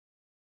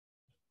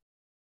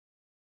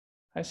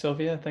Hi,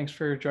 Sylvia. Thanks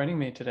for joining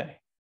me today.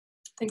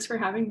 Thanks for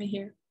having me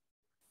here.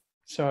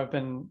 So I've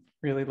been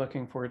really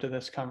looking forward to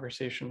this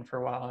conversation for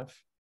a while. I've,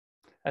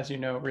 as you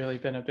know, really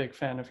been a big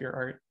fan of your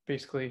art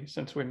basically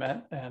since we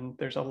met. And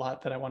there's a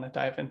lot that I want to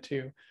dive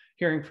into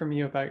hearing from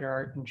you about your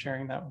art and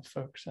sharing that with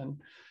folks. And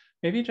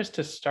maybe just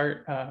to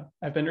start,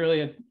 I've been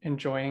really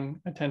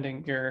enjoying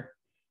attending your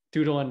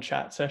doodle and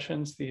chat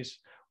sessions, these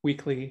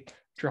weekly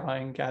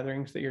drawing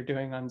gatherings that you're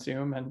doing on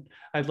Zoom. And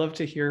I'd love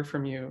to hear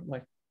from you,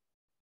 like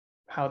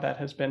how that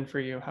has been for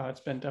you, how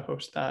it's been to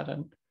host that,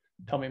 and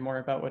tell me more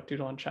about what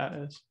Doodle and Chat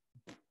is.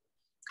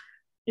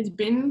 It's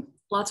been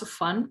lots of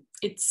fun.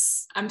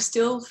 I'm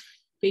still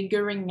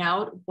figuring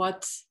out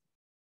what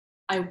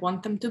I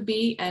want them to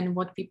be and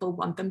what people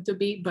want them to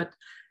be, but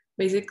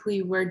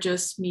basically we're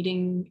just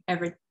meeting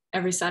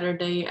every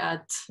Saturday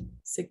at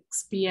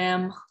 6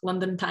 p.m.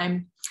 London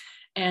time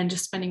and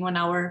just spending 1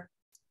 hour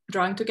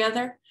drawing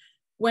together.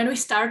 When we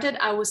started,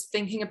 I was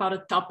thinking about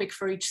a topic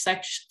for each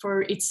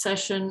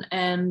session,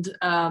 and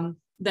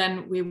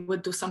then we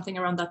would do something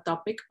around that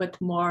topic. But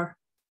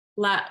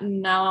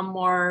now I'm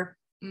more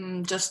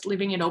just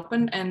leaving it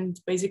open, and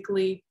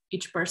basically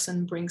each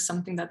person brings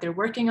something that they're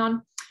working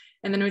on,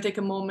 and then we take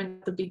a moment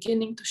at the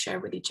beginning to share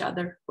with each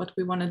other what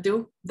we want to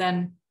do.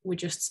 Then we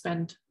just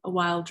spend a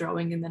while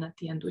drawing, and then at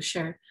the end we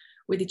share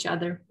with each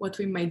other what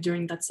we made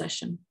during that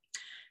session.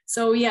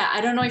 So yeah,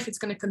 I don't know if it's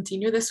going to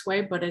continue this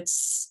way, but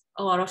it's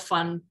a lot of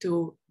fun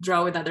to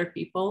draw with other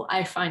people.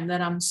 I find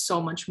that I'm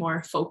so much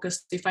more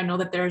focused if I know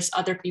that there's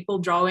other people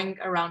drawing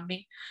around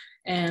me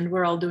and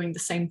we're all doing the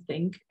same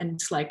thing. And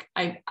it's like,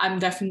 I'm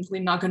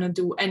definitely not going to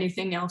do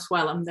anything else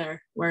while I'm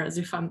there. Whereas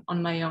if I'm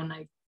on my own,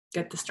 I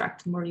get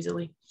distracted more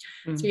easily.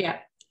 So yeah,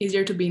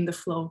 easier to be in the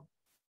flow.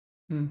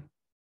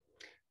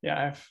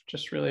 Yeah, I've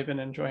just really been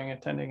enjoying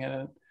attending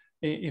it.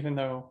 Even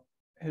though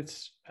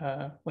it's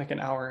like an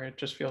hour, it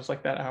just feels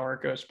like that hour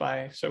goes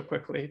by so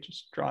quickly,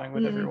 just drawing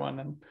with everyone,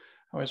 and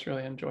I always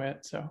really enjoy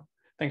it. So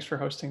thanks for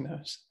hosting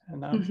those.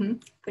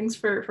 And thanks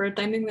for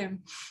attending them.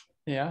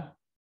 Yeah.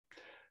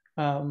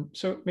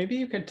 So maybe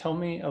you could tell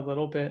me a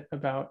little bit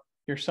about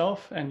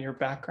yourself and your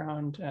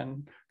background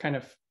and kind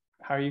of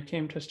how you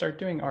came to start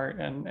doing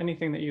art, and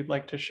anything that you'd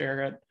like to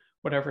share at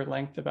whatever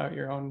length about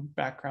your own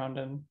background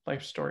and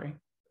life story.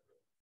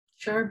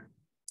 Sure.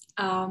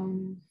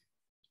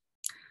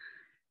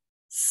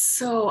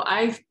 So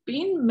I've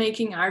been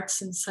making art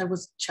since I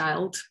was a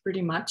child,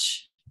 pretty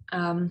much.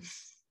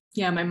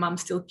 Yeah, my mom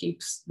still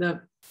keeps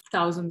the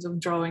thousands of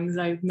drawings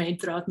I've made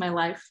throughout my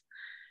life.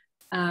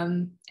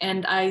 And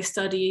I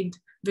studied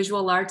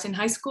visual arts in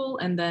high school,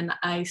 and then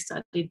I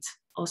studied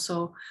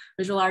also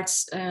visual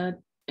arts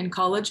in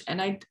college,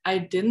 and I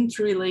didn't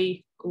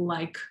really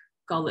like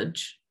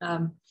college.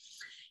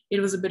 It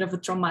was a bit of a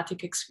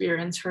traumatic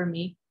experience for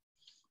me.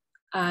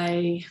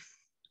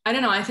 I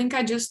don't know, I think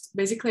I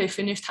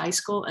finished high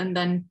school, and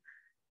then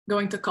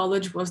going to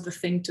college was the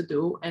thing to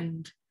do.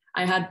 And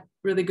I had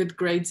really good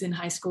grades in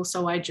high school,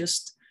 so I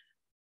just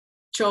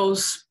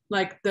chose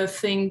like the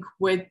thing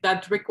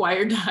that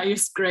required the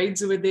highest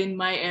grades within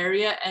my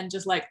area, and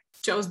just like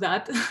chose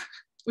that,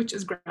 which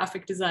is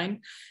graphic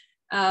design.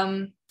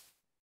 And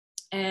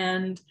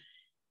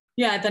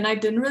yeah, then I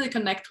didn't really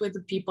connect with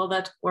the people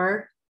that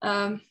were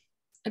at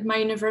my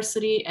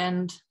university,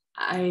 and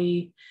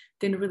I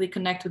didn't really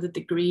connect with the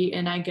degree.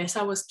 And I guess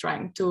I was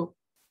trying to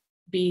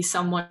be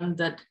someone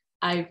that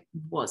I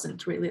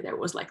wasn't really. There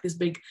was like this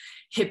big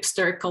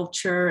hipster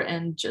culture,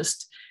 and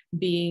just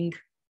being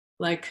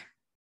like,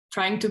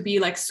 trying to be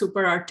like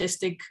super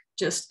artistic,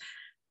 just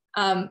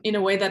in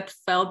a way that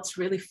felt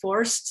really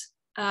forced.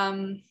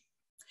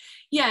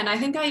 Yeah, and I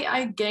think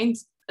I gained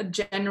a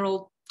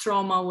general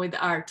trauma with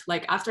art.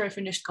 Like after I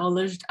finished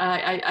college,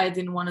 I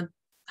didn't want to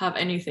have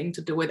anything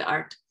to do with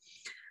art.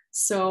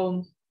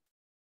 So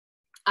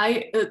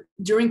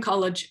during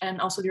college and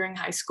also during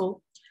high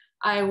school,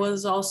 I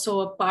was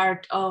also a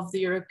part of the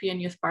European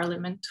Youth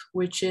Parliament,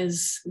 which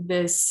is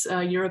this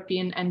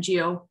European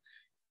NGO.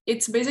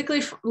 It's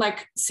basically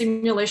like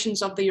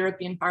simulations of the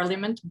European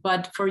Parliament,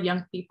 but for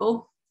young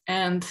people.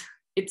 And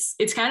it's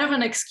kind of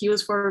an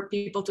excuse for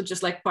people to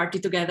just like party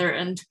together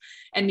and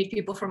meet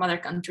people from other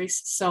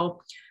countries.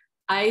 So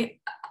I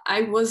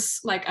was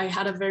like, I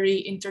had a very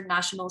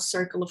international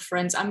circle of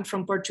friends. I'm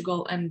from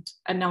Portugal, and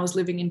I was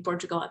living in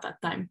Portugal at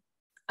that time.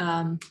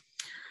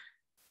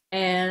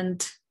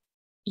 And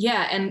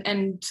yeah,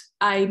 and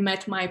I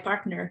met my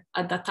partner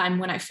at that time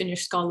when I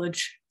finished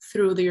college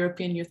through the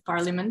European Youth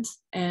Parliament,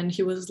 and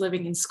he was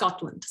living in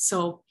Scotland.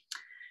 So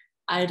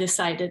I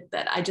decided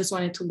that I just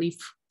wanted to leave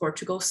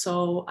Portugal.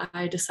 So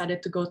I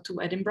decided to go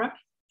to Edinburgh.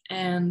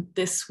 And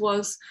this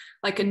was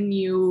like a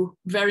new,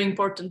 very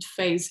important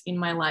phase in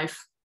my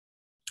life.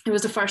 It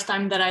was the first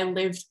time that I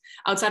lived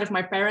outside of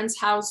my parents'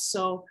 house.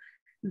 So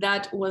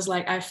that was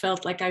like, I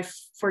felt like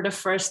for the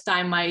first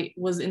time, I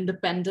was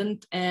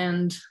independent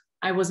and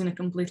I was in a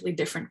completely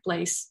different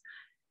place.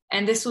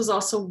 And this was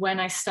also when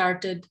I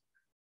started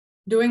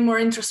doing more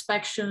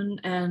introspection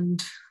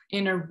and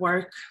inner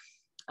work.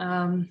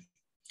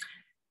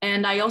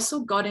 And I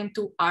also got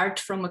into art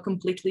from a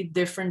completely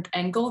different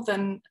angle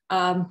than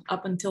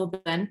up until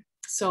then.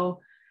 So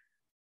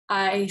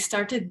I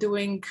started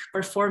doing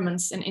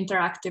performance and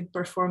interactive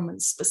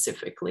performance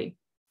specifically.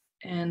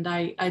 And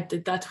I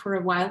did that for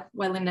a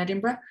while in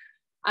Edinburgh.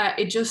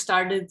 It just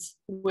started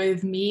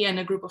with me and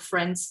a group of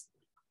friends.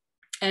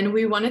 And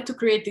we wanted to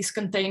create these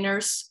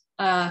containers,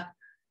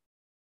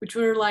 which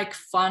were like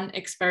fun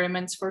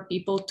experiments for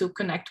people to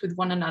connect with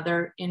one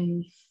another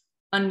in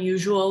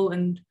unusual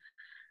and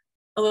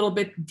a little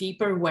bit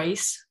deeper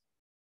ways.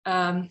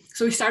 So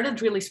we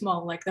started really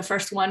small. Like the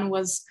first one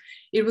was,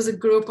 it was a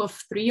group of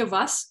 3 of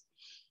us.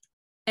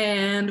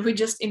 And we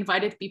just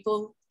invited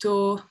people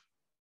to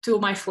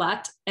my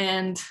flat.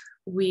 And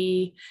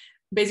we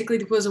basically,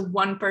 it was a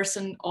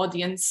 1-person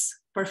audience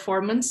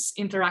performance,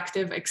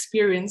 interactive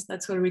experience.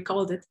 That's what we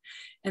called it.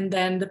 And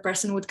then the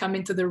person would come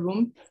into the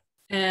room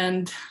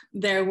and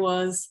there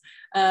was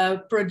a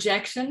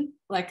projection,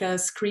 like a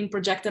screen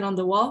projected on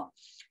the wall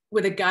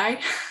with a guy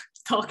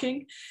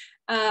talking.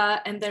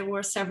 And there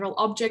were several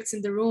objects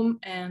in the room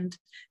and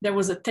there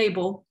was a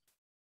table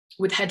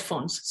with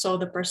headphones. So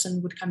the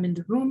person would come in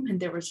the room and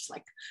they were just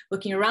like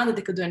looking around and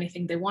they could do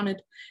anything they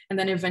wanted. And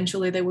then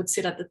eventually they would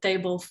sit at the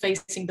table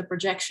facing the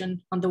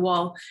projection on the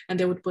wall and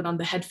they would put on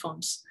the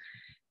headphones.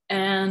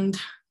 And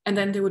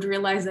then they would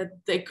realize that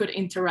they could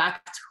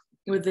interact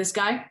with this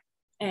guy.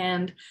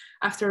 And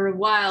after a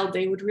while,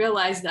 they would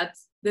realize that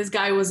this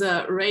guy was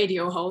a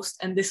radio host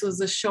and this was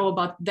a show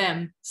about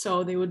them.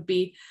 So they would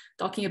be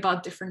talking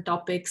about different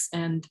topics,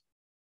 and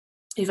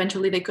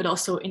eventually they could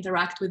also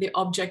interact with the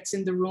objects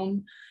in the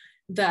room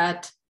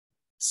that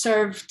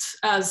served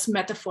as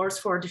metaphors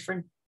for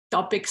different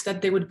topics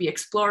that they would be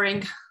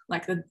exploring.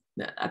 Like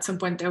at some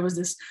point there was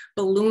this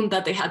balloon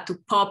that they had to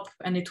pop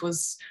and it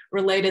was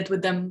related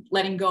with them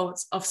letting go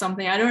of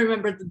something. I don't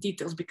remember the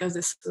details because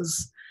this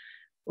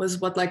was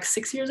what, like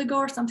 6 years ago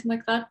or something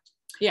like that.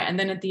 Yeah, and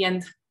then at the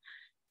end,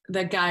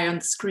 the guy on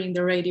the screen,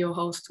 the radio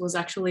host, was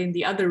actually in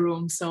the other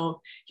room.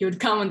 So he would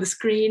come on the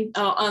screen,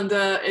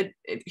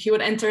 he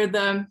would enter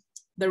the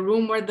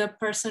room where the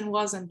person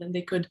was, and then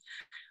they could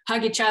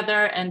hug each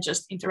other and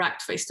just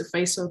interact face to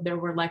face. So there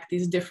were like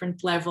these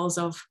different levels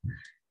of,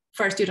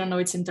 first you don't know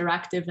it's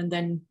interactive, and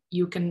then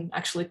you can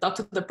actually talk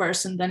to the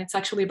person, then it's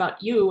actually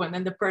about you, and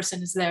then the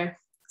person is there.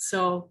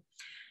 So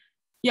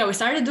yeah, we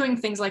started doing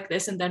things like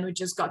this, and then we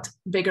just got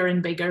bigger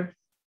and bigger.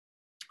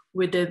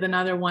 We did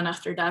another one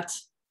after that,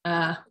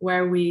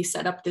 where we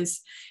set up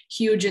this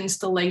huge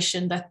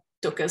installation that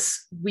took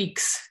us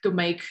weeks to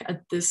make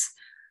at this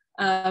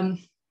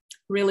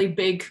really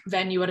big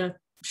venue at a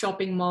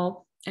shopping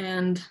mall.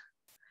 And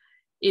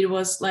it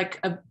was like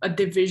a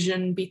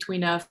division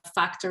between a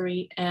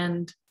factory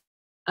and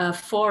a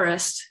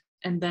forest.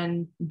 And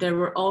then there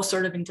were all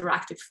sort of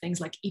interactive things,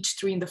 like each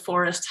tree in the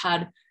forest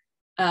had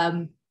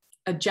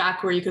a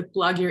jack where you could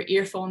plug your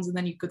earphones and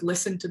then you could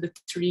listen to the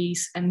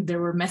trees, and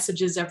there were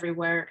messages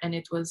everywhere. And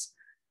it was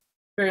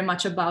very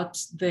much about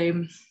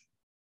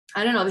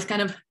this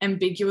kind of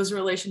ambiguous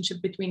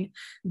relationship between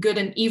good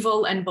and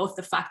evil, and both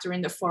the factory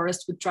and the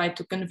forest would try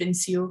to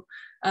convince you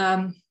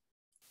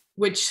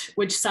which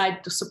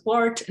side to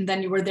support, and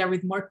then you were there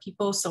with more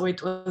people. So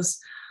it was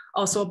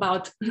also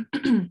about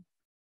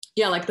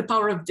like the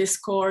power of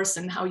discourse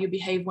and how you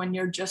behave when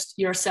you're just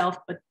yourself,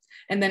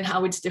 and then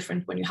how it's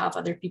different when you have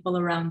other people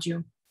around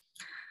you.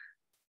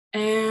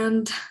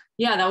 And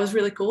yeah, that was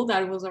really cool.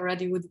 That was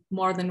already with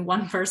more than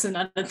 1 person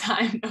at a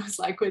time. It was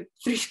like with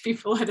 3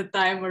 people at a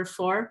time or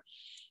 4.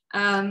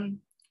 And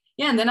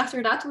then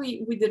after that,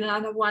 we did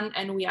another one,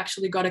 and we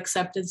actually got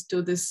accepted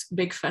to this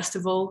big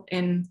festival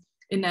in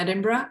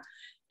Edinburgh.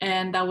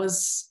 And that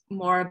was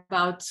more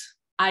about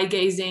eye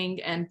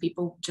gazing, and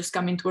people just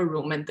come into a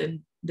room, and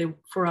then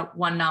for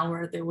 1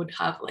 hour, they would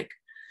have like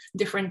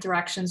different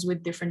interactions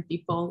with different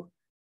people,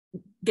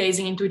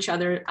 gazing into each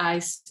other's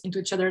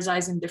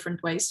eyes in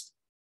different ways.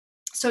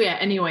 So yeah,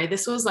 anyway,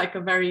 this was like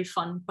a very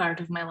fun part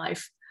of my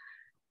life,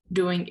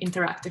 doing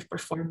interactive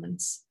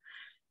performance.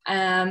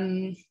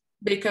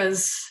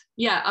 Because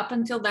yeah, up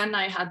until then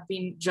I had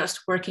been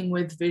just working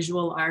with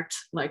visual art.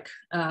 Like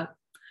at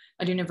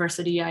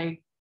university, I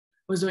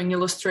was doing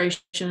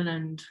illustration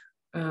and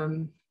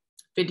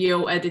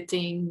video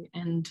editing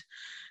and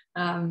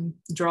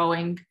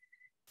drawing.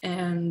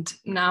 And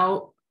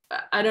now,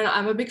 I don't know,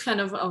 I'm a big fan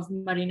of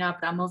Marina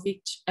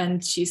Abramovic,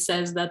 and she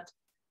says that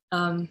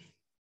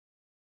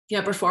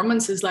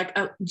performance is like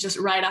just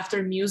right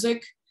after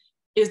music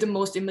is the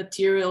most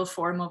immaterial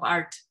form of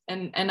art.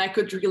 And I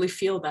could really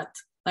feel that,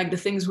 like the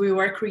things we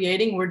were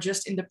creating were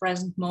just in the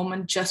present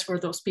moment, just for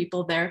those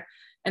people there.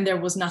 And there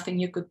was nothing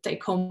you could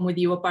take home with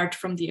you apart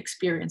from the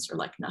experience, or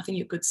like nothing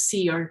you could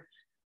see, or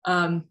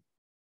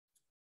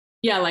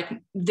like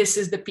this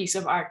is the piece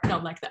of art. No,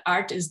 like the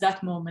art is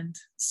that moment.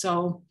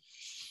 So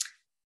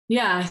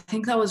yeah, I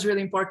think that was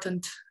really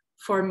important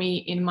for me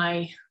in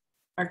my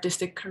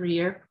artistic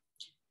career.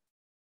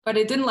 But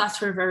it didn't last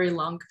for very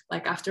long.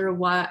 Like after a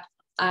while,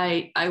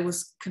 I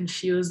was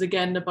confused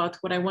again about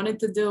what I wanted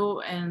to do,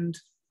 and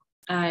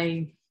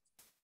I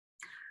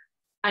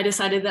I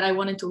decided that I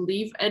wanted to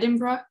leave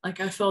Edinburgh. Like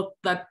I felt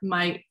that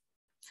my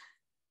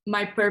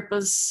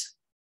purpose,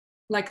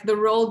 like the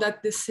role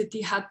that this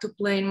city had to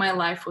play in my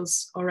life,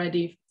 was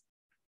already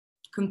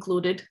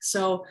concluded.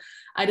 So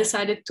I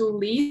decided to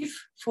leave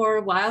for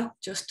a while.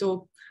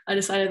 I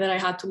decided that I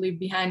had to leave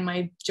behind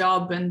my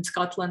job in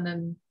Scotland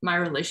and my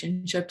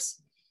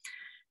relationships.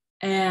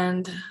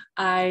 And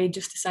I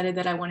just decided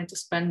that I wanted to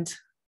spend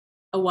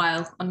a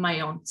while on my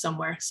own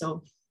somewhere.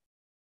 So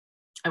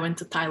I went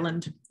to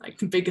Thailand, like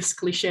the biggest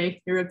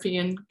cliche,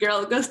 European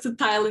girl goes to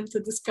Thailand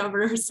to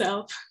discover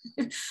herself.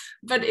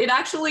 But it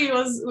actually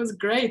was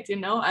great, you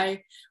know.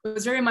 I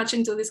was very much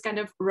into this kind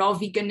of raw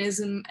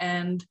veganism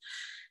and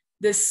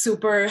this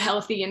super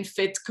healthy and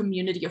fit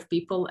community of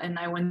people. And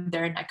I went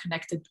there and I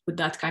connected with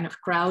that kind of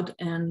crowd.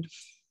 And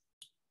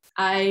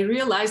I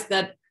realized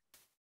that,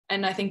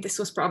 and I think this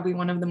was probably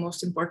one of the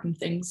most important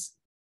things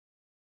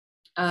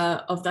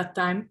of that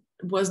time,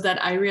 was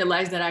that I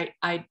realized that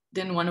I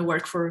didn't want to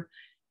work for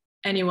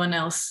anyone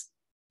else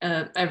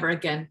ever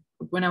again.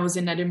 When I was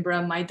in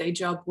Edinburgh, my day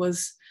job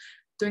was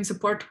doing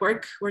support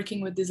work,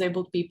 working with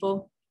disabled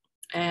people.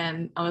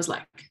 And I was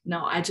like,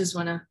 no, I just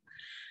want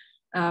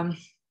to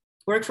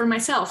work for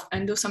myself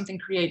and do something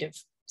creative.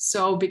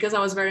 So because I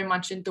was very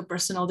much into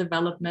personal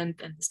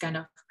development and this kind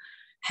of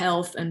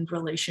health and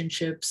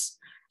relationships,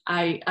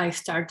 I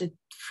started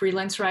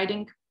freelance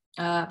writing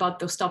about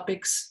those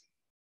topics.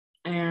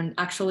 And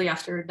actually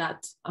after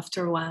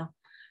a while,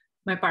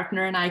 my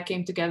partner and I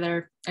came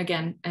together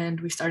again, and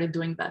we started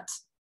doing that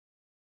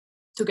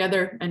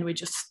together. And we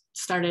just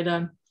started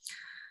a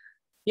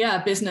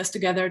business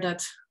together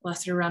that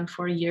lasted around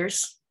 4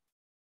 years.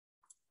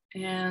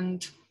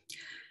 And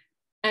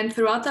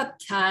throughout that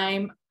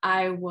time,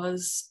 I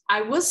was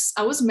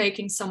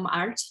making some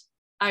art.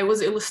 I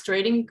was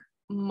illustrating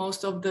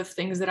most of the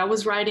things that I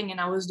was writing,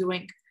 and I was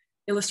doing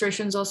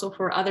illustrations also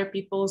for other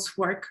people's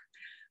work.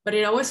 But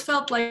it always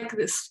felt like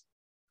this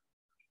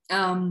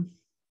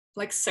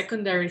like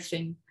secondary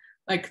thing.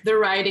 Like the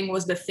writing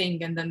was the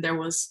thing, and then there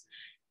was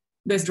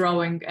this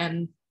drawing,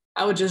 and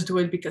I would just do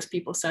it because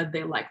people said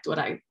they liked what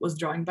I was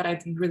drawing, but I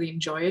didn't really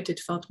enjoy it. It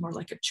felt more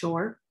like a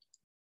chore.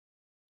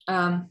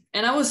 And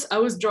I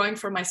was drawing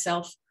for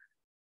myself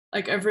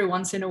like every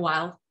once in a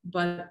while,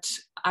 but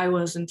I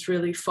wasn't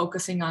really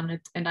focusing on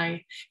it. And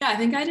I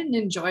think I didn't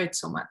enjoy it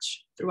so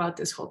much throughout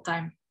this whole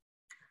time.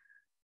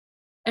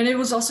 And it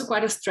was also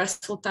quite a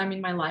stressful time in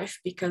my life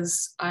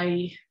because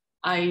I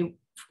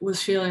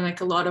was feeling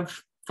like a lot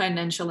of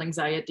financial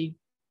anxiety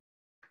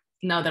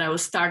now that I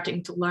was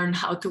starting to learn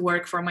how to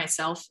work for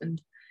myself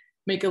and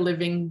make a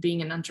living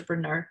being an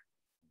entrepreneur.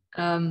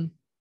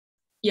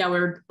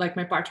 We're like,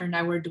 my partner and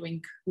I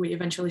we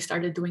eventually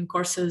started doing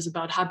courses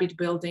about habit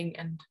building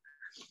and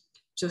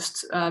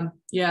just how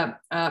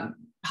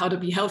to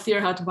be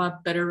healthier, how to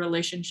have better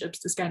relationships,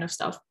 this kind of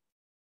stuff.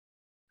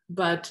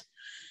 But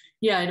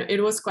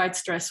it was quite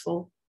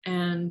stressful.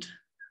 And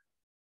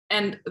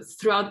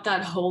throughout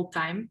that whole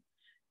time,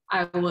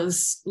 I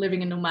was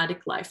living a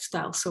nomadic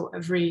lifestyle. So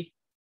every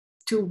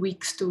 2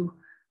 weeks to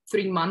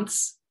 3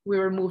 months, we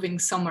were moving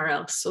somewhere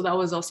else. So that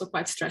was also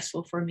quite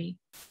stressful for me.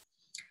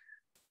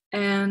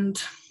 And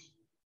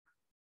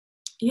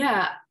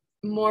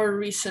more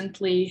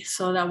recently,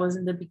 so that was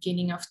in the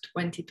beginning of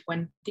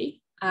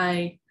 2020,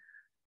 I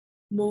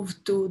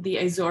moved to the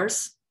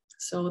Azores,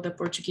 so the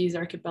Portuguese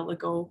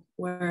archipelago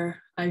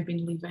where I've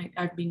been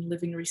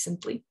living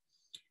recently.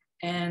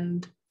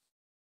 And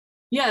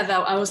that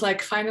I was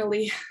like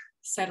finally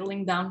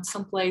settling down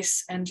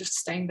someplace and just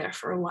staying there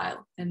for a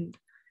while. And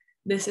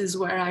this is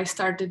where I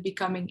started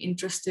becoming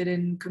interested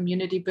in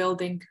community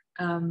building.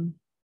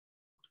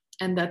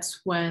 And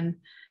that's when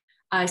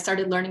I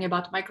started learning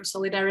about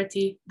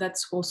micro-solidarity.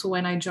 That's also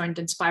when I joined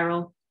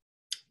Inspiral.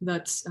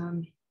 That's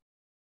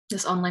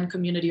this online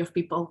community of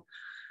people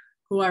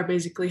who are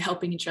basically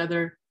helping each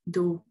other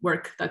do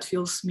work that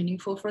feels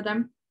meaningful for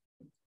them.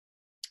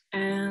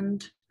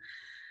 And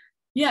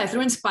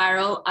through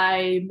Inspiral,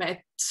 I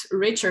met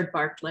Richard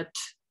Bartlett,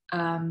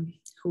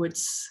 who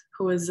is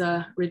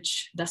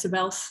Rich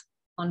Decibels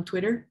on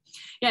Twitter.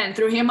 And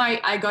through him,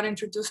 I got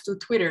introduced to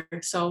Twitter.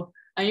 So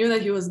I knew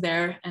that he was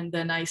there, and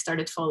then I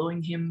started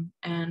following him,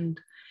 and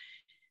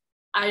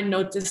I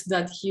noticed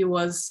that he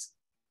was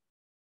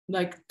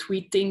like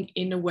tweeting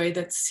in a way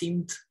that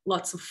seemed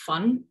lots of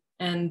fun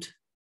and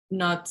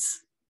not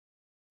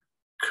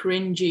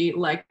cringy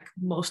like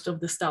most of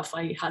the stuff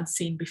I had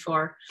seen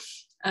before,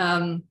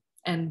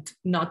 and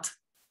not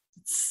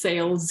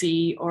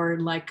salesy or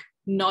like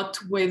not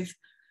with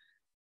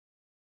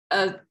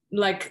a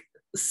like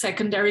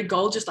secondary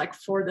goal, just like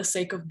for the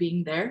sake of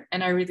being there.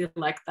 And I really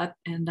liked that,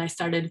 and I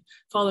started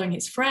following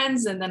his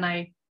friends, and then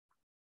I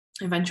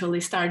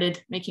eventually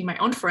started making my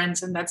own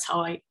friends, and that's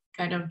how I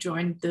kind of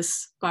joined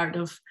this part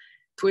of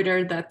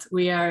Twitter that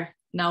we are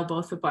now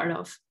both a part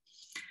of.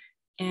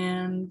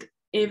 And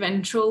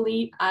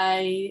eventually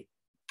I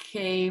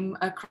came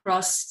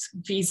across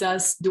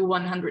Visa's Do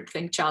 100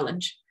 Thing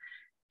challenge,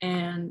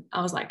 and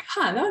I was like,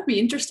 that would be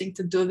interesting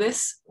to do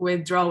this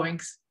with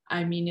drawings.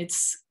 I mean,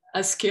 it's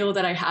a skill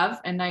that I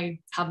have and I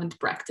haven't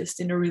practiced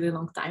in a really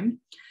long time.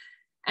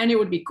 And it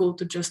would be cool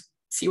to just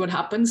see what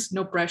happens,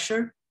 no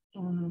pressure.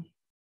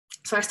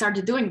 So I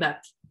started doing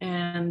that,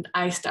 and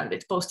I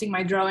started posting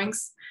my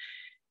drawings,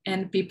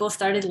 and people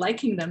started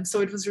liking them.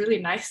 So it was really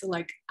nice to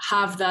like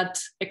have that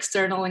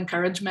external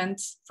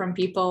encouragement from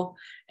people.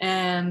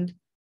 And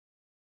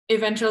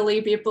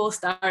eventually people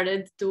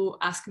started to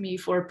ask me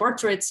for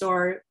portraits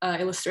or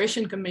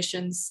illustration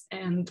commissions.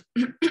 And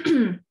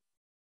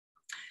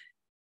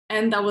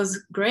and that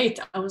was great.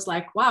 I was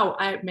like, wow,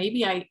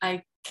 maybe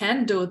I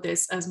can do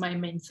this as my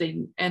main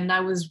thing. And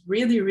I was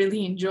really,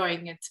 really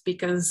enjoying it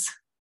because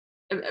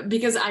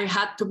I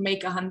had to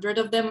make 100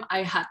 of them.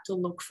 I had to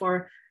look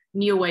for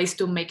new ways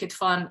to make it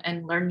fun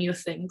and learn new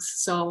things.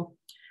 So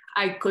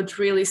I could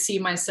really see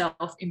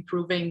myself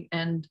improving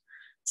and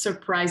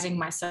surprising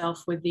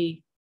myself with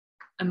the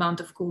amount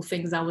of cool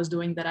things I was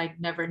doing that I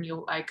never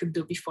knew I could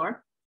do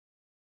before.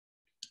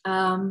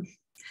 And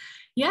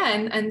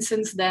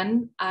since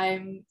then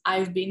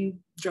I've been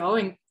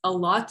drawing a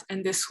lot,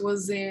 and this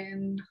was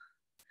in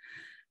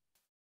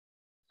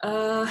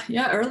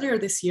earlier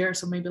this year,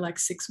 so maybe like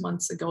 6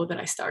 months ago that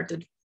I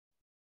started.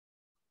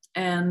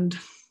 And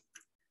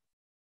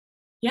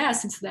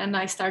since then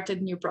I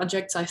started new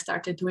projects. I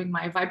started doing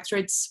my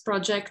Vibetraits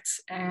project,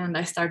 and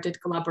I started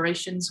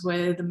collaborations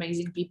with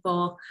amazing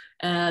people,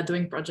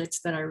 doing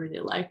projects that I really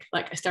like.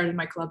 Like I started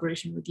my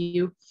collaboration with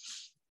you.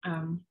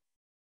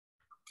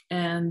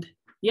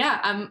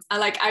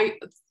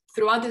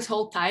 Throughout this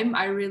whole time,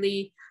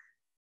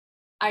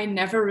 I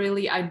never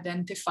really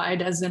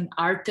identified as an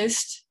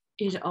artist.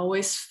 It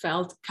always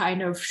felt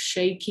kind of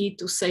shaky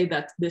to say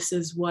that this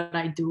is what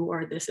I do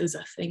or this is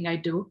a thing I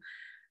do.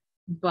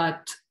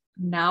 But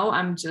now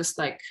I'm just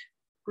like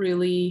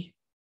really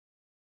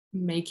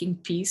making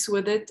peace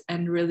with it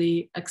and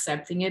really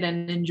accepting it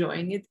and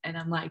enjoying it. And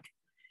I'm like,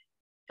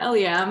 hell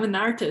yeah, I'm an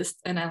artist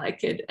and I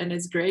like it and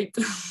it's great.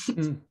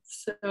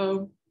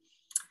 So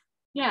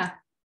yeah,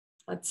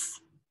 that's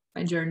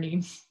my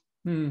journey.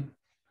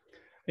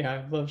 Yeah,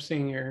 I've loved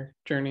seeing your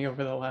journey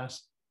over the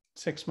last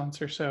 6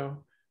 months or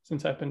so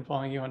since I've been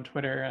following you on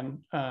Twitter. And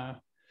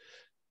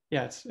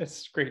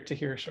it's great to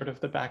hear sort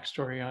of the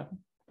backstory on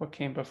what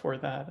came before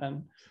that.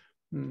 And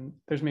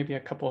there's maybe a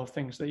couple of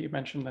things that you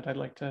mentioned that I'd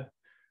like to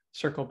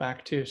circle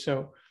back to.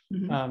 So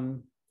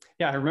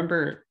I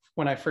remember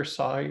when I first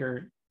saw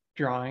your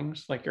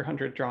drawings, like your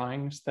 100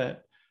 drawings,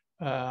 that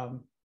I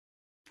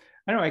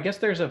don't know, I guess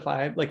there's a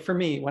vibe. Like for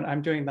me, when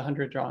I'm doing the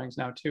 100 drawings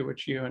now too,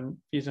 which you and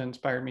Visa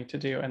inspired me to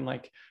do. And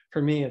like,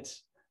 for me,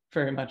 it's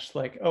very much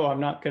like, oh, I'm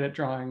not good at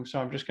drawing, so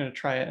I'm just going to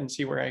try it and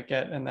see where I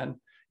get. And then,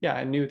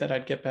 I knew that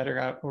I'd get better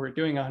at or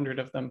doing 100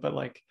 of them, but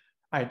like,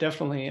 I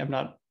definitely am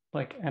not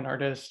like an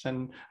artist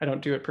and I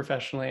don't do it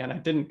professionally, and I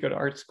didn't go to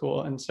art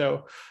school. And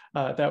so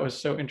that was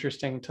so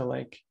interesting to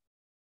like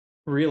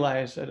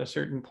realize at a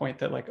certain point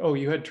that like, oh,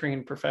 you had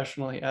trained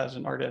professionally as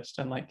an artist.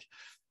 And like,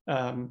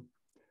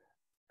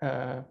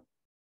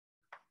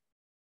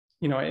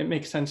 it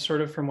makes sense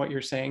sort of from what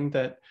you're saying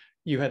that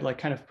you had like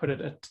kind of put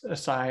it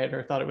aside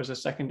or thought it was a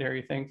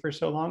secondary thing for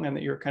so long, and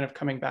that you were kind of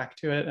coming back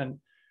to it and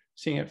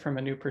seeing it from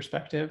a new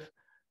perspective.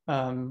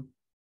 But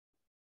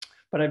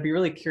I'd be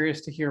really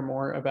curious to hear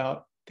more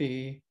about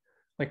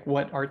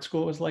what art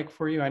school was like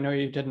for you. I know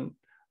you didn't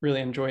really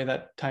enjoy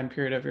that time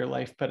period of your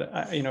life,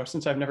 but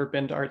since I've never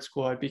been to art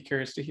school, I'd be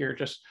curious to hear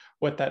just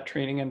what that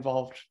training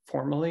involved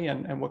formally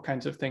and what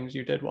kinds of things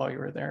you did while you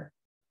were there.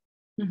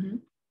 Mm-hmm.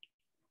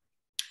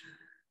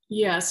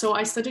 Yeah, so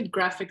I studied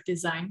graphic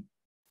design,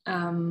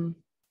 and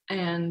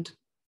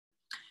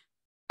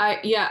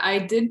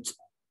I did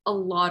a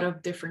lot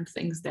of different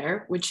things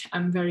there, which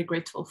I'm very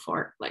grateful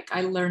for. Like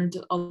I learned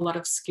a lot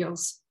of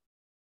skills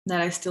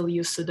that I still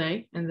use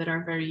today and that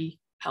are very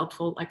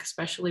helpful, like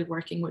especially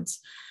working with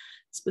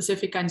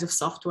specific kinds of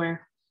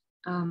software.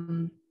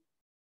 I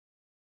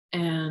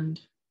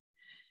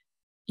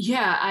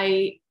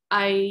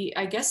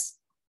guess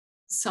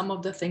some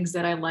of the things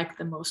that I liked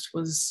the most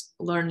was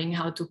learning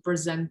how to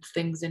present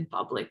things in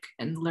public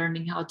and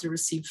learning how to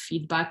receive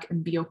feedback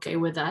and be okay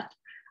with that.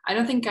 I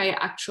don't think I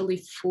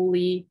actually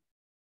fully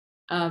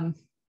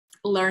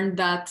learned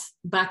that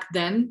back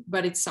then,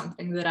 but it's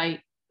something that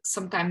I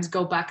sometimes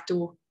go back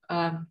to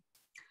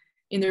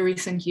in the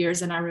recent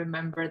years. And I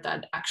remember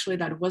that actually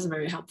that was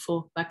very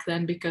helpful back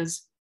then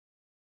because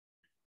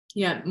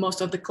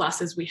most of the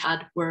classes we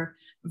had were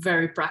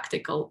very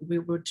practical. We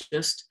would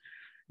just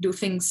do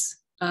things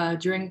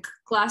during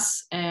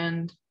class,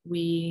 and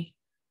we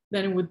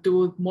then would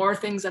do more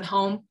things at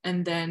home,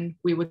 and then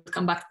we would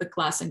come back to the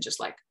class and just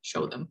like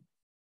show them.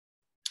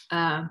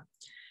 I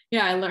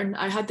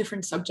had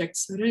different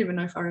subjects. I don't even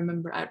know if I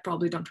remember. I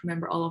probably don't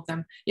remember all of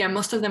them.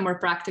 Most of them were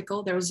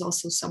practical. There was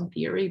also some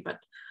theory, but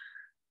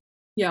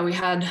we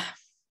had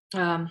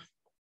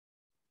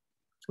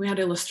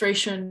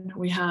illustration,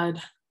 we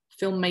had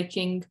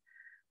filmmaking,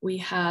 we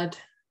had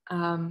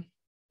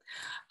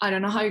I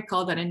don't know how you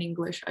call that in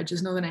English. I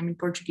just know the name in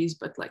Portuguese,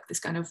 but like this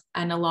kind of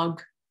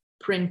analog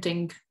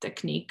printing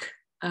technique.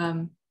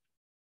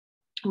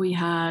 We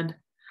had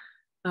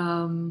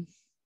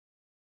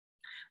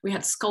we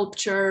had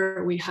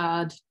sculpture, we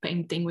had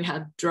painting, we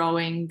had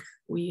drawing,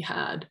 we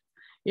had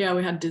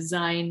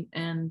design.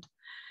 And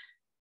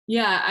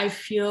yeah, I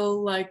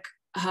feel like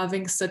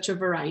having such a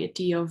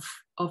variety of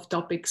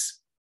topics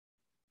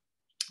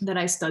that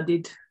I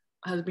studied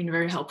has been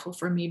very helpful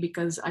for me,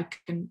 because I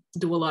can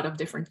do a lot of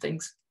different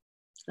things.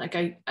 Like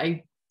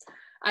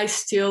I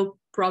still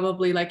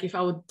probably, like if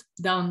I would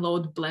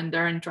download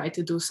Blender and try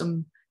to do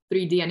some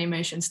 3D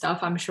animation stuff,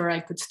 I'm sure I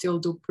could still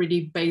do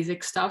pretty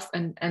basic stuff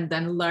and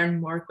then learn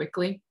more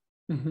quickly.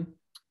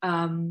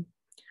 Mm-hmm.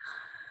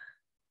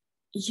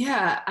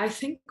 Yeah, I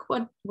think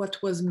what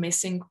was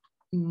missing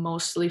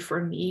mostly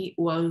for me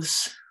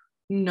was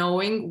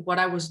knowing what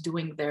I was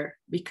doing there,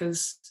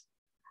 because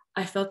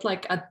I felt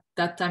like at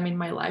that time in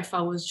my life,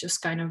 I was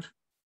just kind of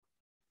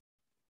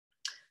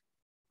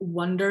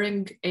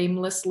wandering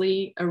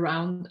aimlessly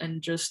around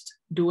and just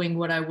doing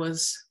what I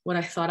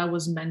thought I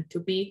was meant to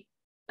be.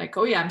 Like,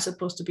 oh yeah, I'm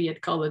supposed to be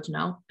at college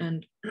now.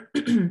 And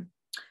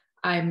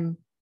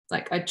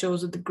I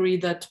chose a degree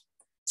that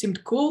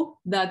seemed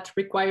cool, that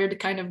required the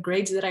kind of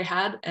grades that I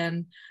had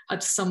and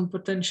had some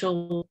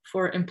potential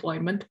for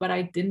employment, but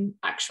I didn't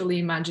actually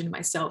imagine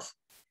myself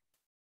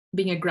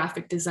being a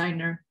graphic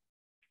designer.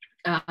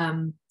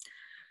 And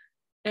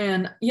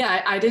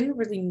yeah, I didn't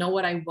really know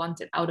what I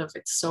wanted out of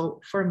it.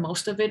 So for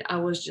most of it, I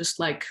was just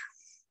like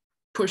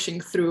pushing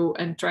through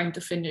and trying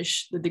to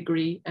finish the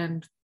degree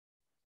and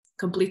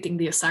completing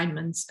the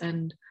assignments,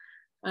 and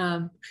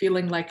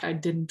feeling like I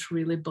didn't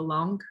really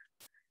belong.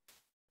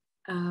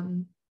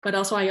 But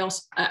also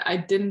I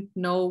didn't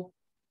know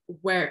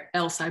where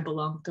else I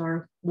belonged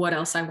or what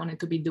else I wanted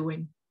to be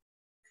doing.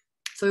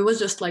 So it was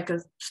just like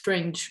a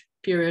strange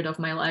period of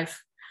my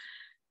life.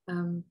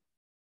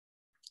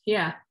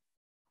 Yeah,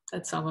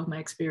 that's some of my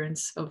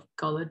experience of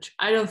college.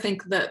 I don't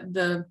think that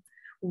the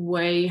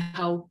way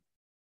how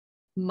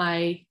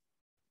my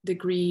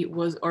degree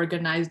was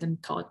organized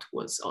and taught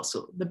was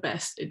also the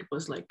best. It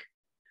was like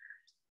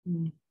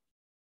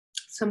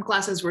some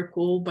classes were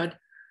cool, but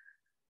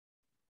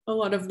a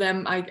lot of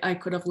them I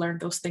could have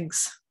learned those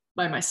things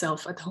by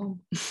myself at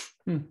home.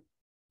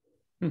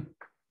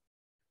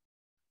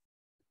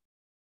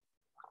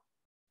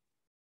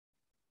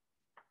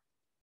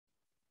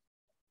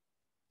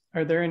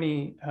 Are there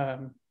any,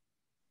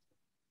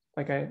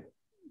 like I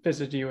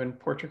visited you in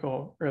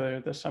Portugal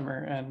earlier this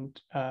summer, and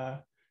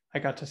I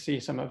got to see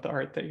some of the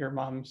art that your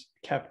mom's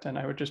kept, and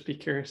I would just be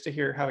curious to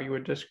hear how you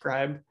would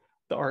describe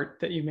the art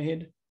that you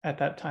made at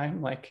that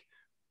time, like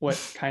what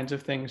kinds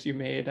of things you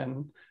made.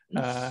 And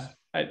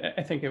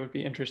I think it would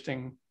be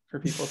interesting for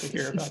people to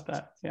hear about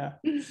that. Yeah.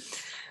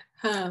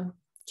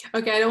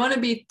 Okay, I don't want to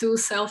be too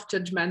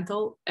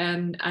self-judgmental,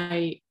 and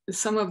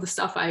some of the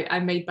stuff I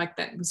made back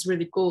then was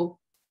really cool,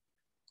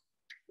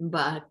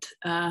 but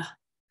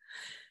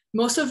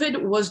most of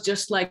it was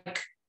just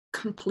like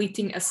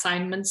completing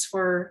assignments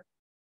for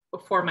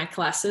my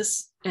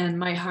classes, and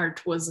my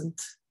heart wasn't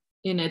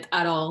in it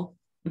at all.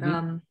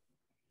 Mm-hmm.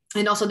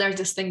 And also there's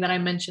this thing that I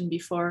mentioned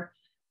before,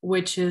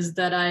 which is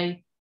that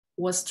I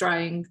was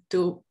trying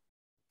to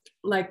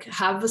like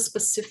have a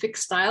specific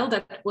style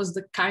that was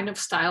the kind of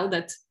style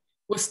that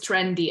was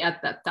trendy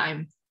at that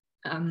time.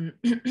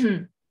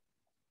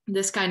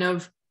 This kind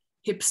of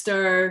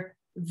hipster,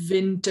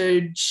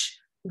 vintage,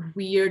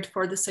 weird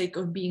for the sake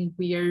of being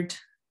weird,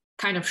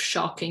 kind of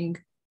shocking.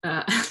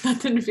 That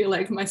didn't feel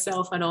like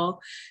myself at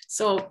all.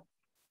 So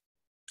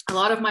a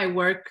lot of my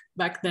work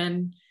back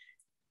then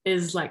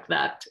is like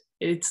that.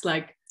 It's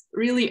like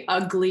really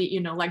ugly, you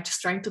know, like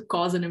just trying to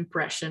cause an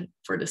impression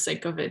for the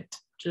sake of it.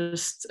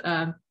 Just,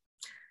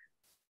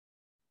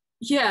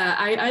 yeah,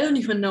 I don't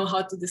even know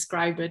how to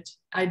describe it.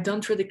 I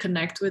don't really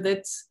connect with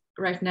it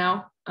right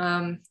now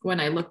when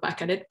I look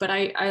back at it, but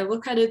I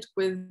look at it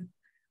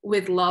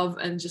with love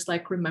and just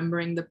like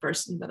remembering the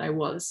person that I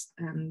was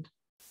and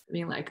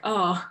being like,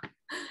 oh,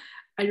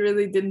 I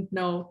really didn't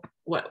know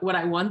what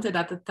I wanted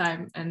at the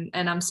time. And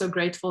I'm so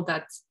grateful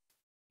that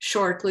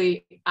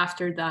shortly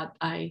after that,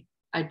 I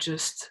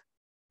just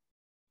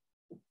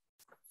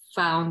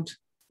found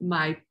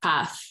my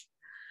path.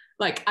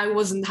 Like I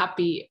wasn't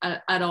happy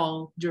at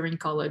all during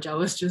college. I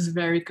was just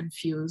very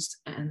confused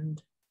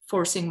and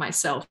forcing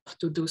myself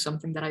to do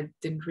something that I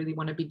didn't really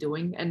want to be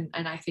doing. And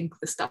I think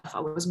the stuff I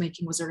was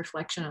making was a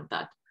reflection of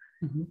that.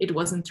 Mm-hmm. It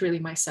wasn't really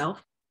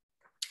myself.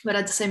 But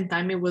at the same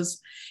time, it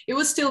was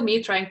still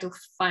me trying to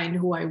find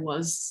who I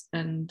was.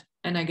 And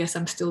I guess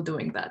I'm still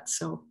doing that.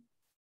 So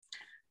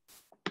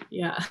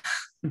yeah.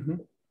 Mm-hmm.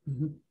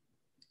 Mm-hmm.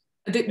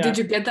 Did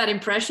you get that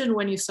impression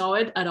when you saw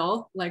it at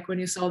all? Like when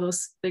you saw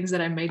those things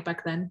that I made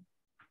back then?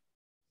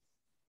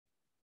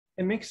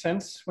 It makes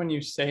sense when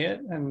you say it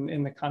and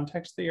in the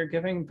context that you're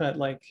giving, but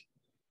like,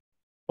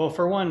 well,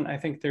 for one, I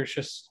think there's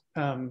just,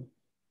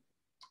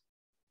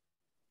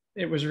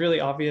 it was really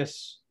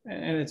obvious,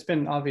 and it's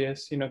been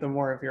obvious, you know, the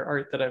more of your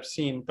art that I've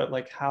seen, but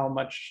like how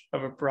much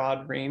of a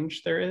broad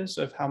range there is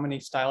of how many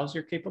styles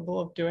you're capable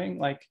of doing.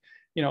 Like,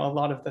 you know, a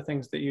lot of the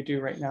things that you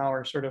do right now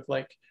are sort of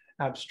like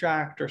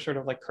abstract or sort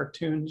of like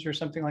cartoons or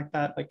something like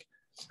that, like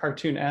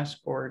cartoon-esque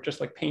or just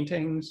like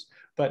paintings.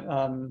 But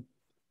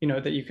you know,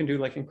 that you can do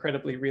like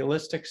incredibly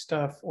realistic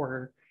stuff,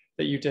 or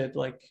that you did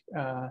like,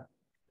 I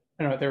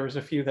don't know, there was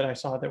a few that I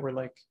saw that were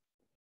like,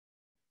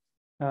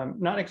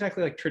 not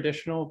exactly like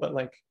traditional, but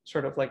like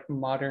sort of like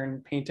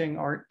modern painting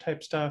art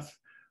type stuff,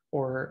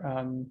 or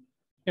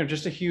you know,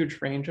 just a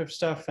huge range of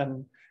stuff.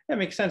 And it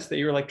makes sense that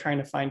you were like trying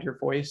to find your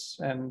voice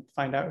and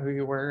find out who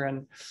you were.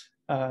 And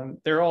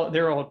they're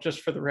all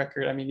just for the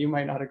record. I mean, you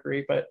might not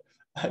agree, but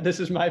this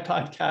is my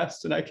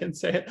podcast, and I can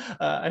say it.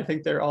 I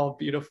think they're all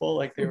beautiful.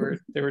 Like they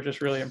were just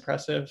really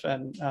impressive,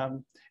 and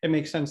it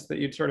makes sense that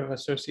you'd sort of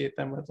associate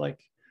them with like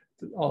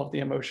all of the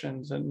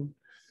emotions and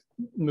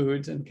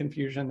moods and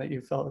confusion that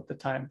you felt at the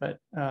time. But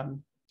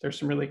there's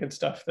some really good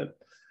stuff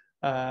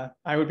that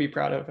I would be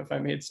proud of if I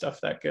made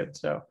stuff that good.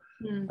 So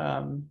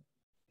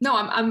no,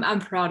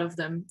 I'm proud of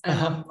them,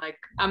 and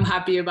I'm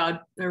happy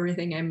about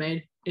everything I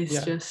made.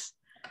 It's just,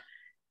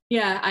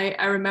 yeah,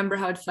 I remember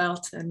how it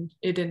felt, and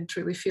I didn't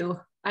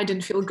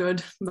feel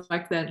good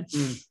back then.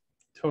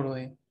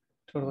 Totally.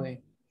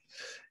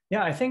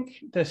 Yeah, I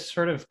think this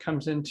sort of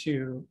comes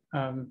into,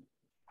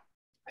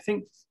 I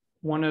think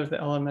one of the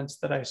elements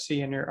that I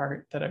see in your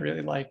art that I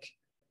really like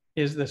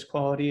is this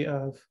quality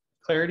of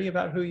clarity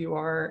about who you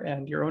are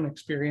and your own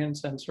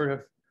experience, and sort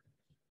of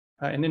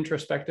an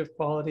introspective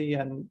quality.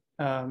 And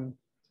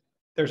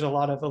there's a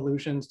lot of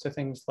allusions to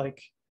things like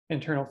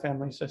internal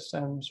family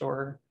systems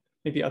or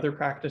maybe other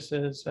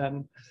practices.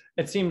 And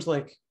it seems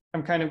like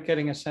I'm kind of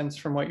getting a sense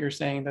from what you're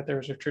saying that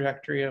there's a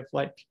trajectory of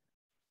like,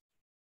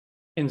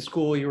 in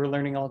school, you were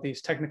learning all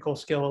these technical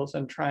skills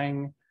and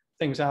trying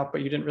things out,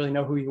 but you didn't really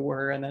know who you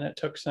were. And then it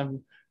took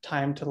some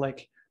time to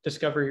like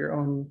discover your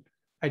own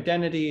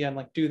identity and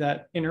like do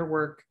that inner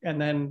work.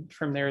 And then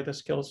from there, the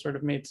skills sort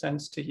of made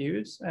sense to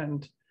use.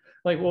 And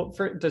like, well,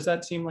 does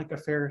that seem like a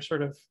fair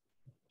sort of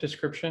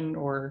description,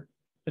 or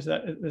is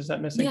that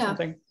missing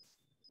something?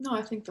 No,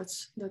 I think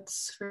that's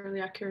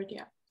fairly accurate.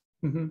 Yeah.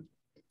 Mm-hmm.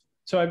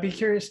 So I'd be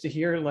curious to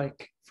hear,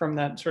 like, from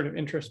that sort of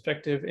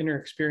introspective inner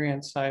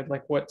experience side,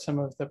 like what some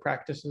of the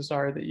practices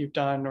are that you've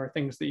done, or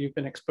things that you've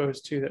been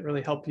exposed to that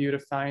really help you to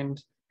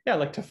find,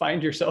 to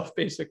find yourself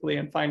basically,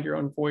 and find your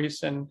own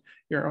voice and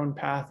your own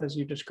path as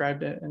you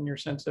described it, and your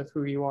sense of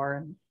who you are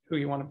and who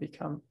you want to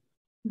become.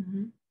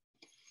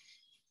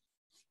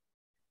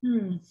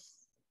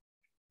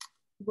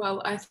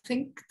 Well, I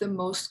think the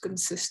most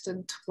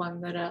consistent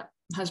one that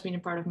has been a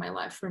part of my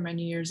life for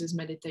many years is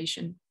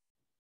meditation.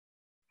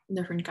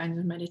 Different kinds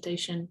of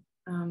meditation.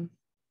 I'm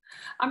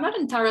not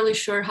entirely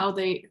sure how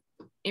they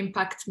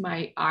impact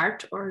my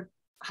art or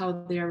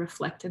how they are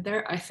reflected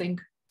there. I think,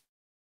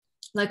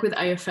 like with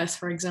IFS,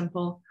 for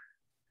example,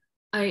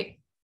 I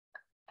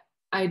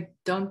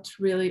don't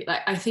really,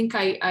 I think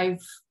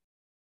I've,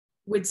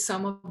 with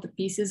some of the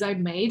pieces I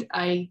made,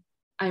 I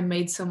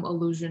made some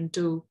allusion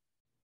to,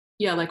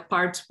 like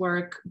parts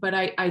work, but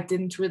I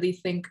didn't really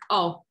think,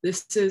 oh,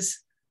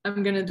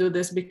 I'm gonna do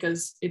this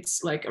because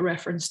it's like a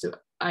reference to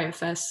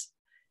IFS.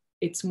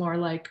 It's more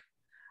like,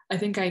 I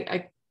think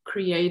I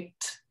create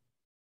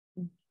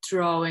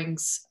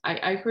drawings.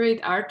 I create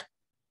art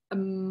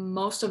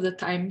most of the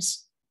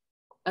times,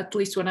 at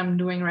least what I'm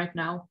doing right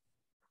now,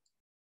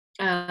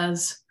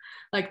 as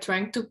like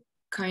trying to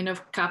kind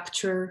of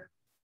capture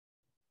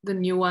the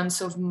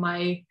nuance of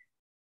my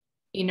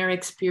inner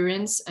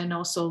experience, and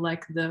also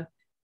like the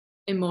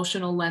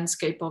emotional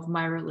landscape of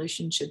my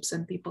relationships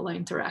and people I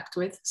interact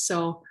with.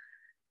 So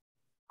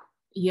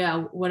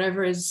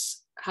whatever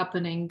is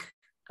happening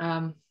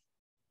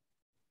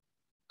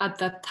at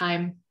that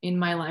time in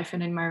my life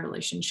and in my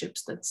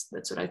relationships, that's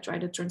what I try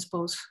to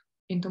transpose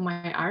into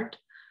my art.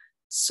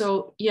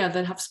 So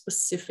that have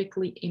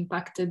specifically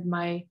impacted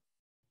my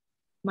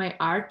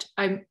art.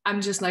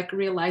 I'm just like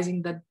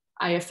realizing that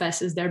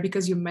IFS is there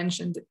because you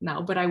mentioned it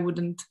now, but I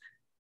wouldn't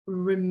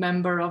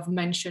remember of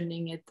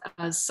mentioning it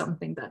as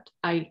something that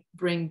I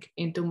bring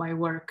into my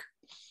work.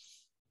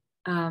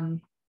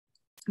 But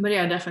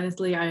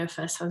definitely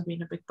IFS has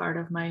been a big part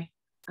of my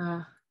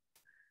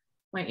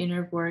my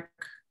inner work.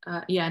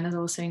 And as I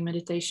was saying,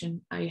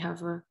 meditation, I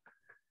have a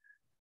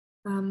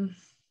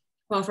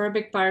for a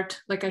big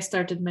part, like I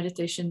started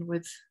meditation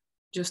with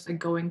just like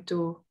going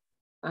to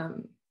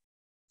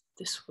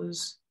this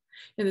was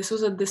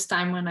at this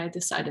time when I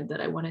decided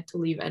that I wanted to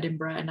leave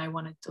Edinburgh and I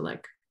wanted to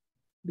like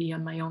be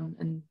on my own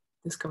and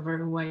discover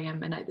who I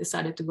am. And I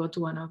decided to go to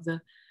one of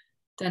the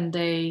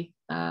 10-day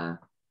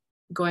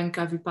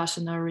Goenka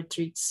Vipassana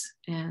retreats,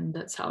 and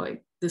that's how I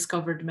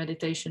discovered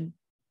meditation.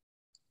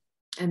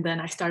 And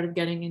then I started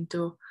getting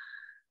into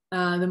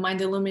the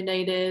mind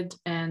illuminated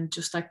and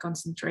just like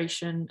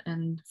concentration.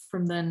 And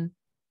from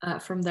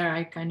there,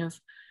 I kind of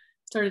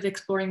started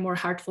exploring more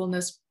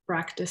heartfulness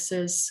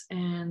practices.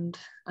 And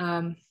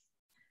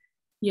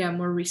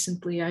more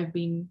recently, I've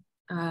been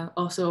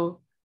also,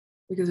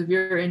 because of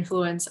your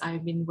influence,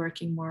 I've been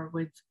working more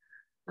with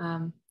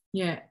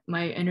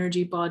my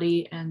energy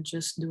body and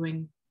just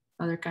doing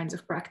other kinds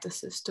of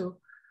practices to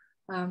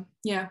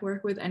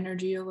work with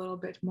energy a little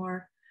bit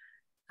more.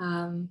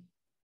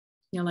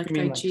 Like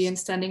Tai Chi and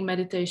standing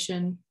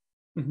meditation.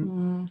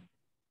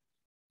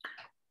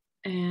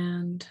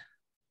 And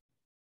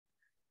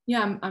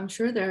Yeah, I'm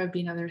sure there have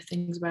been other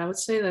things, but I would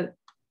say that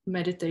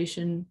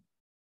meditation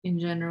in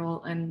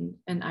general and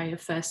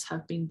IFS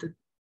have been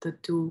the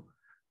two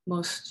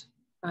most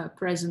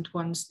present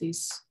ones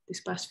these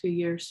past few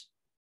years.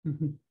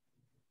 Mm-hmm.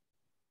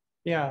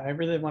 Yeah, I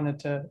really wanted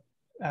to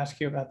ask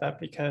you about that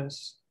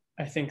because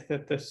I think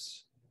that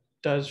this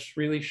does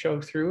really show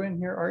through in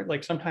your art.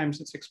 Like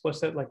sometimes it's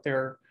explicit, like there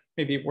are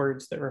maybe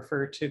words that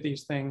refer to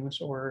these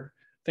things or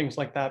things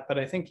like that. But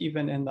I think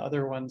even in the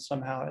other ones,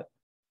 somehow it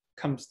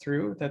comes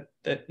through that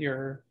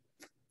you're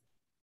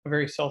a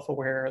very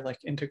self-aware, like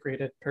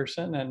integrated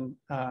person. And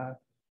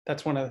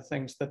that's one of the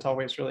things that's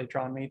always really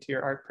drawn me to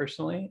your art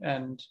personally.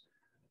 And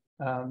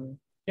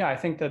yeah, I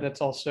think that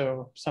it's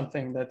also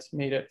something that's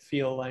made it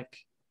feel like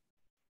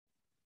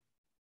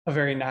a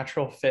very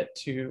natural fit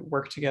to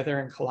work together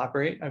and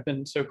collaborate. I've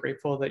been so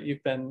grateful that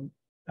you've been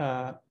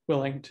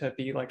willing to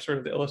be like sort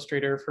of the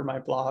illustrator for my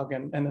blog,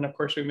 and then of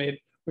course we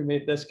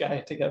made this guy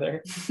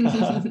together,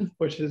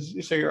 which is,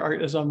 so your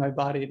art is on my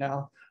body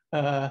now,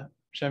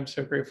 which I'm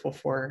so grateful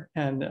for.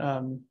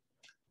 And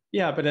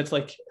yeah, but it's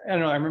like, I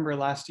don't know, I remember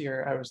last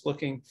year I was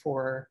looking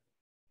for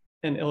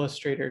an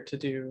illustrator to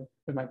do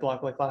with my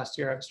blog. Like last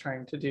year I was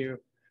trying to do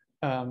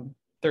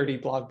 30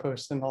 blog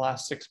posts in the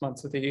last 6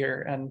 months of the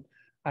year, and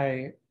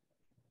I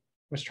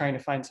was trying to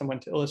find someone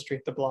to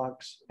illustrate the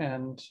blogs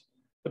and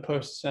the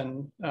posts.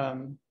 And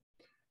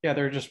yeah,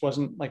 there just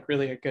wasn't like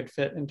really a good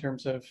fit in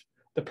terms of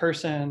the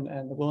person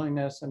and the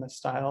willingness and the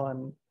style.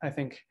 And I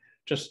think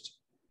just,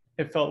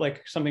 it felt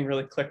like something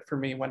really clicked for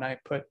me when I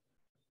put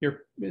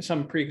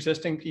some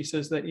pre-existing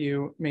pieces that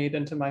you made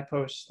into my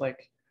posts,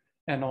 like,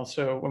 and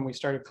also when we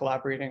started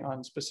collaborating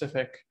on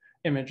specific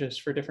images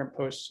for different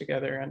posts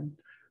together. And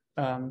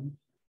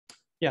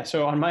yeah,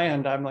 so on my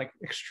end, I'm like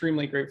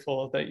extremely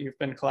grateful that you've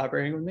been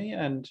collaborating with me.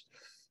 And,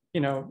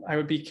 you know, I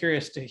would be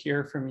curious to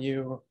hear from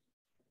you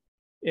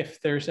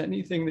if there's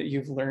anything that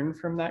you've learned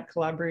from that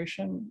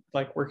collaboration,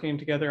 like working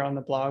together on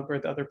the blog or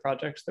the other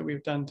projects that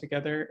we've done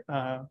together,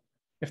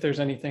 if there's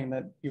anything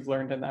that you've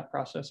learned in that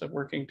process of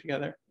working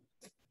together.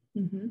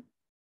 Mm-hmm.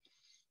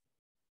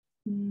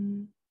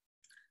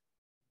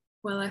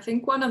 Well, I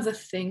think one of the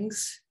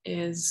things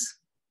is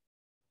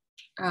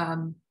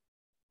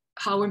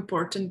how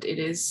important it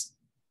is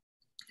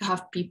to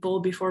have people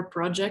before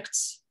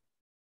projects.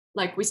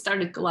 Like we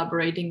started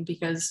collaborating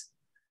because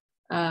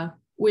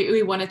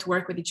we wanted to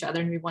work with each other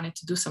and we wanted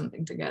to do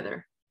something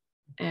together.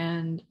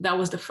 And that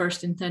was the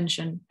first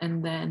intention.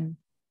 And then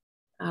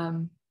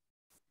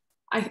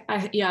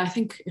I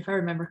think if I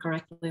remember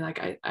correctly, like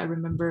I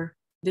remember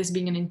this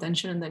being an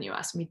intention, and then you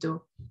asked me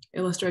to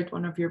illustrate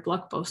one of your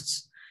blog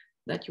posts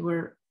that you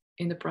were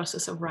in the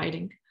process of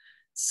writing.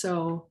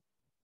 So,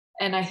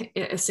 and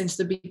since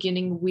the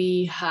beginning,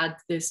 we had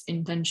this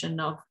intention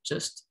of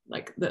just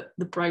like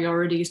the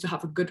priority is to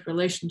have a good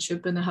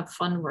relationship and to have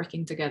fun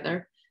working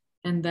together.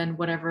 And then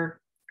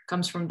whatever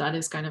comes from that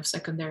is kind of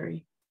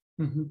secondary.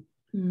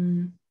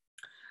 Mm-hmm.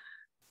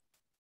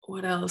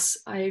 What else?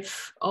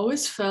 I've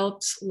always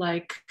felt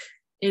like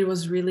it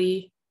was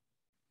really,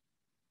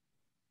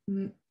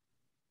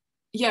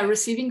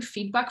 receiving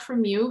feedback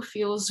from you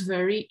feels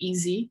very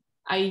easy.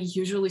 I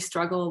usually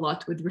struggle a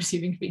lot with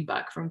receiving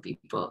feedback from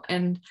people.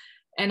 And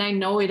I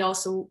know it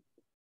also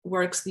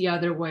works the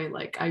other way.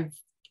 Like I've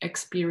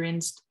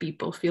experienced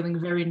people feeling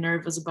very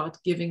nervous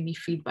about giving me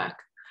feedback.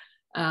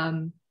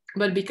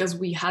 But because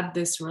we had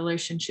this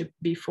relationship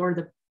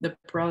before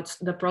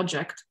the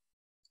project,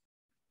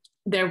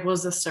 there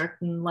was a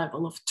certain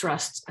level of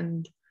trust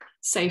and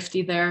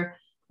safety there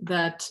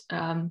that,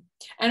 and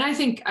I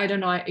think, I don't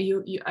know,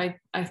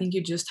 I think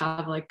you just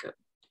have like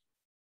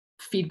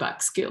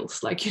feedback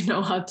skills, like you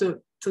know how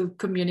to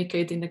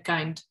communicate in a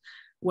kind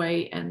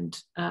way, and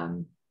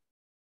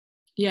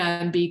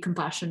and be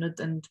compassionate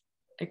and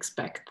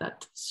expect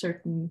that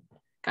certain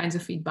kinds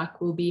of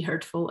feedback will be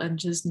hurtful and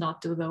just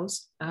not do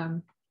those.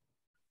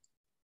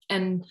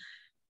 And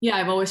yeah,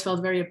 I've always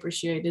felt very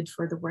appreciated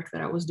for the work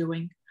that I was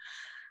doing.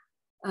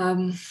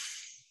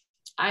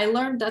 I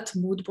learned that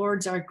mood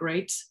boards are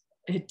great.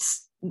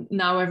 It's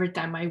now every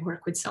time I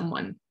work with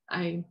someone,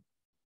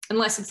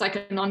 unless it's like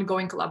an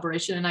ongoing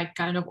collaboration and I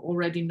kind of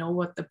already know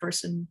what the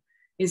person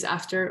is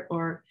after,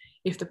 or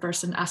if the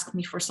person asks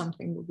me for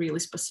something really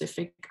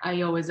specific,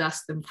 I always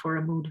ask them for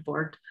a mood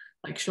board,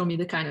 like show me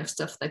the kind of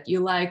stuff that you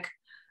like.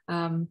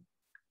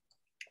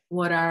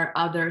 What are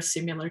other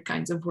similar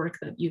kinds of work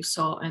that you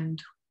saw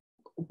and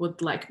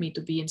would like me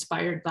to be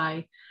inspired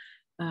by?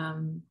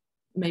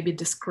 Maybe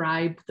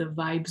describe the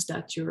vibes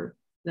that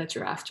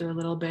you're after a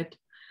little bit.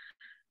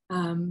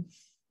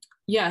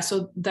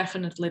 So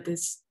definitely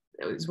this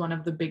is one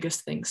of the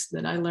biggest things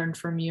that I learned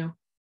from you.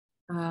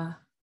 And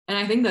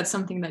I think that's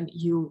something that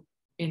you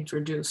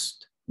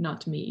introduced,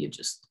 not me. You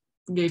just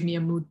gave me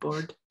a mood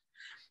board.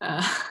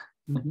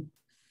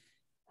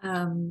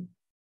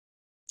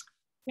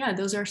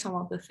 Those are some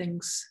of the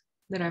things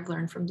that I've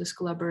learned from this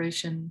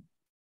collaboration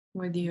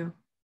with you.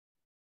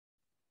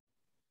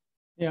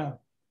 Yeah,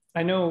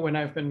 I know when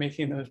I've been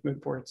making those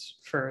mood boards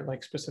for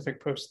like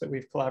specific posts that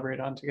we've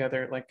collaborated on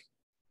together, like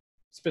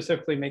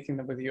specifically making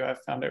them with you,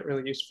 I've found it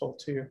really useful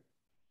to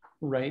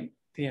write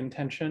the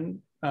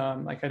intention.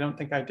 Like I don't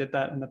think I did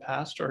that in the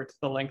past or to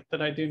the length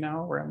that I do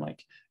now, where I'm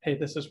like, hey,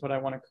 this is what I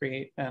want to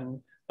create, and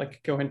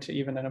like go into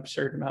even an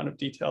absurd amount of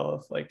detail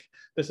of like,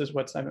 this is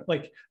what's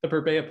like the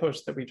Burbea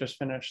post that we just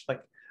finished.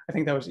 Like I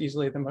think that was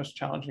easily the most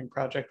challenging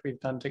project we've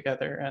done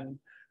together, and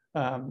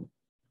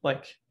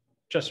like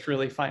just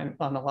really fine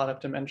on a lot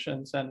of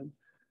dimensions. And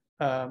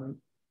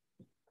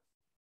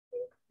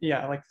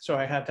yeah, like, so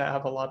I had to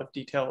have a lot of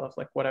detail of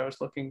like what I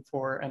was looking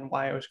for and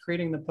why I was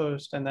creating the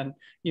post, and then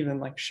even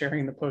like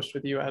sharing the post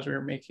with you as we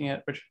were making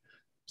it, which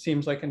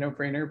seems like a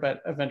no-brainer, but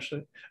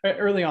eventually,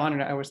 early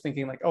on, I was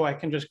thinking like, oh, I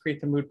can just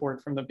create the mood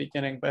board from the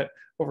beginning. But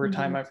over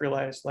time, I've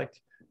realized like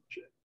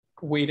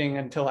waiting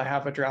until I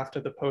have a draft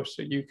of the post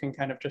so you can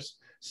kind of just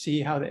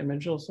see how the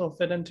image will still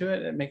fit into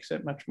it. It makes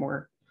it much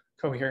more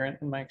coherent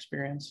in my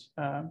experience.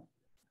 I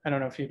don't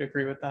know if you'd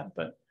agree with that,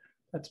 but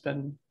that's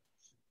been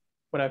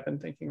what I've been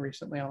thinking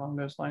recently along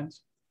those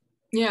lines.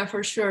 Yeah,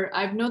 for sure.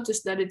 I've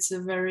noticed that it's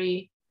a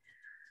very,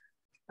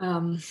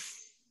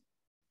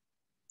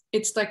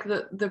 it's like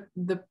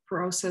the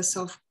process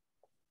of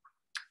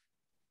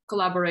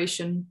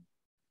collaboration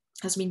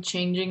has been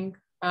changing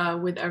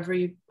with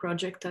every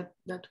project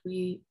that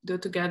we do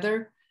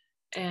together.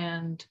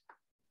 And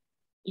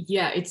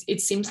yeah,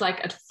 it seems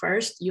like at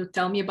first you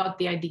tell me about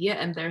the idea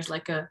and there's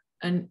like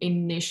an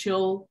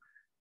initial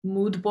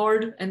mood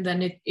board, and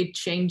then it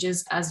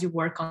changes as you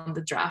work on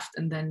the draft,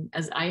 and then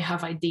as I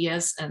have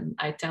ideas and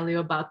I tell you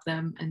about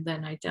them, and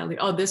then I tell you,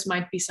 oh, this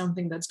might be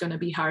something that's going to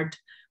be hard,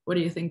 what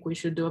do you think we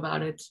should do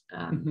about it?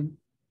 And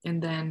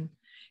then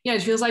yeah,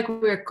 it feels like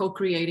we're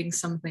co-creating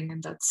something,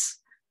 and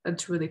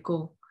that's really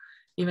cool.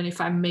 Even if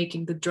I'm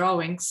making the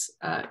drawings,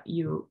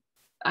 you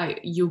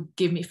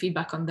give me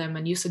feedback on them,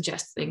 and you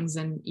suggest things,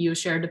 and you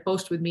share the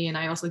post with me, and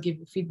I also give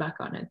you feedback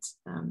on it.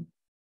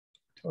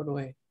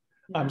 Totally.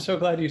 Yeah. I'm so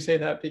glad you say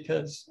that,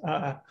 because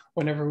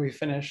whenever we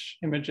finish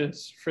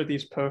images for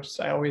these posts,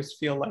 I always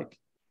feel like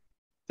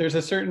there's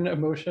a certain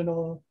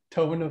emotional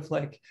tone of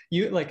like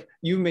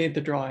you made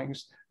the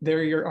drawings,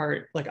 they're your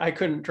art. Like I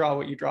couldn't draw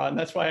what you draw, and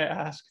that's why I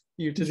asked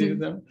you to do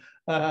them.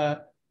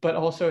 But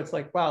also it's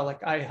like, wow,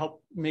 like I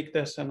helped make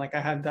this, and like I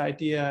had the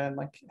idea and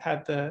like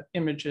had the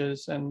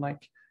images, and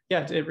like,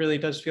 yeah, it really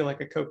does feel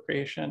like a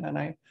co-creation. And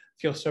I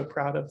feel so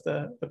proud of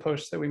the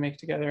posts that we make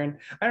together. And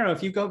I don't know,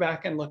 if you go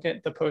back and look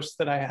at the posts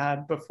that I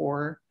had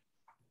before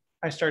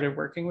I started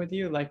working with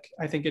you, like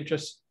I think it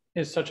just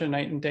is such a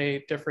night and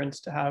day difference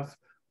to have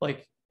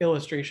like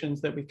illustrations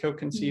that we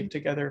co-conceived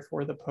together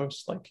for the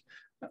post. Like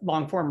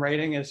long form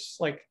writing is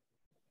like,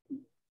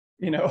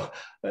 you know,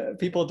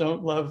 people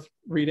don't love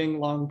reading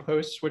long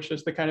posts, which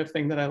is the kind of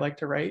thing that I like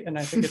to write. And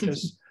I think it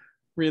just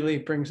really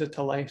brings it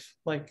to life.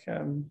 Like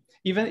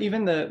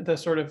even the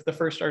sort of the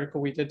first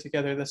article we did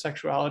together, the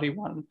sexuality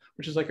one,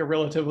 which is like a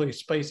relatively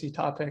spicy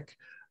topic,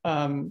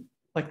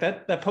 like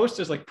that post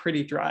is like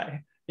pretty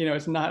dry. You know,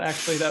 it's not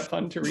actually that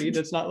fun to read.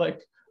 It's not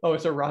like, oh,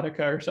 it's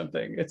erotica or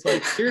something. It's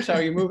like, here's how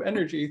you move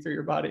energy through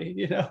your body,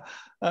 you know.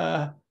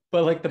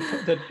 But like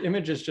the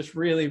images just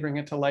really bring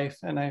it to life.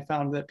 And I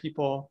found that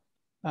people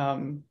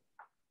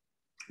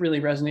really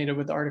resonated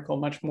with the article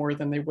much more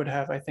than they would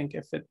have, I think,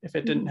 if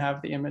it didn't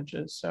have the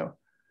images. So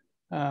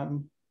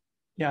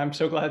yeah, I'm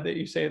so glad that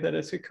you say that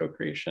it's a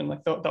co-creation,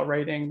 like the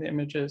writing, the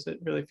images, it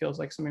really feels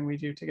like something we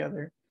do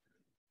together.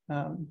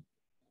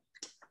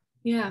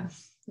 Yeah,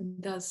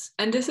 it does.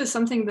 And this is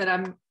something that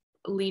I'm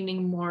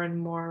leaning more and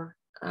more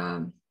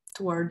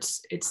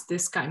towards. It's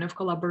this kind of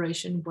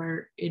collaboration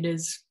where it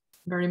is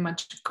very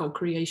much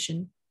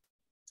co-creation.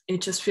 It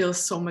just feels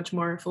so much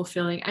more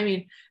fulfilling. I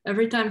mean,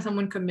 every time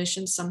someone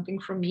commissions something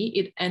from me,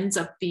 it ends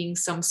up being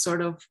some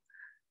sort of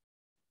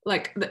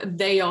like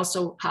they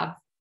also have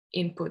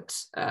input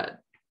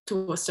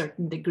to a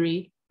certain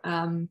degree.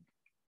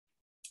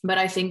 But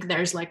I think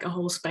there's like a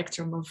whole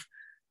spectrum of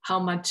how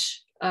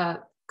much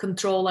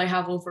control I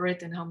have over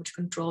it and how much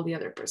control the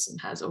other person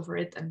has over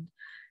it. And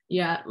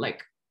yeah,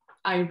 like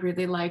I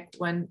really like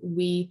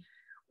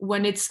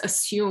when it's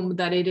assumed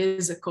that it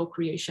is a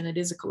co-creation, it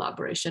is a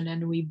collaboration,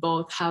 and we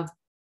both have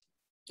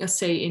a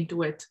say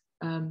into it,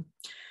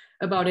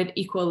 about it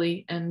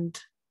equally. And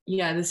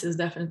yeah, this is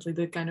definitely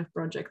the kind of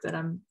project that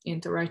I'm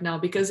into right now,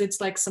 because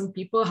it's like some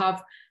people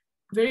have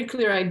very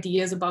clear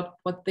ideas about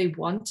what they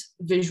want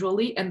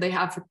visually, and they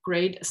have a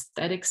great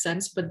aesthetic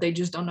sense, but they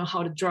just don't know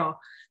how to draw.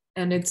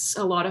 And it's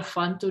a lot of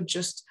fun to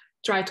just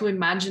try to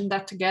imagine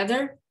that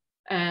together.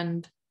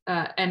 And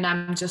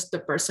I'm just the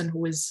person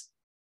who is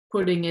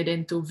putting it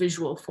into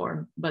visual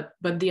form, but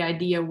the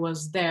idea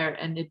was there,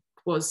 and it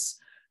was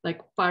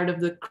like part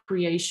of the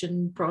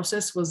creation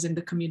process was in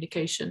the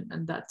communication,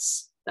 and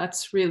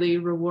that's really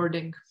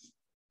rewarding.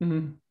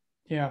 Mm-hmm.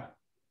 Yeah,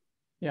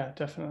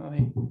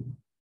 definitely.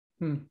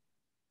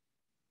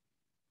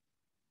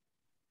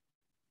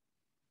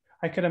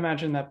 I could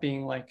imagine that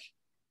being like,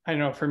 I don't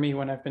know, for me,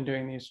 when I've been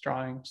doing these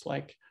drawings,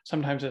 like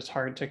sometimes it's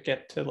hard to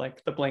get to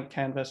like the blank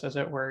canvas, as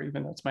it were,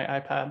 even though it's my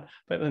iPad,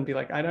 but then be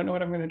like, I don't know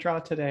what I'm going to draw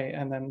today.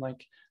 And then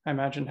like, I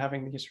imagine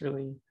having these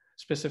really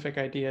specific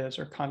ideas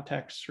or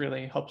contexts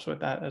really helps with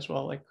that as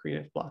well, like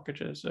creative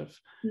blockages of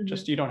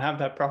just, Mm-hmm. you don't have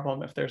that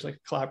problem if there's like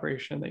a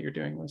collaboration that you're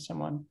doing with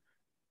someone.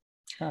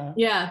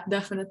 Yeah,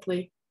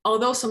 definitely.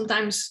 Although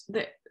sometimes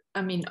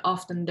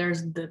often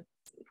there's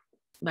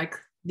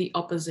the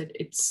opposite.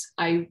 It's,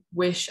 I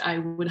wish I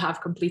would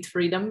have complete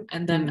freedom,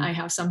 and then I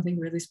have something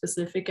really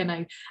specific, and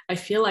I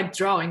feel like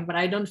drawing, but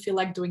I don't feel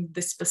like doing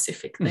this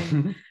specific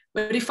thing.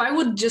 But if I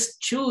would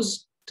just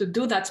choose to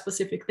do that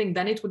specific thing,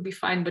 then it would be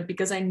fine. But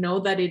because I know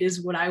that it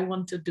is what I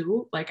want to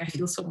do, like I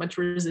feel so much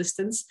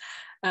resistance.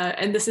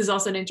 And this is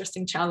also an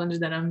interesting challenge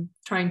that I'm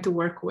trying to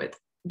work with,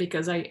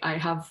 because I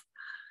have,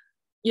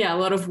 a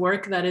lot of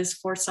work that is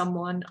for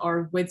someone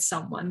or with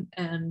someone.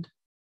 And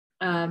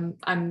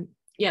I'm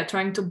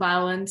trying to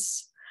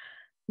balance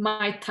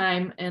my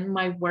time and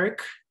my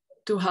work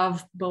to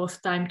have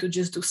both time to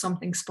just do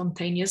something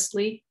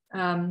spontaneously,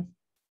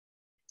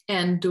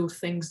 and do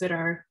things that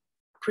are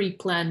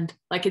pre-planned.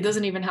 Like it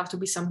doesn't even have to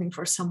be something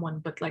for someone,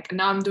 but like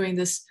now I'm doing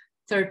this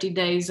 30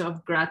 days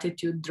of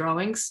gratitude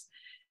drawings,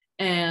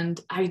 and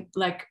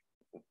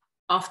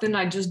often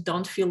I just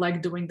don't feel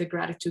like doing the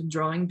gratitude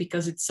drawing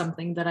because it's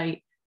something that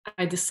I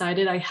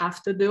decided I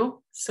have to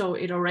do. So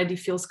it already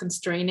feels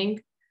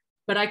constraining,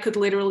 but I could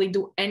literally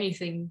do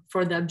anything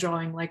for that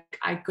drawing. Like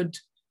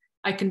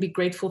I can be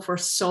grateful for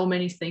so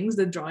many things.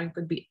 The drawing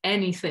could be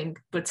anything,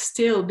 but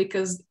still,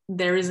 because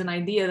there is an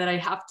idea that I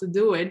have to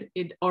do it,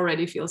 it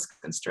already feels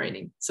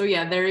constraining. So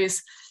yeah,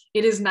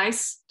 it is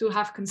nice to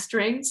have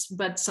constraints,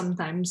 but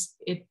sometimes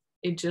it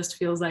just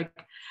feels like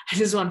I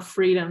just want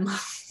freedom.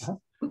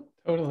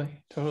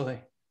 Totally.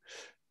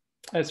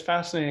 It's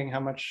fascinating how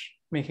much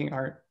making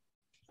art,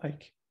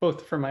 like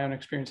both from my own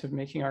experience of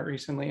making art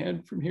recently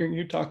and from hearing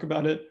you talk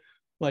about it,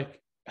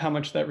 like how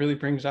much that really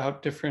brings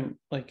out different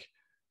like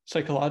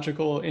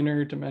psychological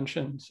inner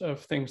dimensions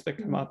of things that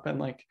come up. And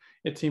like,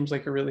 it seems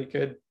like a really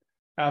good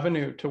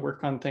avenue to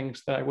work on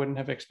things that I wouldn't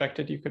have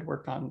expected you could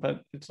work on,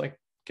 but it's like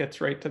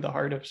gets right to the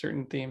heart of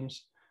certain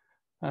themes.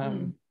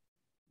 I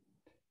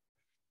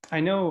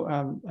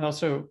know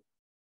also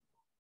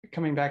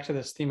coming back to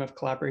this theme of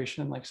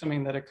collaboration, like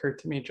something that occurred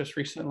to me just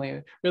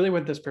recently, really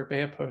with this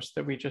Burbea post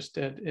that we just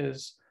did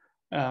is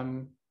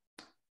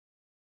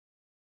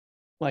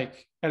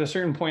like at a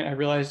certain point, I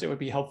realized it would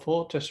be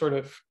helpful to sort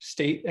of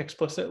state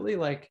explicitly,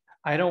 like,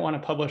 I don't want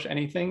to publish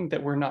anything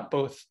that we're not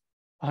both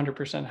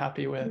 100%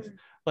 happy with.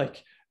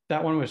 Like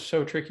that one was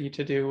so tricky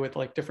to do with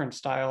like different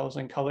styles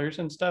and colors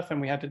and stuff. And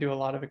we had to do a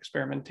lot of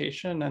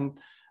experimentation. And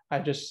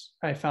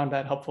I found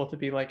that helpful to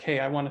be like, hey,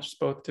 I want us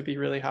both to be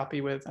really happy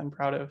with and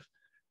proud of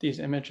these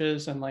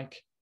images. And like,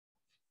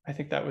 I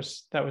think that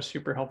was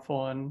super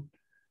helpful in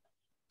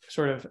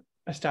sort of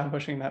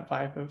establishing that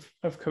vibe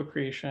of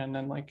co-creation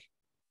and like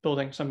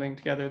building something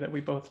together that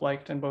we both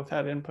liked and both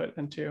had input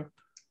into.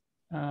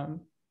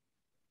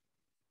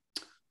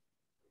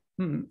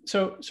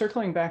 So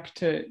circling back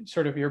to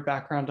sort of your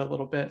background a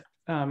little bit,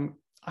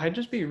 I'd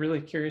just be really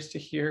curious to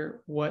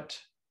hear what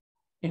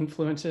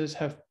influences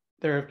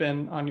there have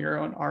been on your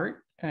own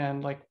art,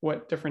 and like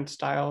what different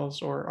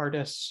styles or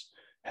artists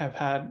have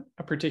had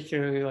a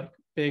particularly like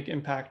big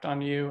impact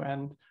on you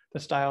and the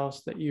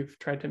styles that you've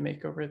tried to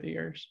make over the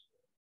years.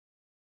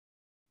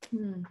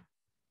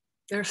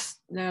 There's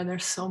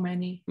so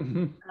many.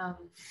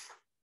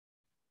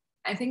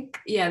 I think,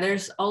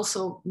 there's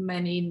also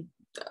many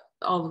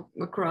all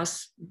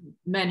across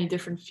many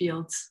different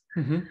fields.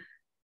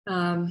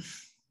 I'm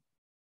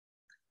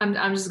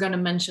just going to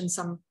mention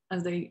some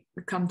as they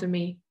come to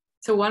me.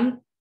 So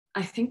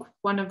I think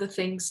one of the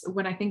things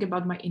when I think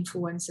about my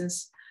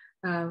influences,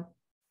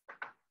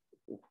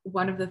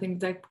 one of the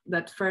things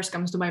that first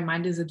comes to my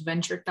mind is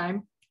Adventure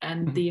Time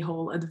and the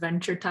whole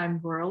Adventure Time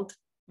world.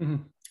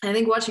 I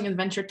think watching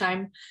Adventure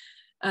Time,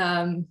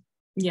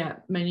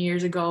 many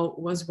years ago,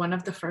 was one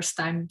of the first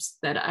times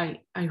that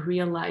I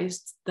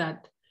realized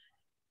that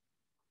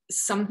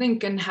something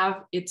can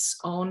have its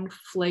own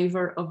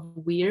flavor of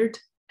weird,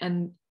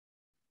 and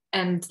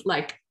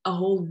like a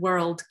whole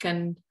world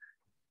can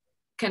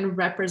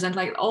represent,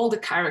 like all the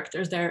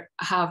characters there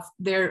have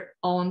their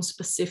own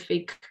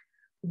specific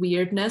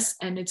weirdness,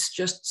 and it's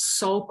just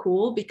so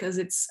cool because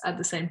it's at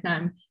the same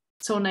time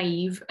so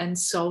naive and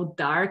so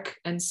dark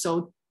and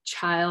so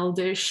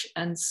childish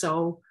and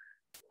so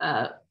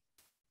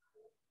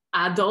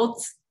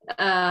adult.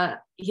 I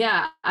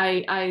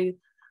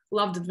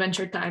loved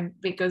Adventure Time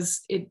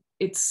because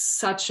it's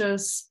such a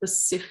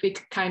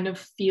specific kind of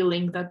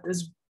feeling that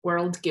this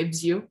world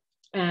gives you.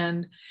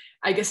 And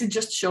I guess it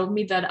just showed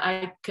me that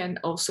I can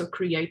also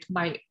create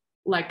my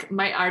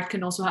art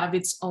can also have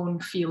its own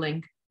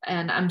feeling.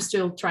 And I'm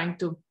still trying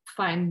to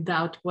find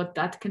out what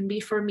that can be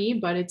for me,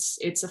 but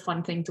it's a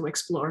fun thing to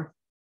explore.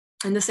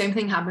 And the same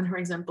thing happened, for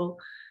example,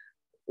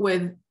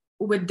 with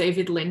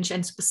David Lynch,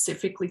 and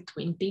specifically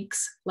Twin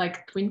Peaks.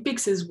 Like Twin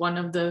Peaks is one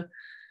of the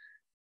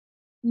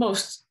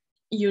most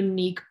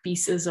unique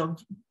pieces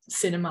of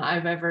cinema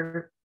I've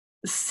ever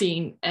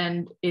seen.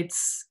 And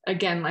it's,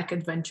 again, like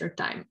Adventure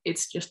Time.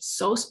 It's just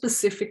so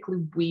specifically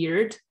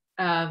weird.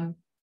 And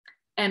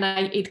and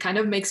it kind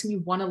of makes me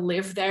want to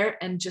live there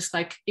and just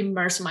like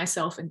immerse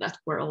myself in that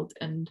world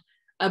and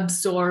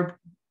absorb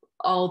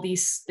all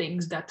these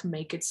things that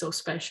make it so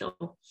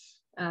special.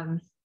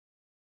 And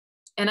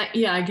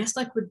I guess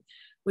like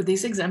with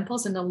these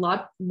examples and a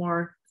lot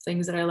more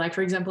things that I like.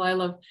 For example, I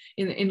love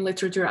in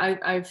literature,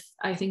 I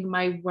think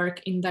my work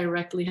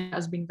indirectly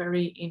has been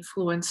very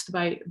influenced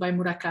by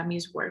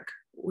Murakami's work,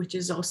 which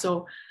is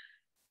also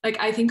like,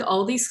 I think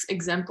all these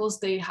examples,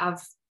 they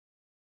have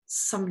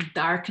some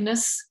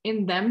darkness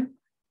in them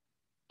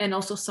and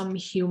also some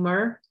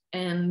humor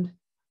and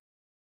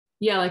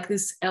like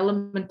this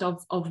element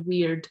of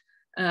weird.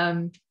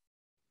 And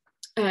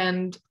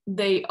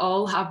they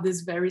all have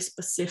this very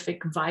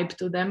specific vibe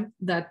to them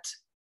that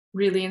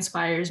really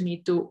inspires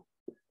me to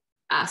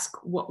ask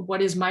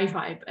what is my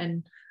vibe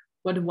and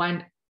what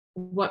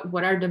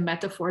are the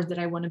metaphors that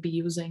I want to be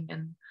using,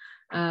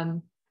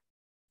 and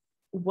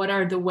what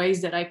are the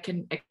ways that I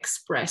can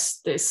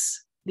express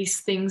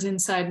these things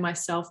inside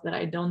myself that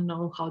I don't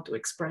know how to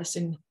express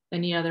in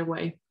any other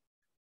way.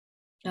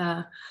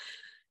 I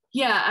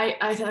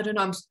don't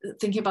know, I'm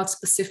thinking about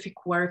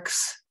specific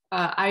works.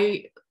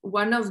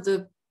 One of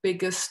the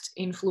biggest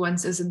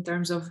influences in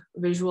terms of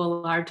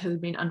visual art has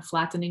been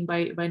Unflattening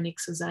by Nick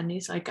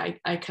Suzanis. Like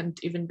I can't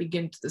even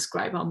begin to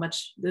describe how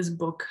much this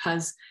book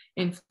has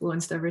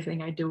influenced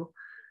everything I do,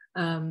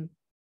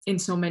 in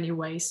so many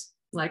ways,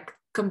 like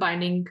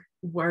combining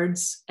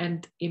words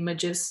and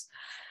images.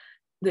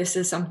 This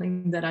is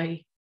something that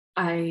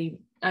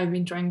I've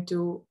been trying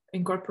to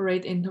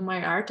incorporate into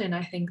my art, and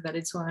I think that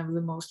it's one of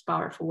the most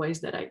powerful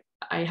ways that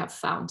I have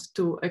found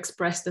to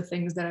express the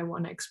things that I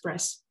want to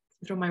express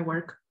through my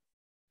work.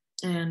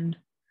 And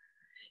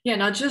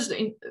not just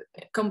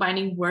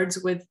combining words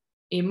with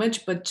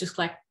image, but just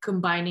like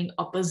combining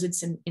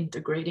opposites and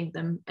integrating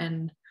them,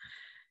 and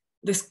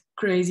this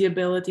crazy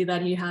ability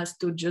that he has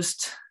to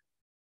just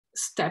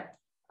step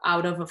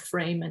out of a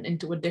frame and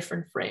into a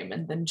different frame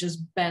and then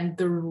just bend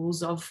the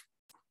rules of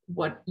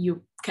what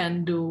you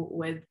can do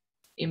with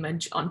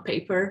image on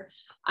paper.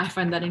 I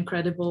find that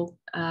incredible.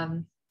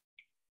 And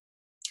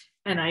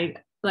I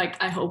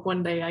hope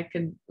one day I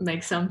can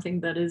make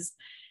something that has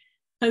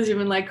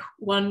even like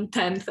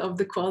 1/10 of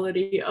the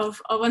quality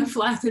of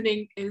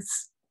Unflattening.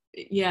 It's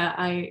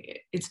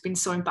been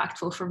so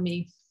impactful for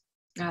me.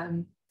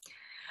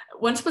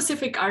 One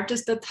specific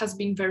artist that has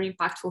been very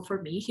impactful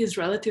for me, he's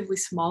relatively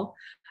small.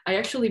 I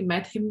actually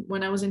met him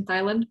when I was in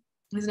Thailand.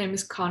 His name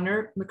is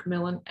Connor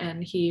McMillan,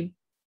 and he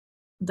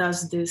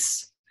does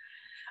this.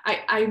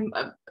 I'm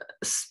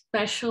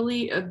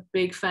especially a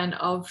big fan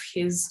of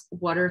his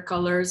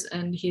watercolors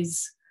and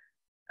his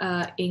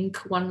ink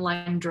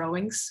one-line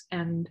drawings.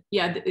 And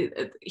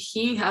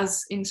he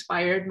has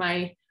inspired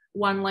my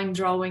one-line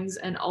drawings,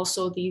 and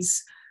also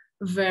these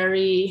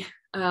very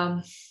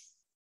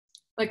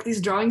like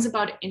these drawings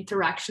about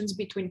interactions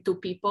between two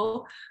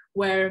people,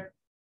 where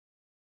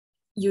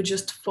you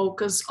just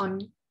focus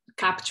on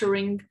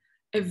capturing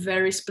a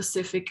very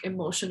specific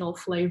emotional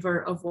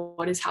flavor of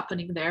what is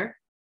happening there.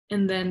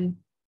 And then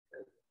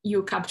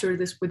you capture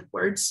this with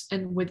words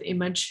and with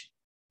image.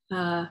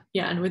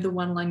 And with the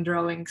one-line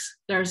drawings,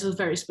 there's a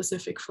very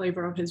specific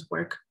flavor of his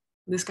work,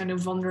 this kind of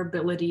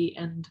vulnerability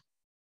and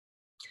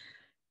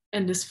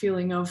this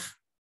feeling of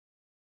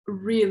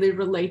really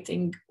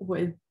relating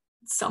with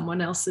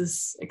someone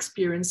else's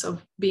experience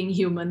of being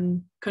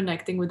human,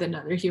 connecting with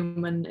another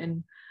human,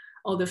 and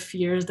all the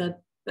fears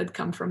that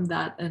come from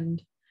that.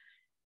 And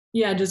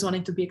just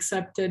wanting to be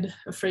accepted,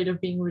 afraid of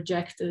being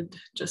rejected,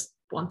 just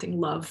wanting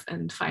love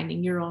and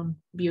finding your own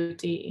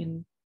beauty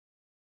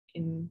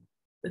in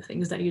the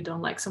things that you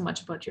don't like so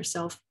much about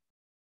yourself.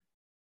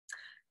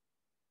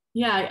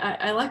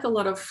 I like a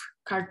lot of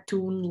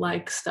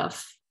cartoon-like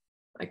stuff.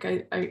 Like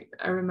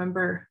I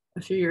remember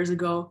a few years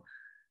ago,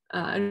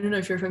 I don't know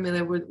if you're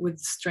familiar with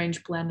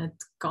Strange Planet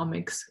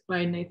comics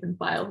by Nathan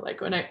Pyle. Like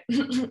when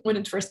when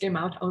it first came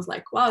out, I was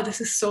like, wow,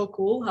 this is so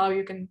cool how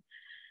you can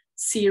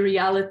see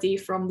reality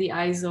from the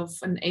eyes of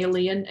an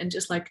alien and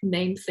just like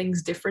name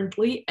things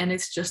differently. And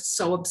it's just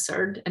so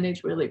absurd, and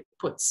it really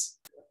puts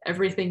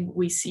everything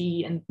we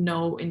see and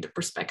know into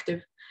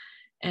perspective.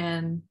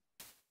 And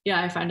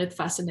I find it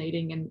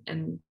fascinating,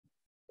 and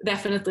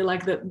definitely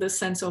like the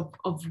sense of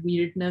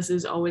weirdness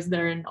is always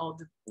there in all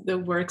the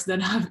works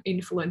that have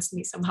influenced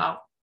me somehow.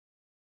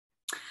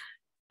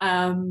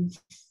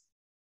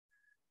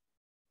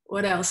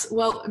 What else?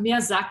 Well,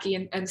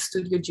 Miyazaki and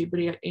Studio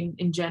Ghibli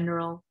in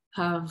general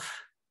have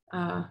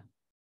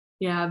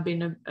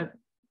been a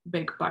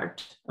big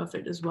part of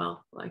it as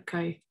well. Like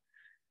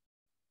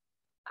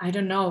I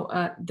don't know,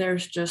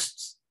 there's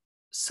just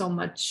so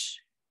much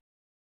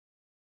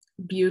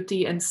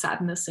beauty and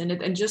sadness in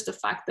it, and just the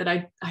fact that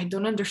I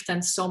don't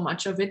understand so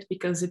much of it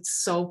because it's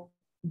so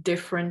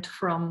different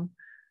from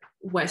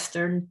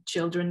Western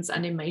children's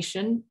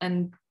animation,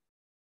 and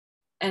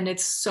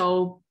it's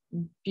so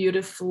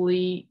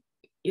beautifully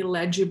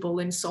illegible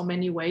in so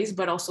many ways,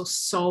 but also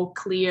so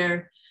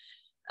clear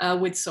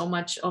with so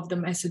much of the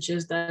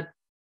messages that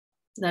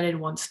it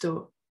wants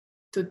to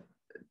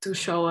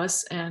show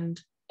us. And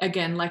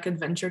again, like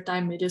Adventure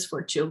Time, it is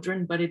for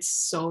children, but it's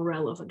so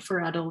relevant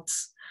for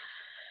adults.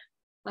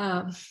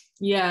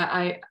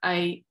 Yeah,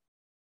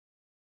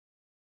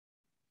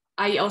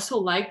 I also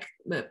like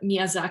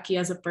Miyazaki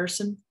as a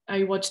person.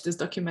 I watched this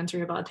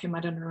documentary about him. I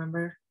don't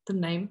remember the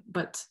name,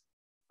 but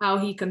how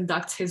he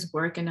conducts his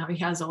work and how he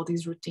has all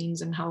these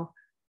routines, and how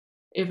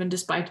even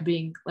despite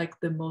being like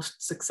the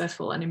most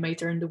successful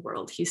animator in the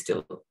world, he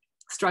still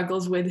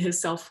struggles with his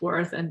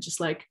self-worth and just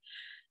like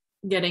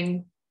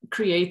getting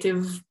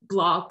creative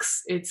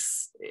blocks.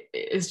 It's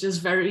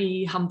just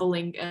very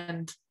humbling,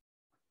 and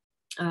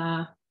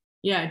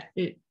yeah,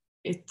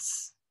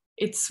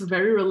 it's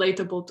very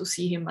relatable to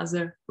see him as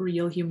a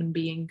real human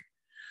being.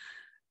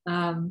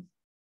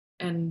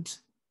 And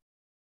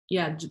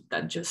yeah,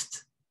 that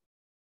just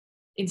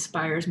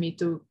inspires me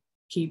to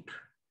keep,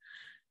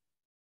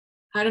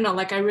 I don't know,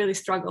 like I really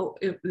struggle.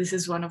 This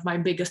is one of my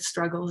biggest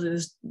struggles,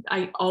 is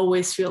I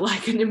always feel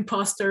like an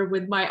imposter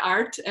with my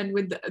art and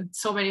with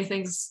so many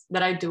things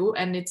that I do.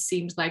 And it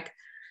seems like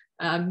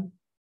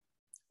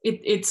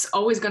it's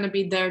always going to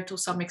be there to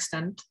some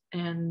extent.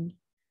 And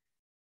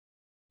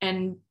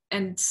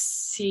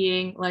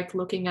seeing, like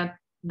looking at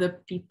the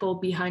people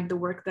behind the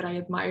work that I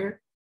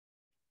admire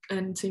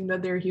and seeing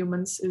that they're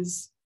humans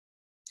is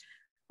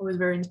always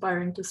very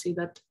inspiring to see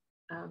that,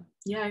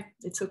 yeah,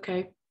 it's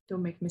okay to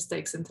make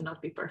mistakes and to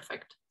not be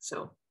perfect.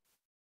 So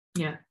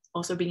yeah,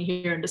 also being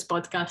here in this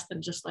podcast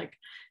and just like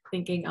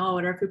thinking, oh,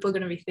 what are people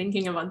going to be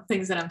thinking about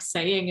things that I'm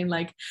saying? And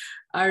like,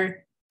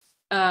 are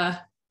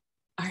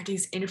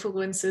these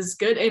influences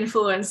good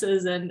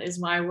influences? And is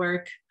my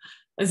work,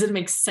 does it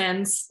make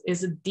sense?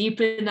 Is it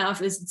deep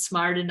enough? Is it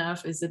smart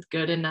enough? Is it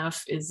good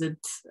enough? Is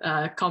it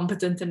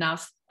competent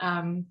enough?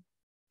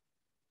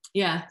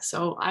 Yeah,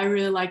 so I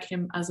really like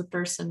him as a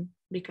person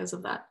because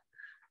of that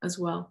as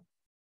well.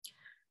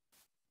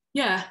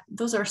 Yeah,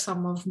 those are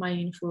some of my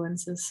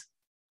influences.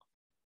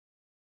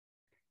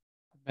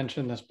 I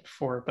mentioned this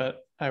before,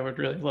 but I would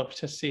really love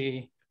to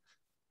see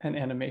an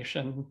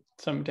animation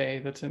someday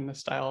that's in the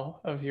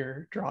style of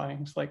your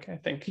drawings. Like I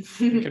think it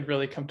could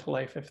really come to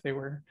life if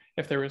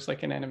there was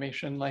like an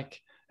animation like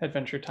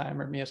Adventure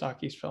Time or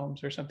Miyazaki's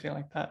films or something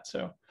like that.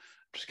 So I'm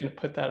just going to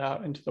put that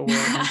out into the world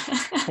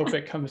and hope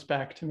it comes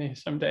back to me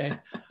someday.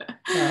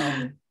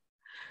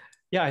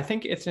 Yeah, I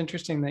think it's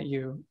interesting that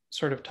you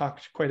sort of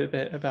talked quite a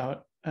bit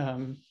about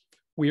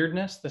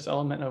weirdness, this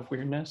element of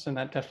weirdness, and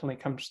that definitely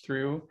comes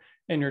through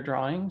in your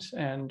drawings.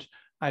 And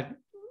I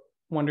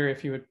wonder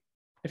if you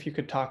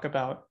could talk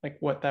about like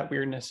what that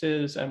weirdness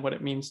is and what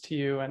it means to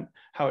you and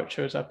how it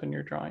shows up in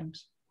your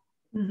drawings.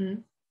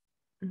 Mm-hmm.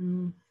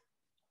 Mm-hmm.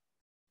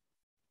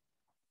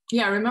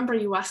 Yeah, I remember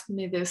you asked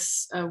me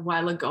this a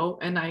while ago,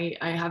 and I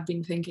have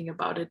been thinking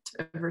about it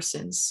ever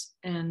since.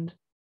 And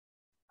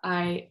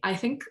I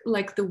think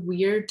like the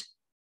weird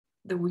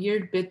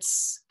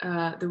bits,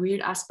 the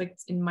weird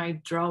aspects in my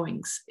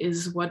drawings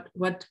is what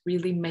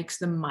really makes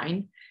them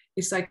mine.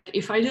 It's like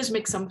if I just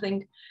make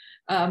something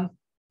and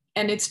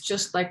it's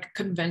just like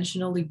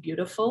conventionally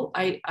beautiful,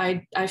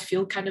 I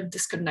feel kind of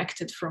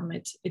disconnected from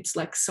it. It's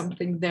like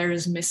something there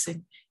is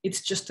missing.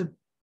 It's just a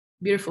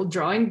beautiful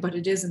drawing, but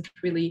it isn't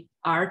really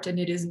art and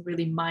it isn't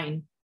really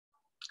mine.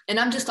 And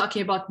I'm just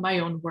talking about my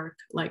own work.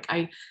 Like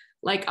I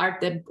like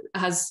art that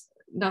has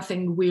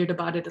nothing weird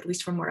about it, at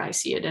least from where I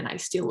see it, and I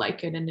still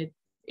like it, and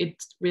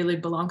it really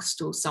belongs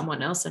to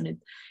someone else, and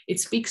it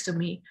speaks to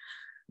me.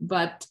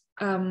 But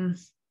to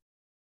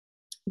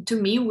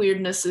me,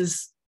 weirdness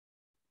is,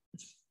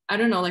 I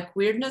don't know, like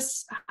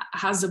weirdness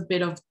has a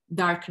bit of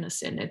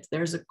darkness in it.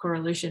 There's a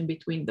correlation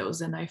between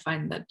those, and I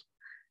find that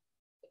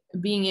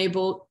being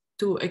able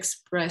to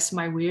express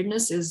my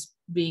weirdness is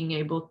being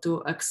able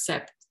to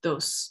accept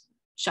those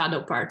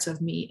shadow parts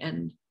of me,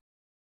 and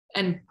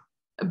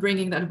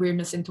bringing that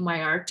weirdness into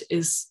my art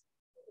is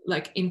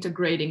like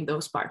integrating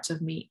those parts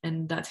of me,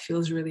 and that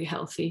feels really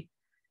healthy.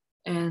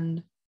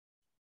 And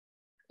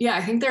yeah,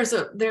 I think there's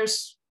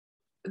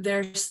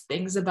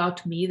things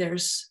about me,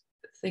 there's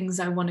things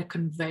I want to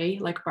convey,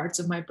 like parts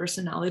of my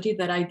personality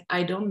that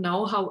I don't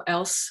know how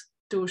else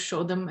to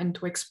show them and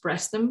to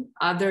express them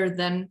other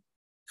than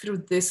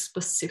through this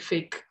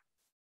specific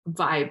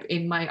vibe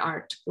in my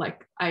art.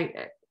 Like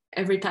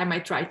every time I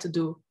try to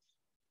do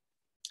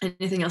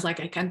anything else, like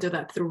I can't do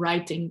that through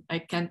writing, I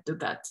can't do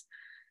that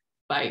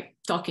by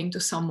talking to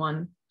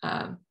someone,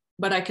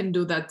 but I can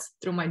do that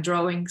through my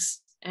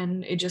drawings,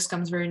 and it just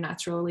comes very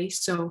naturally.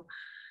 So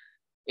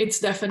it's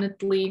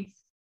definitely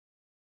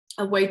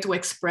a way to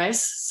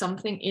express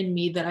something in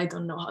me that I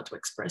don't know how to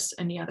express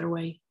any other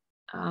way.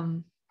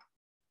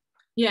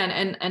 Yeah,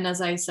 and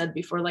as I said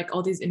before, like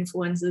all these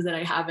influences that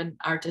I have and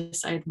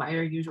artists I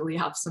admire usually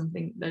have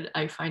something that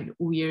I find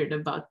weird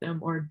about them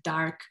or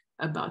dark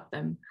about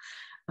them.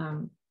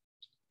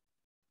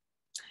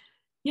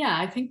 Yeah,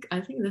 I think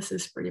this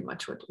is pretty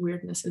much what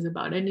weirdness is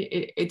about, and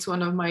it's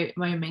one of my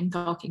main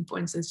talking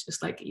points. It's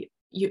just like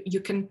you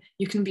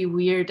can be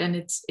weird, and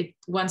it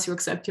once you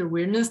accept your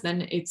weirdness,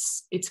 then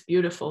it's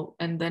beautiful,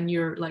 and then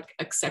you're like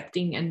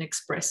accepting and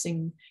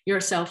expressing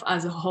yourself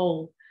as a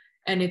whole,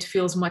 and it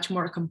feels much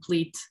more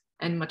complete.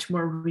 and much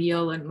more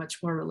real and much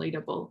more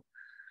relatable.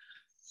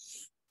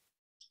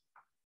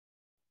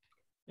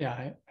 Yeah,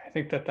 I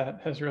think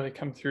that has really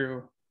come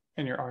through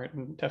in your art,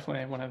 and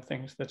definitely one of the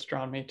things that's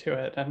drawn me to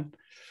it. And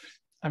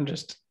I'm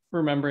just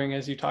remembering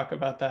as you talk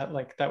about that,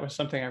 like that was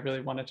something I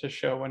really wanted to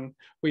show when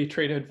we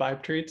traded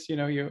Vibetraits. You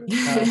know,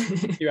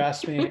 you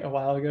asked me a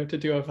while ago to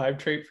do a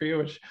Vibetrate for you,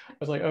 which I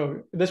was like,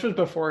 oh, this was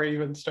before I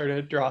even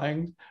started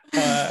drawing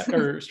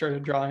or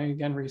started drawing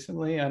again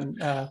recently.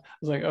 And I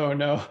was like, oh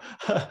no.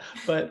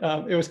 But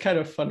it was kind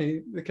of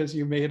funny because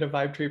you made a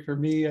Vibetrate for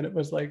me, and it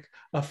was like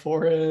a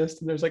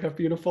forest, and there's like a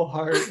beautiful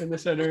heart in the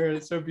center. And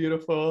it's so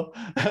beautiful.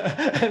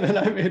 And then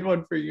I made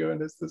one for you, and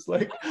it's this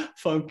like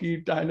funky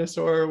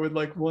dinosaur with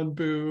like one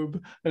boob,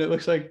 and it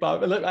looks like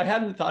Bob. I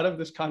hadn't thought of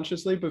this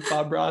consciously, but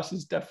Bob Ross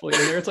is definitely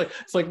in there. It's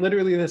like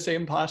literally the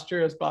same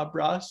posture as Bob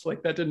Ross.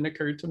 Like that didn't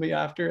occur to me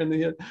after.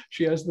 And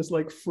she has this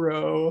like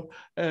fro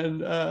and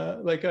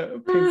like a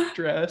pink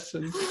dress,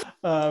 and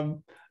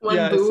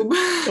one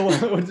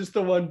boob. Just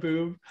the one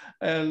boob.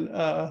 And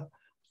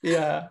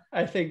yeah,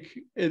 I think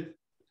it.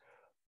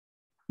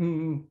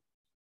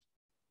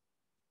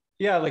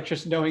 Yeah, like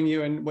just knowing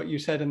you and what you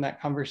said in that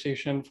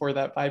conversation for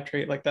that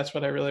Vibetrate, like that's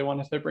what I really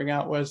wanted to bring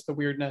out, was the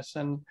weirdness,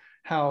 and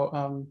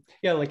how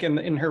yeah, like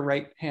in her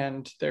right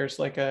hand there's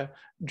like a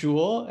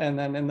jewel, and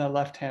then in the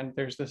left hand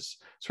there's this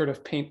sort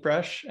of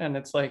paintbrush, and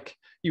it's like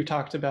you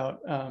talked about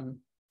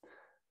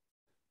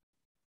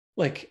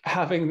like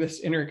having this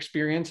inner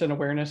experience and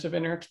awareness of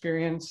inner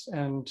experience,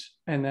 and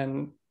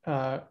then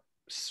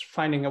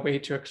finding a way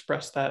to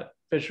express that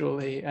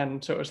visually.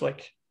 And so it was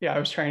like, yeah, I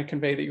was trying to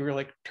convey that you were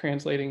like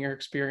translating your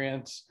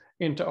experience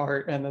into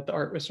art, and that the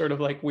art was sort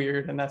of like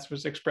weird, and that's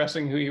was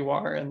expressing who you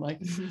are. And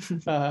like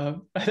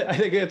I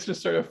think it's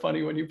just sort of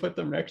funny when you put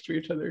them next to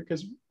each other,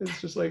 because it's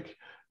just like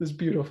this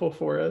beautiful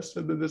forest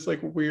and then this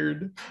like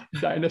weird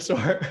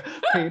dinosaur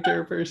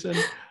painter person.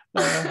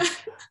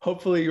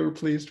 Hopefully you were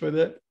pleased with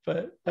it,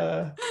 but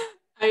I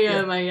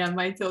am.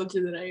 I told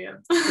you that I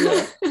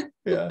am.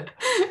 Yeah.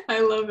 I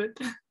love it.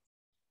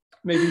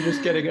 Maybe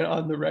just getting it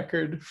on the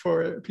record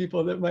for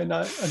people that might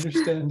not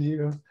understand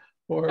you,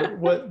 or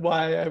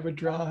why I would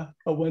draw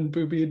a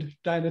one-boobied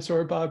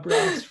dinosaur Bob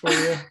Ross for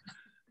you.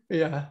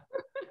 Yeah.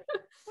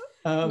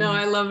 No,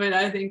 I love it.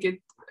 I think it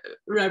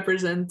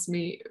represents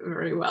me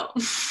very well.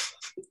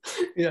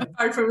 Yeah.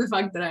 Apart from the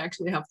fact that I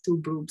actually have two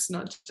boobs,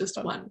 not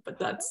just one, but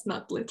that's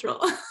not literal.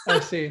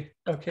 I see.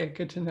 Okay,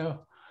 good to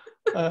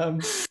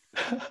know.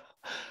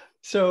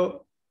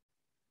 So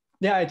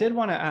yeah, I did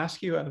want to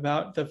ask you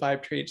about the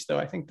Vibetraits, though.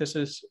 I think this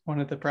is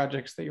one of the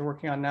projects that you're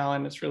working on now,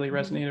 and it's really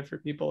resonated for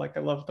people. Like I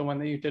love the one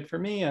that you did for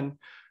me, and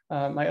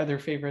my other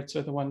favorites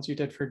are the ones you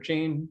did for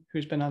Jane,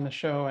 who's been on the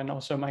show, and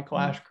also Michael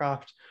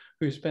Ashcroft,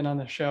 who's been on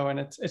the show. And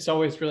it's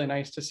always really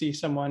nice to see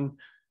someone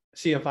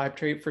see a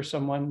Vibetrate for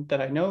someone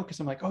that I know, because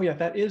I'm like, oh yeah,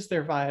 that is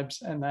their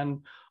vibes. And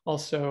then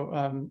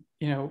also,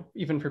 you know,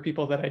 even for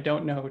people that I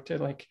don't know, to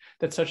like,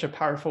 that's such a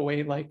powerful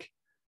way. Like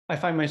I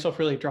find myself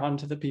really drawn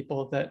to the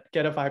people that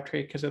get a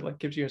Vibetrate, because it like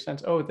gives you a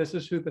sense, oh, this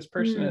is who this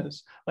person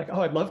is. Like,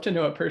 oh, I'd love to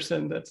know a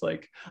person that's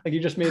like you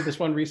just made this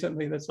one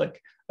recently that's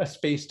like a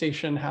space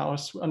station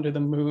house under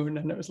the moon,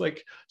 and it was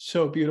like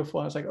so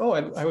beautiful. I was like, oh,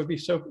 I would be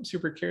so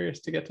super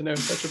curious to get to know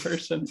such a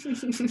person.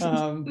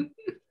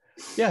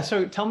 Yeah,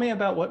 so tell me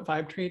about what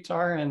Vibetraits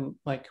are, and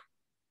like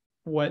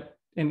what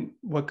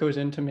goes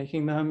into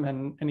making them,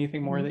 and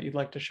anything more that you'd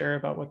like to share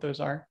about what those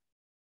are.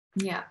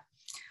 Yeah.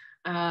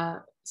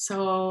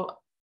 So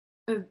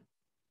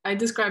I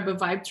describe a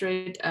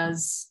Vibetrate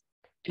as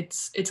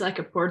it's like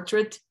a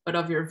portrait, but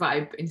of your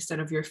vibe instead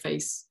of your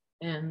face.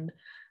 And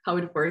how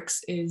it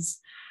works is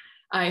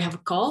I have a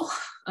call,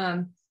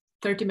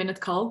 30-minute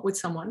call with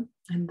someone,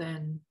 and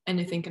then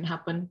anything can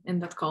happen in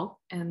that call,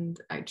 and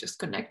I just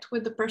connect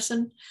with the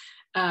person.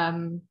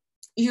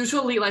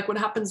 Usually, like what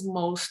happens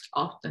most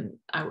often,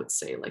 I would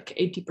say like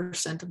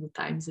 80% of the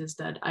times, is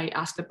that I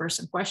ask the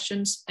person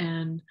questions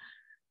and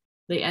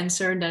they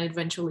answer, and then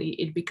eventually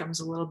it becomes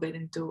a little bit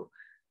into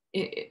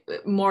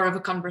more of a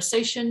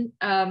conversation,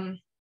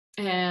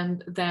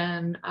 and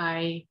then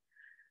I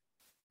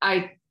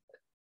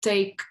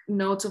take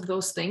notes of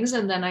those things,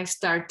 and then I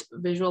start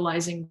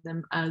visualizing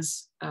them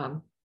as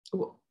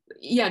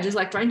just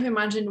like trying to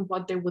imagine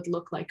what they would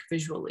look like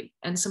visually.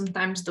 And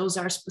sometimes those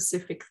are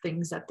specific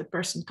things that the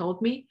person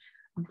told me,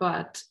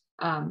 but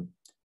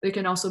they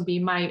can also be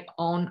my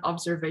own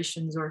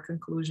observations or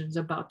conclusions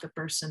about the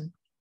person.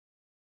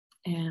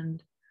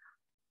 And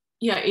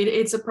yeah,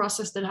 it's a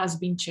process that has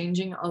been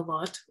changing a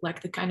lot.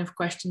 Like the kind of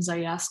questions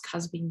I ask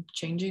has been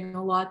changing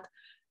a lot.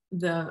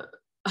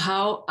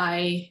 How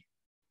I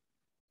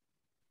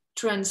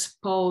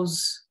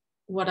transpose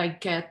what I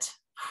get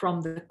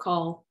from the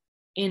call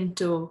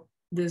into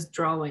this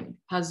drawing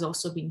has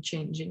also been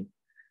changing.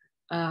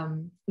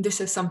 This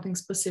is something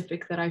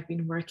specific that I've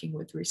been working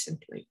with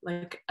recently.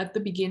 Like at the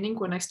beginning,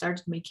 when I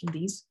started making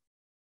these,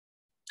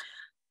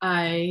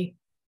 I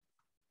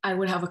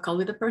would have a call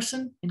with a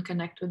person and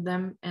connect with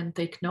them and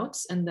take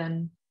notes. And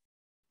then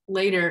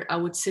later I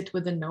would sit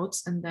with the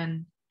notes and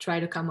then try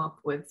to come up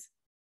with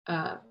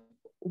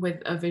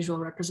with a visual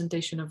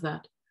representation of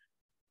that.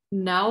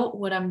 Now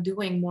what I'm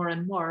doing more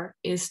and more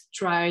is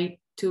try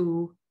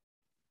to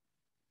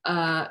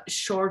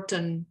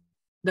shorten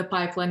the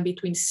pipeline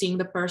between seeing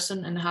the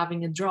person and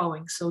having a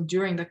drawing. So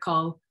during the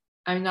call,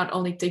 I'm not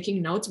only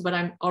taking notes, but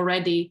I'm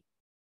already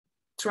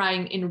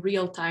trying in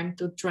real time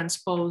to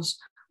transpose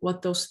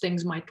what those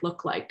things might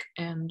look like.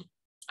 And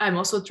I'm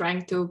also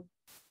trying to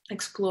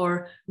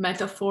explore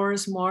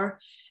metaphors more,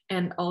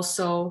 and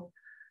also,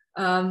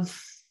 how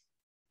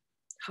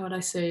would I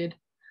say it?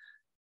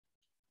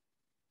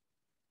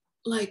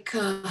 Like,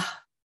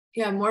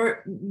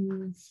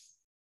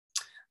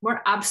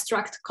 more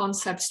abstract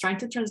concepts, trying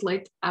to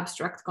translate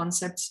abstract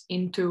concepts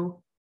into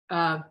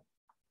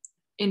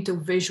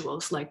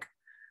visuals. Like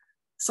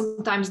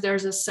sometimes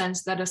there's a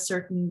sense that a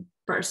certain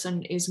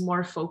person is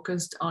more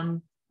focused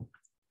on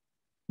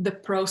the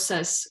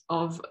process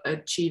of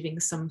achieving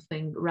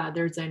something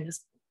rather than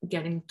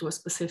getting to a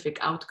specific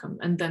outcome.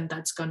 And then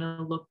that's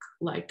gonna look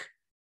like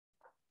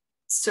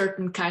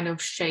certain kind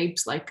of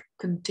shapes, like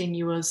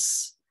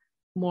continuous,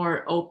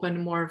 more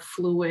open, more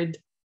fluid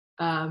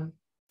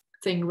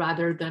thing,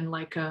 rather than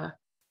like a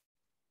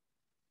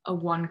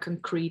one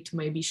concrete,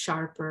 maybe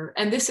sharper.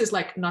 And this is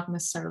like not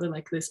necessarily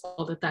like this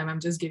all the time.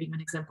 I'm just giving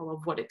an example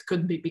of what it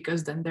could be,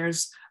 because then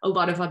there's a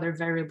lot of other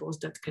variables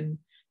that can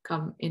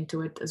come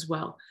into it as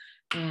well.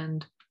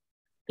 And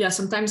yeah,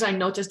 sometimes I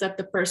notice that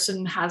the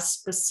person has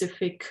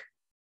specific,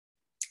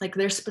 like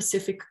there's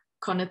specific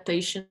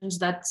connotations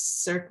that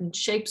certain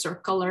shapes or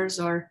colors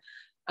or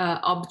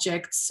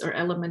objects or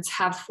elements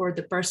have for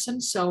the person.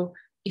 So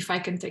if I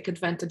can take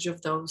advantage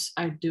of those,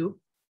 I do.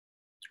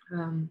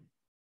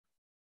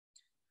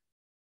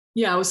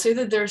 Yeah, I would say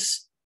that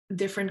there's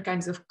different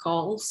kinds of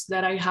calls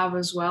that I have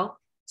as well.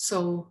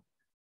 So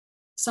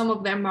some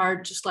of them are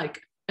just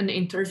like an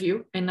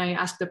interview, and I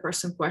ask the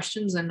person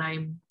questions, and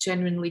I'm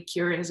genuinely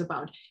curious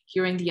about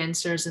hearing the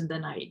answers, and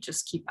then I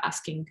just keep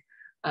asking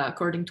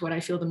according to what I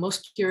feel the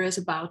most curious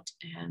about,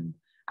 and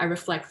I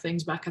reflect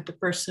things back at the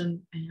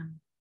person,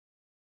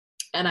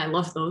 and I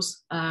love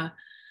those.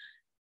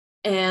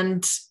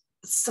 And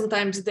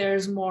sometimes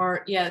there's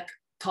more,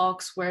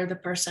 talks where the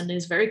person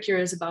is very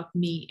curious about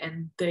me,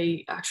 and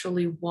they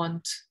actually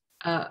want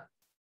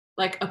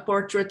like a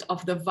portrait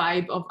of the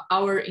vibe of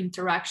our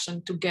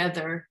interaction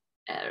together,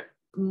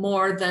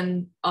 more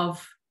than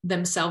of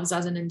themselves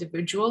as an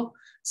individual.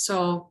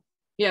 So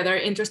yeah, they're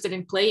interested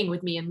in playing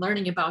with me and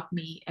learning about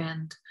me.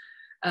 And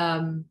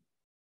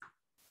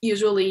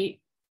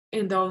usually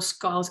in those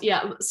calls,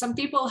 some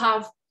people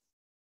have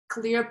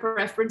clear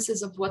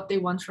preferences of what they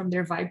want from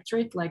their vibe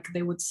trait. Like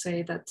they would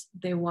say that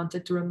they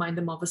wanted to remind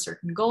them of a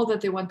certain goal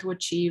that they want to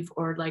achieve,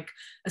 or like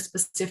a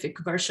specific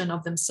version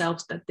of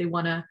themselves that they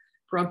want to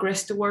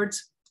progress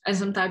towards. And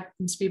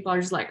sometimes people are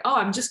just like, oh,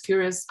 I'm just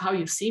curious how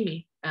you see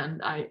me,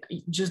 and I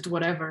just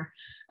whatever.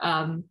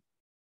 And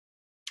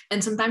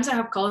sometimes I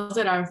have calls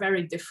that are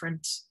very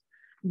different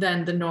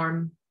than the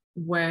norm,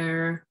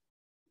 where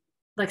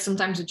like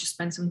sometimes we just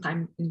spend some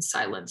time in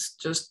silence,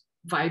 just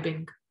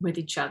vibing with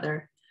each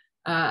other.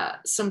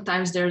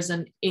 Sometimes there's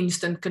an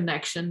instant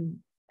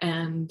connection,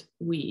 and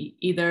we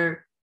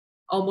either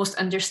almost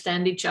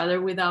understand each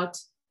other without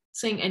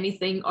saying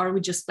anything, or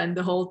we just spend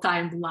the whole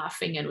time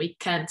laughing and we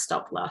can't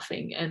stop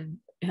laughing. And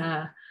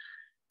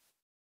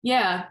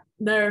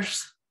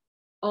there's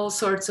all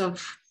sorts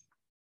of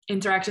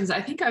interactions.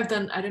 I think I've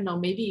done, I don't know,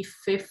 maybe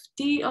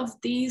 50 of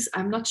these.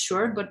 I'm not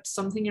sure, but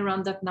something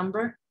around that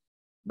number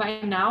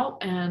by now.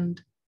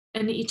 And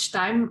each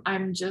time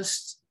I'm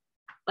just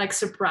like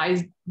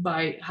surprised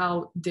by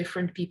how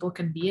different people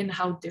can be and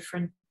how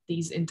different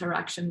these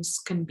interactions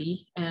can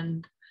be.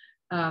 And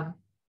I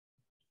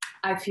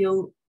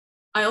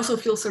also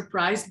feel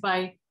surprised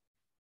by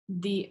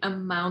the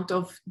amount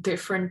of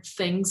different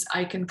things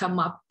I can come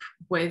up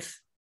with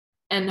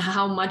and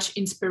how much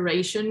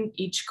inspiration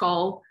each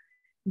call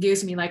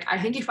gives me. Like,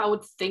 I think if I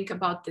would think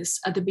about this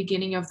at the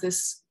beginning of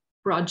this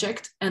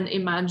project and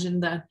imagine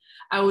that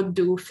I would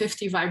do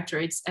 50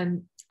 Vibetraits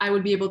and I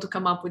would be able to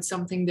come up with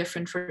something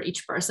different for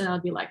each person,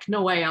 I'll be like,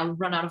 no way, I'll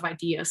run out of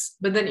ideas.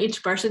 But then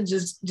each person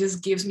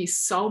just gives me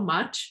so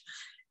much,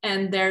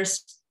 and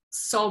there's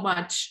so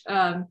much,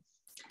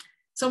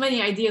 so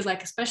many ideas,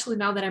 like especially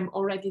now that I'm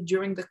already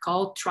during the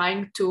call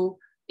trying to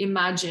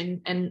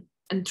imagine and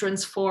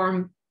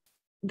transform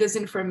this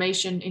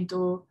information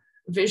into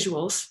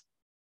visuals.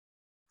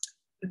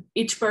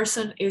 Each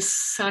person is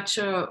such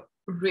a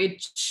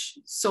rich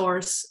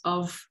source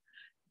of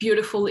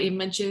beautiful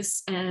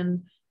images,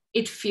 and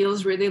it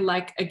feels really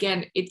like,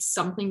 again, it's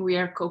something we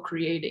are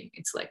co-creating.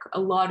 It's like a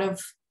lot of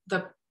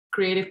the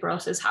creative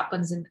process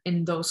happens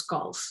in those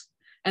calls.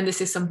 And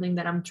this is something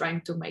that I'm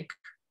trying to make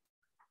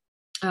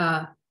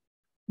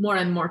more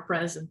and more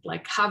present,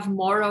 like have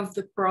more of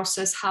the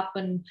process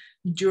happen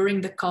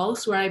during the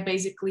calls, where I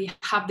basically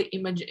have the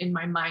image in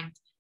my mind,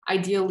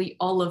 ideally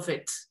all of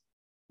it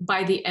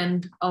by the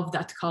end of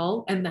that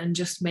call, and then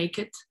just make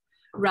it,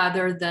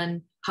 rather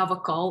than have a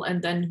call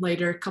and then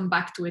later come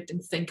back to it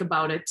and think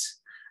about it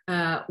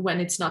when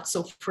it's not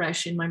so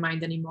fresh in my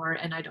mind anymore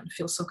and I don't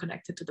feel so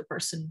connected to the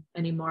person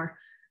anymore,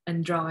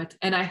 and draw it.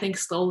 And I think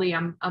slowly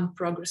I'm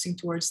progressing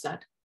towards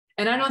that.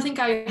 And I don't think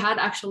I had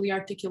actually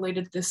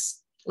articulated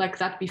this like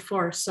that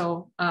before.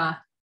 So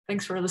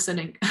thanks for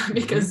listening,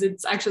 because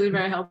it's actually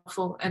very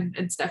helpful, and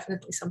it's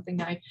definitely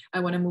something I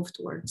want to move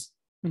towards.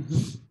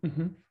 Mm-hmm.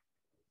 Mm-hmm.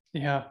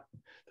 Yeah,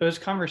 those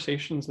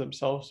conversations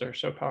themselves are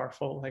so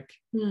powerful. Like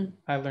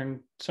I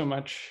learned so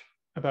much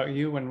about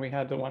you when we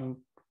had the one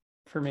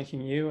for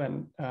making you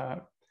and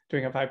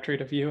doing a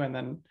Vibetrate of you. And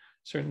then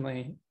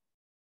certainly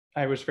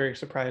I was very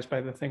surprised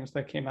by the things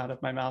that came out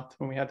of my mouth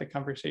when we had the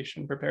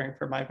conversation preparing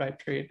for my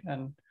Vibetrate.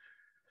 And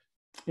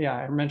yeah,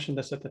 I mentioned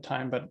this at the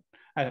time, but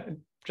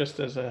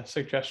just as a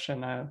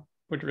suggestion, I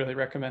would really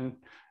recommend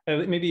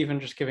maybe even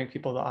just giving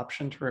people the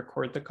option to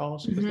record the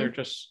calls, because they're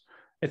just,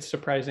 it's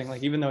surprising.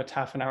 Like, even though it's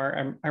half an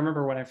hour, I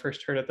remember when I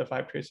first heard it, the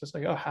Vibetrates, it's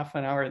like, oh, half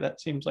an hour,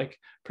 that seems like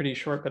pretty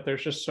short, but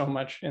there's just so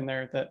much in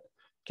there that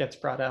gets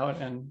brought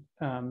out. And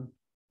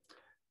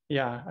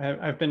yeah,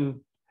 I've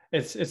been,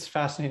 it's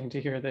fascinating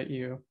to hear that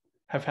you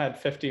have had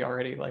 50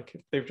 already. Like,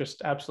 they've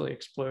just absolutely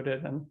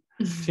exploded, and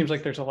it seems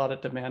like there's a lot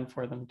of demand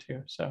for them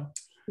too. So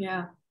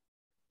yeah.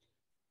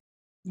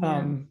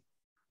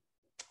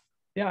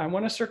 Yeah, I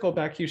want to circle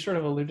back. You sort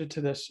of alluded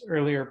to this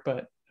earlier,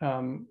 but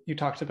you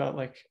talked about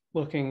like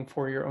looking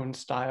for your own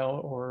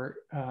style or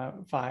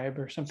vibe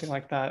or something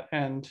like that.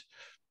 And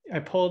I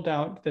pulled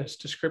out this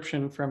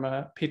description from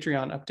a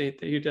Patreon update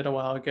that you did a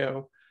while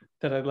ago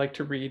that I'd like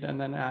to read and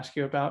then ask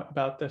you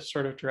about this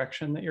sort of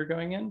direction that you're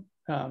going in.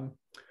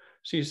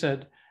 So you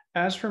said,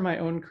 as for my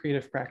own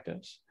creative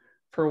practice,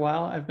 for a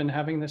while, I've been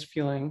having this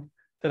feeling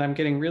that I'm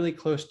getting really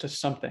close to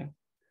something,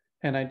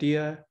 an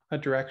idea, a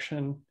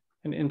direction,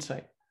 an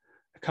insight,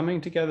 a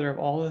coming together of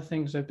all the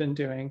things I've been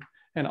doing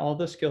and all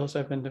the skills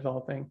I've been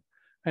developing,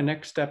 a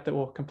next step that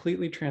will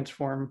completely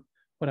transform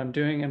what I'm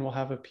doing and will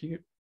have a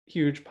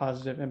huge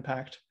positive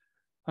impact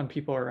on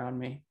people around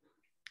me.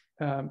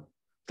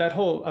 That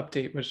whole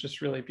update was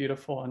just really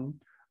beautiful, and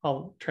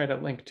I'll try to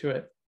link to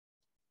it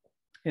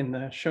in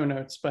the show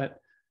notes. But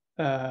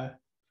yeah,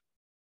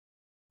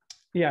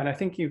 and I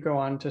think you go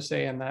on to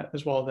say in that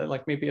as well that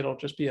like maybe it'll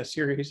just be a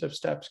series of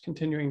steps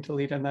continuing to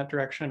lead in that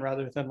direction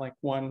rather than like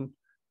one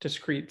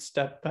discrete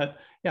step. But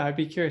yeah, I'd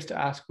be curious to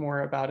ask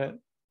more about it,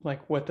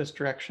 like what this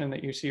direction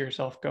that you see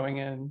yourself going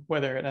in,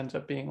 whether it ends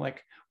up being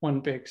like one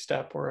big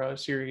step or a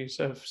series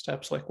of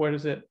steps. Like, what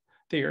is it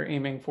that you're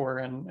aiming for,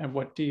 and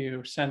what do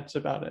you sense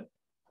about it?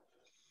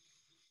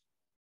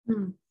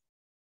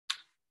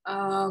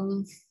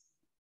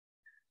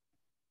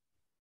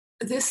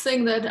 This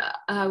thing that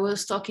I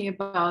was talking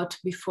about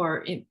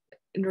before in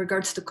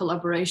regards to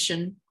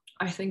collaboration,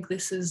 I think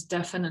this is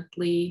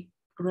definitely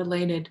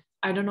related.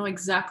 I don't know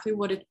exactly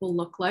what it will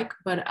look like,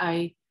 but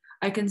I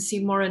can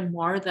see more and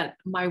more that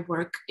my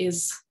work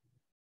is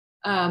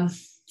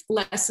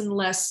less and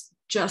less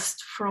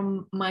just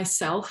from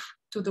myself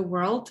to the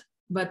world,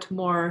 but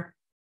more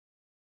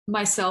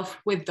myself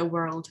with the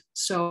world.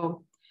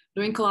 So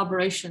doing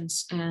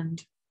collaborations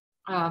and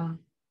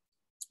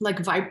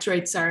like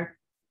Vibetraits are,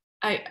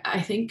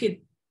 I think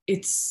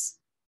it's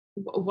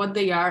what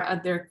they are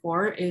at their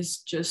core is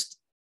just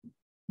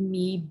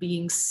me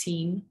being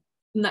seen,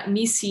 not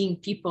me seeing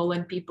people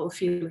and people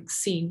feeling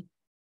seen,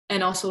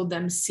 and also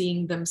them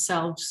seeing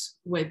themselves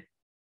with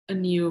a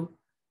new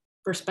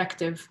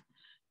perspective.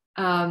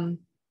 And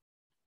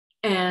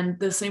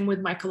the same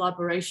with my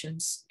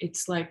collaborations.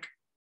 It's like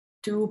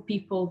two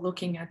people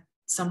looking at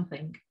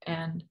something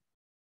and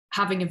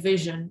having a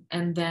vision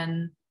and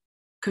then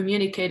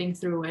communicating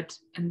through it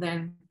and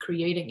then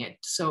creating it.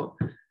 So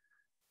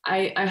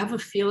I have a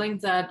feeling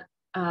that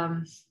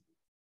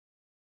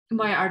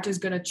my art is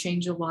going to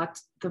change a lot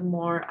the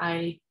more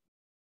I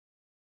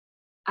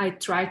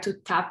try to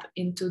tap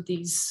into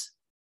these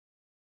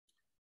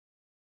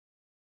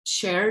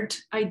shared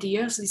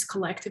ideas, these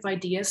collective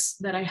ideas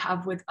that I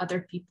have with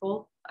other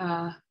people.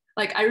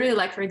 Like I really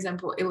like, for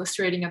example,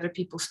 illustrating other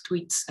people's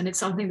tweets, and it's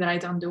something that I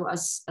don't do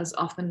as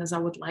often as I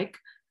would like,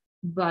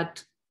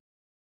 but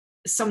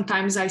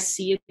sometimes I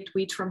see a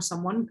tweet from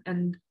someone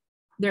and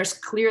there's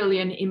clearly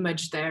an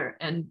image there,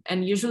 and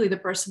usually the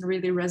person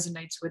really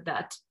resonates with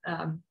that.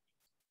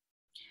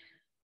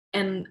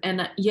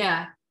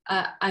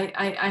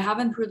 I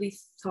haven't really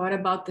thought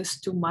about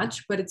this too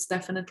much, but it's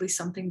definitely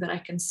something that I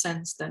can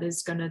sense that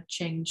is going to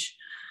change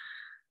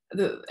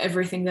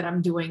everything that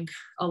I'm doing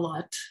a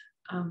lot.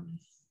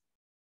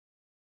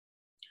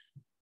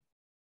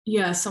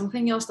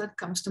 Something else that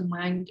comes to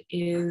mind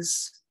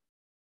is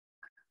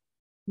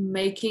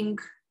making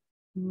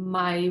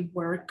my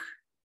work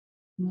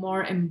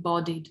more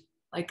embodied,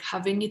 like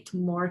having it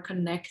more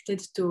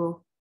connected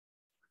to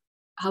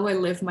how I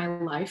live my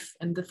life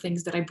and the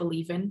things that I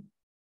believe in,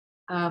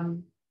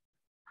 and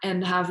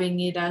having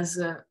it as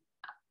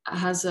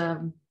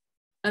a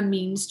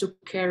means to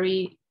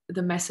carry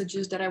the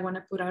messages that I want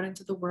to put out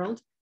into the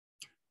world.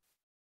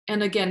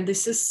 And again,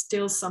 this is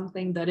still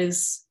something that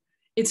is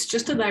it's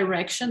just a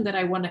direction that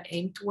I want to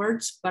aim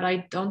towards, but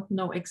I don't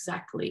know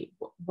exactly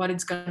what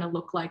it's going to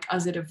look like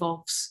as it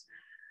evolves.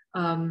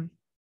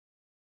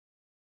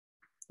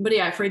 But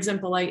yeah, for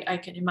example, I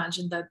can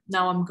imagine that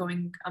now I'm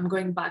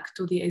going back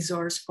to the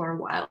Azores for a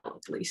while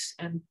at least,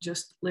 and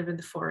just live in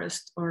the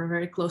forest or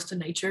very close to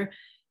nature.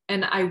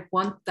 And I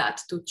want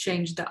that to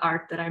change the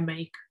art that I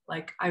make.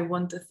 Like, I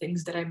want the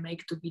things that I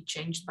make to be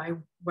changed by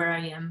where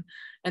I am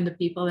and the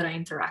people that I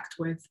interact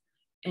with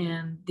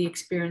and the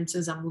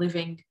experiences I'm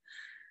living.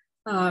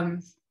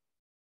 And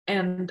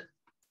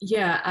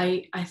yeah,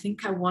 I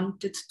think I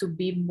want it to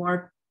be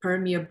more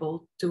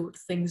permeable to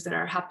things that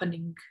are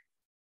happening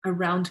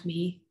around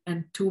me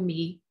and to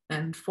me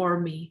and for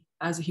me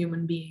as a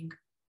human being.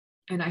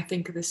 And I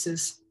think this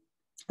is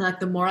like,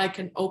 the more I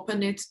can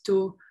open it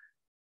to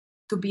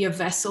be a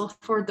vessel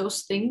for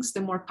those things,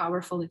 the more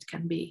powerful it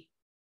can be.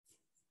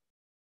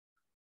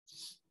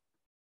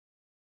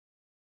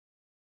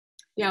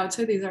 Yeah, I would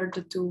say these are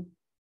the two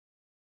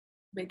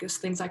biggest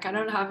things. Like, I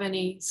don't have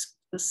any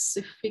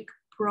specific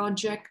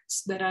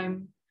projects that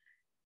I'm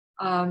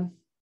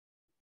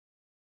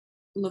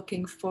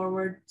looking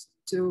forward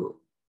to.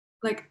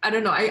 Like, I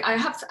don't know, I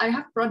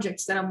have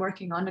projects that I'm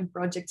working on and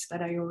projects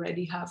that I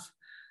already have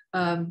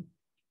that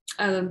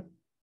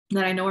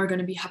I know are going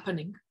to be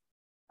happening.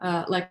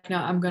 Like,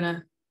 now I'm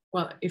gonna,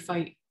 well, if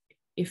I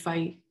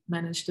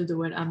manage to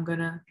do it, I'm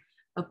gonna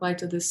apply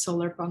to this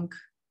solarpunk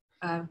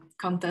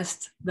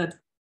contest that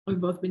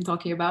we've both been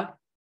talking about.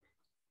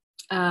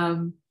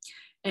 And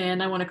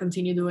I want to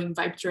continue doing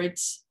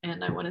Vibetraits,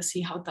 and I want to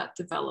see how that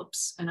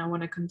develops, and I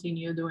want to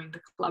continue doing the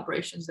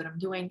collaborations that I'm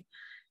doing.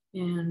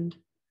 And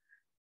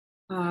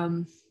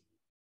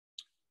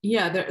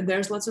yeah,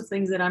 there's lots of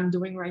things that I'm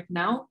doing right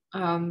now,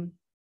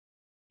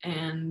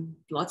 and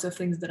lots of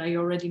things that I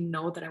already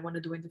know that I want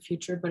to do in the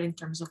future. But in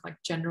terms of like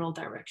general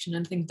direction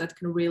and things that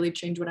can really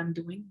change what I'm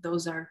doing,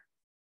 those are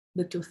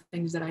the two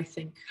things that I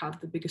think have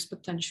the biggest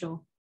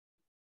potential.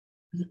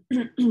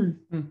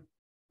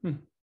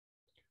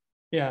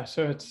 Yeah,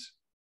 so it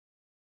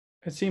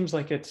seems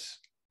like it's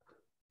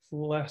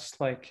less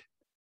like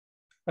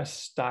a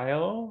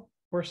style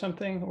or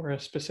something, or a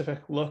specific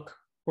look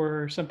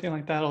or something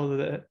like that, although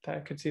that I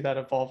could see that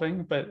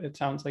evolving. But it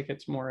sounds like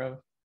it's more of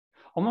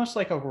almost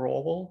like a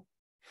role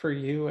for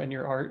you and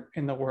your art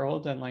in the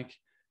world, and like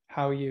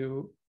how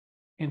you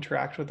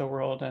interact with the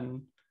world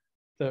and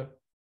the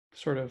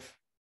sort of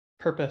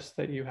purpose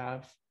that you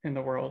have in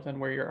the world and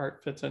where your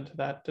art fits into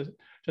that.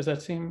 Does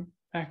that seem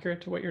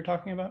accurate to what you're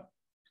talking about?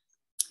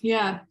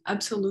 Yeah,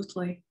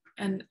 absolutely.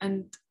 And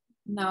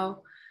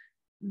now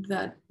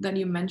that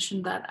you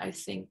mentioned that, I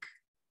think,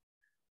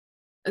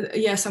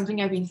 yeah, something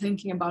I've been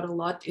thinking about a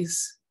lot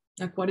is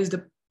like, what is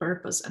the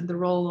purpose and the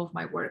role of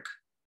my work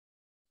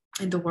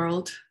in the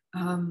world?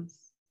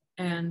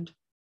 And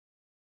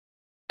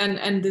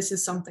this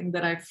is something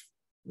that I've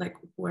like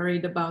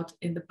worried about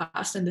in the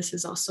past, and this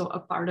is also a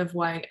part of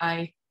why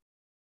I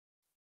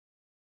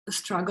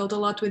struggled a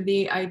lot with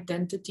the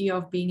identity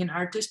of being an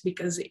artist,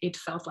 because it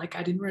felt like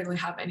I didn't really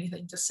have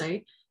anything to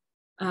say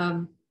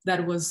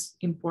that was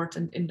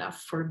important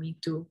enough for me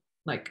to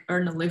like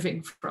earn a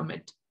living from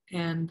it.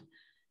 And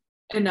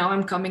now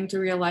I'm coming to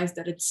realize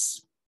that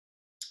it's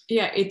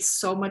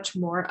so much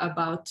more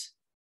about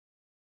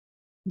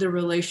the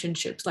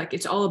relationships. Like,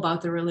 it's all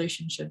about the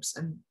relationships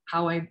and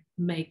how I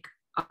make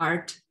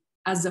art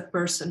as a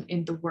person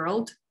in the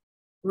world,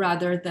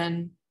 rather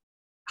than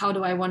how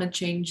do I want to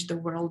change the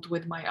world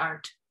with my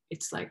art.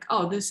 It's like,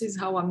 oh, this is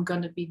how I'm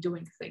going to be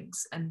doing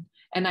things. And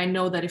I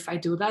know that if I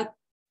do that,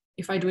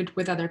 if I do it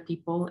with other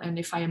people, and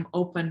if I am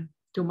open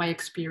to my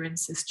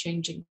experiences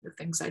changing the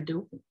things I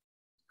do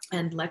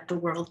and let the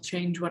world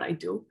change what I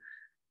do,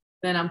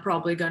 then I'm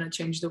probably going to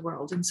change the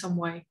world in some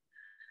way.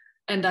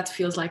 And that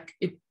feels like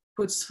it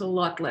puts a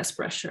lot less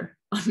pressure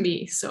on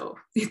me. So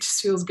it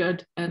just feels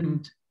good.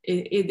 And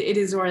it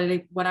is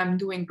already what I'm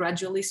doing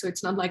gradually. So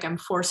it's not like I'm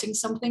forcing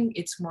something.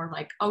 It's more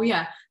like, oh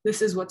yeah,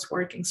 this is what's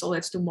working, so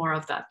let's do more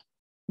of that.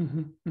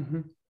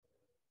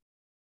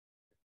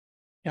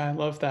 Yeah, I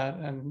love that.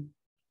 And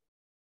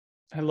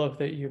I love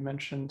that you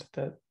mentioned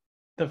that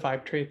the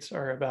Vibetraits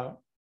are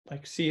about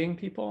like seeing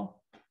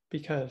people,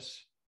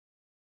 because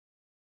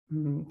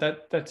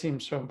that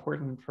seems so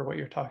important for what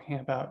you're talking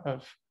about.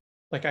 Of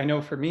like, I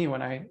know for me,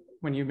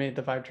 when you made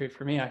the Vibetrate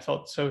for me, I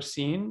felt so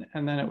seen,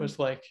 and then it was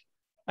like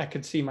I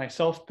could see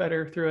myself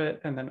better through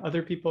it, and then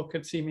other people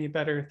could see me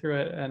better through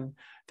it. And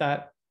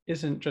that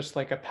isn't just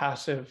like a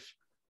passive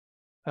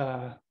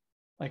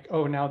like,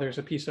 oh, now there's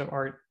a piece of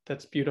art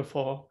that's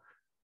beautiful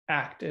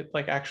act. It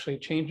like actually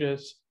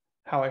changes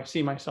how I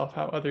see myself,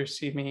 how others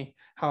see me,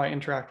 how I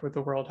interact with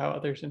the world, how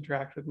others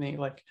interact with me.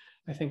 Like,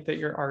 I think that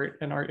your art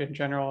and art in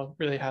general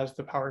really has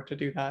the power to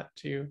do that,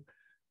 to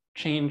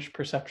change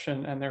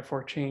perception and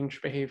therefore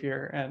change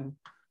behavior. And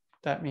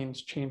that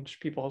means change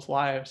people's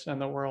lives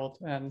and the world.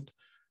 And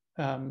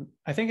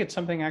I think it's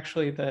something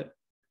actually that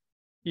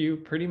you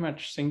pretty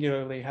much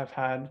singularly have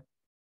had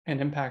an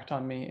impact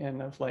on me in,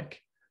 of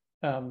like,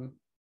 I don't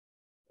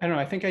know,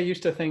 I think I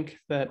used to think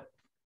that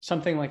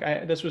something like,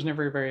 this was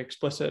never very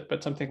explicit,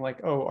 but something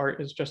like, oh,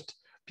 art is just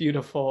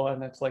beautiful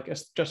and it's like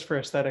it's just for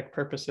aesthetic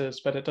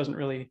purposes, but it doesn't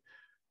really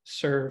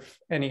serve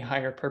any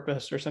higher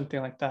purpose or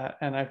something like that.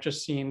 And I've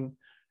just seen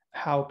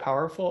how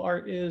powerful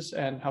art is,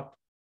 and how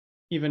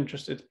even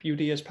just its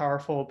beauty is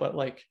powerful, but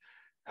like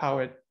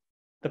how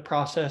the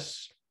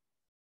process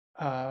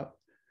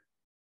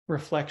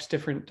reflects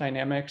different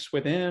dynamics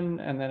within,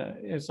 and then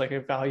it's like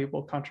a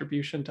valuable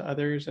contribution to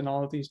others in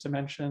all of these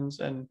dimensions.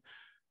 And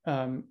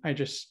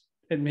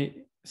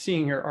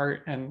seeing your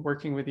art and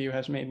working with you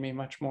has made me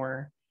much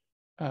more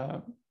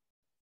of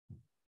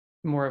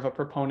a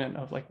proponent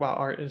of like, wow,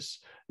 art is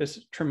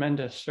this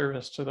tremendous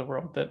service to the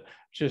world that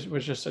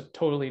was just a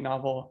totally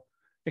novel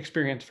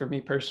experience for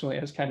me personally,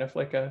 as kind of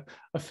like a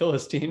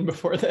Philistine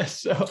before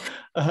this. So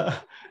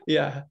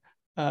yeah.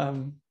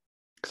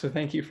 So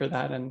thank you for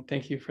that, and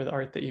thank you for the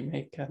art that you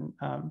make. And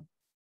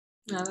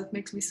yeah, that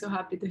makes me so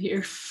happy to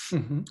hear.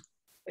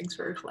 Thanks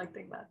for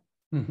reflecting that.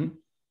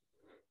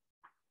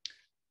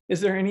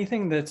 Is there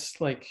anything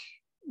that's like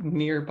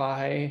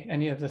nearby,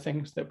 any of the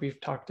things that we've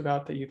talked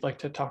about, that you'd like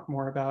to talk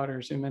more about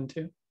or zoom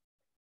into?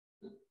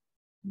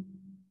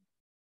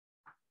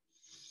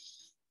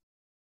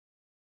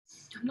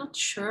 I'm not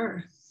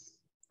sure.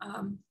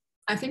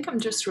 I think I'm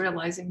just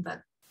realizing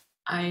that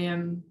I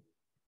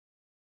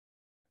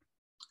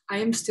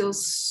am still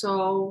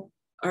so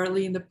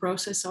early in the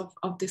process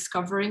of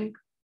discovering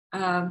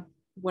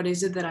what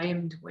is it that I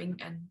am doing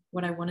and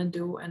what I want to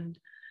do, and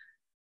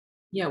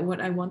yeah,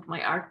 what I want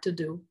my art to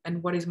do,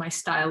 and what is my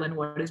style and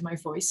what is my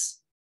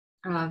voice.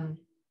 And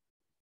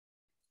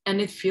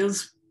it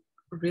feels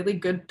really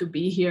good to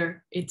be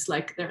here. It's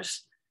like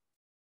there's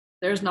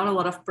not a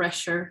lot of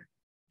pressure,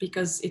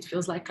 because it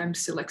feels like I'm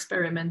still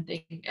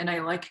experimenting, and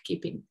I like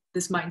keeping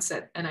this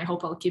mindset, and I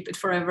hope I'll keep it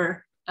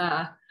forever,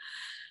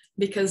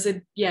 because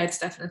it's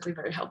definitely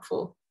very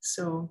helpful.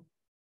 So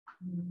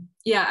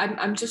yeah,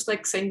 I'm just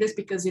like saying this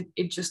because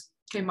it just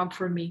came up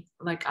for me,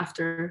 like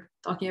after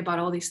talking about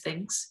all these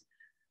things,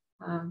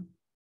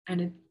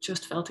 and it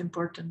just felt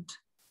important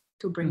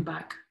to bring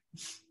back.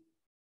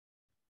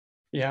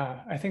 Yeah,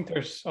 I think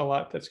there's a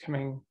lot that's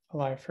coming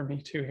alive for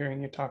me too,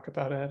 hearing you talk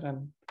about it.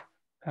 And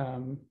I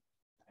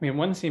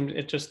mean,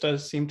 it just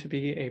does seem to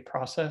be a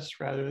process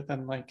rather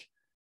than like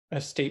a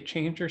state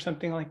change or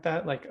something like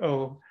that. Like,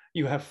 oh,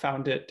 you have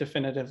found it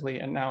definitively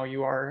and now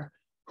you are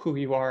who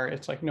you are.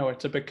 It's like, no,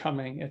 it's a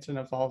becoming, it's an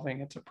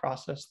evolving, it's a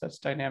process that's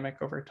dynamic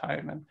over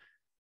time.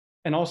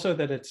 And also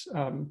that it's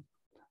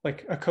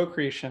like a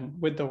co-creation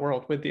with the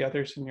world, with the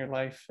others in your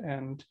life,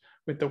 and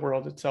with the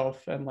world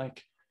itself. And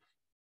like,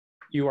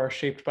 you are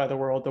shaped by the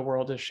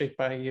world is shaped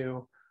by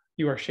you,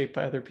 you are shaped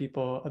by other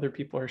people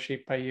are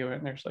shaped by you.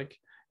 And there's like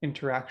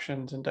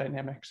interactions and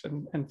dynamics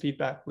and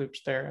feedback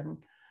loops there. And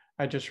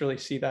I just really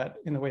see that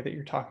in the way that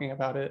you're talking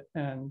about it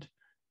and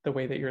the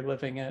way that you're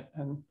living it.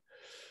 And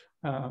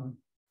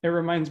it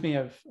reminds me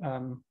of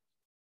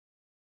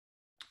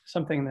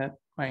something that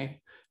my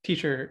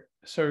teacher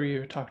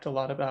Soryu talked a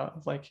lot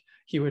about. Like,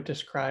 he would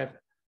describe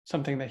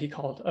something that he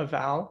called a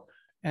vow,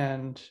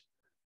 and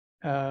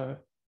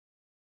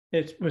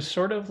it was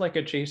sort of like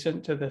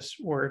adjacent to this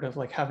word of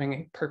like having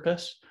a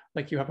purpose,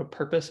 like you have a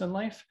purpose in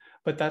life,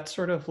 but that's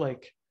sort of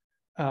like,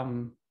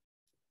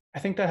 I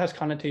think that has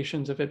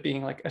connotations of it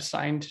being like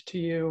assigned to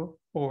you,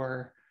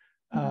 or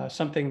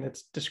something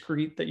that's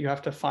discrete that you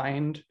have to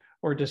find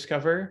or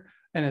discover.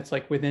 And it's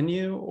like within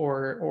you,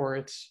 or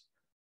it's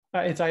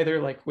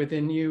either like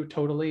within you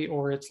totally,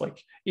 or it's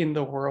like in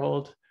the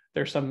world.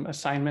 There's some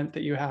assignment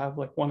that you have,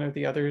 like one or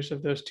the others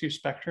of those two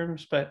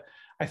spectrums. But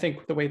I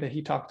think the way that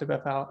he talked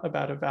about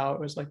a vow, it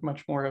was like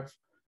much more of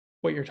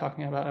what you're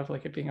talking about, of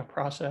like it being a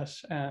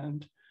process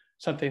and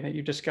something that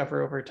you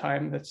discover over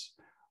time that's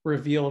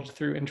revealed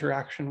through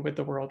interaction with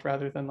the world,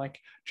 rather than like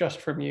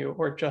just from you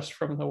or just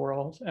from the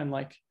world. And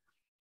like,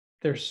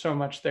 there's so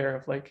much there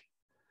of like,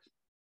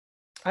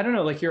 I don't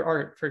know, like your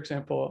art, for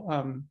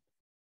example,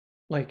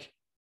 like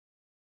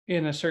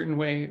in a certain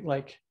way,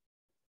 like,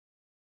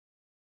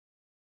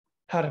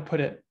 how to put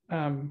it,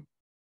 on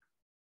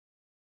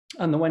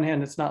the one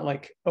hand, it's not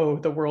like, oh,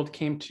 the world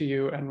came to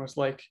you and was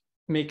like,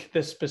 make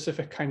this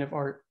specific kind of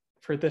art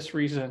for this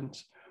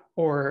reasons,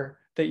 or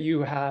that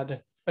you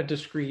had a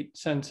discrete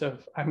sense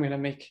of, I'm going to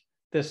make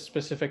this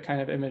specific kind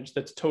of image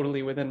that's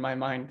totally within my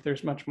mind.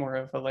 There's much more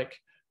of a like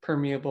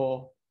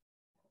permeable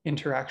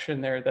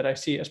interaction there that I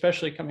see,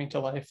 especially coming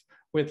to life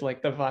with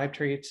like the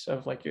Vibetraits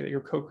of like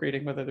you're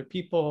co-creating with other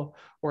people,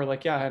 or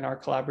like, yeah, in our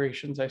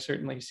collaborations, I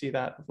certainly see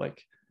that of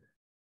like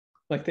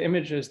the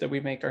images that we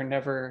make are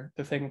never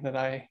the thing that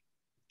I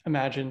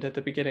imagined at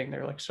the beginning.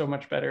 They're like so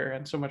much better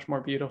and so much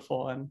more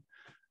beautiful.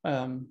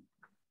 And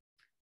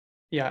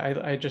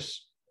yeah, I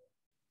just,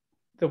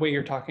 the way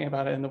you're talking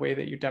about it and the way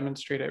that you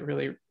demonstrate it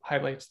really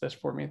highlights this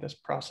for me, this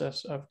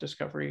process of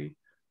discovery.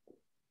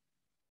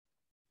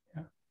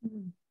 Yeah.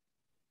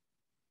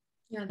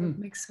 Yeah, that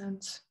makes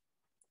sense.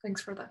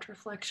 Thanks for that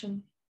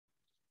reflection.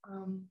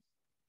 I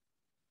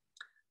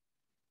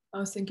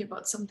was thinking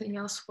about something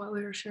else while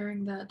we were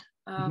sharing that.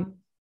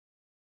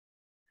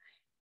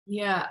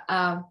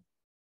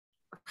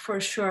 for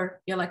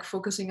sure. Yeah, like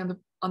focusing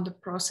on the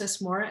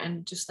process more,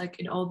 and just like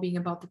it all being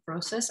about the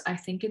process. I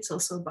think it's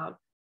also about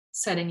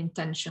setting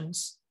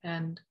intentions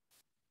and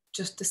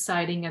just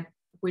deciding at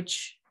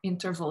which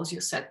intervals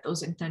you set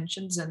those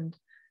intentions and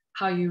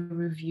how you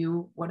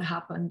review what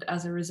happened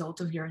as a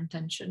result of your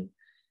intention.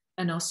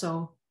 And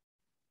also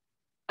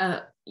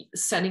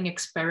setting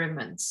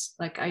experiments.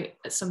 Like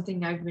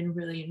something I've been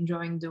really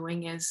enjoying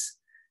doing is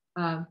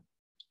I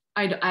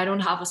don't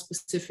have a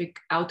specific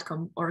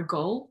outcome or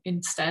goal.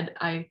 Instead,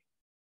 I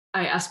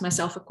ask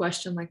myself a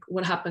question like,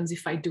 what happens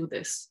if I do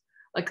this?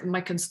 Like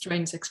my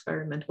constraints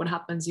experiment, what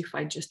happens if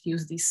I just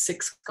use these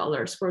 6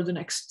 colors for the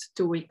next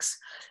 2 weeks?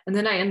 And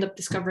then I end up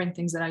discovering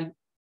things that I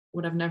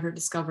would have never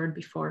discovered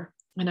before.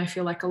 And I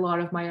feel like a lot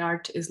of my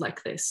art is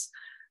like this.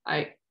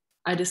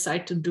 I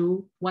decide to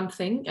do one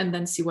thing and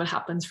then see what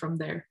happens from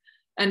there.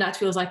 And that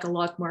feels like a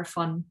lot more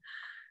fun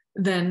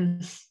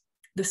than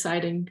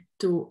deciding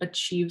to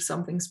achieve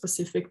something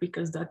specific,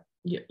 because that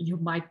you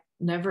might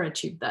never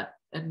achieve that.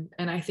 And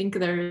I think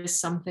there is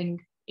something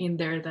in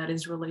there that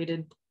is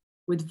related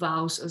with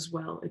vows as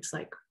well. It's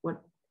like,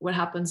 what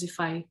happens if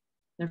I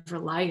never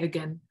lie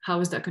again?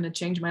 How is that going to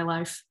change my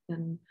life?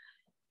 And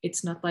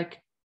it's not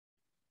like,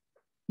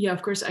 yeah,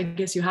 of course, I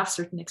guess you have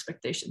certain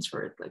expectations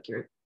for it. Like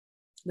you're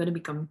going to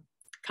become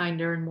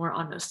kinder and more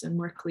honest and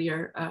more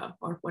clear,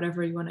 or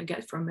whatever you want to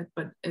get from it.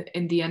 But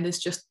in the end, it's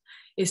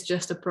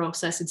just a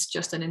process. It's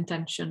just an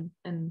intention,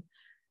 and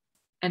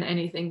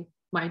anything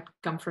might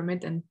come from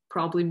it, and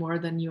probably more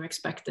than you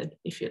expected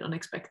if you don't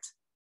expect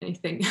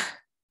anything.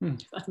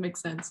 If that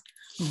makes sense.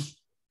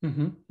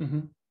 Mm-hmm,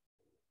 mm-hmm.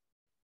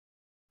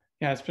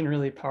 Yeah, it's been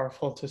really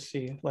powerful to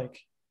see like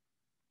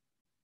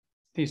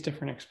these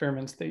different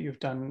experiments that you've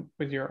done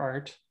with your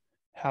art,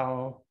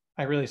 how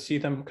I really see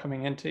them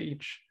coming into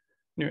each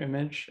new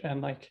image.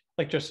 And like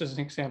just as an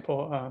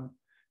example,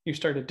 you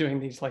started doing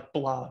these like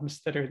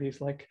blobs that are these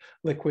like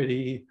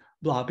liquidy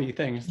blobby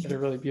things that are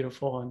really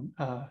beautiful, and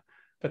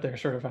but they're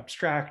sort of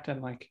abstract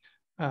and like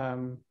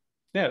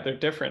yeah, they're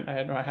different.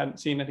 I hadn't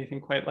seen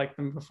anything quite like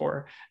them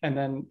before. And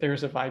then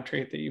there's a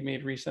Vibetrate that you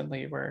made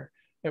recently where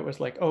it was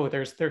like, oh,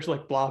 there's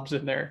like blobs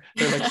in there.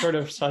 They're like sort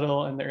of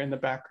subtle and they're in the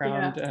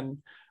background. Yeah. And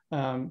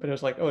but it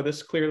was like, oh,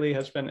 this clearly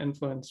has been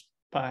influenced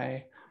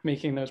by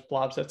making those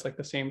blobs that's like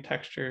the same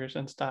textures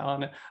and style.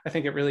 And I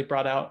think it really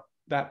brought out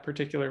that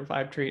particular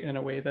Vibetrate in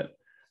a way that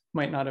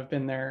might not have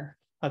been there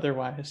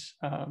otherwise.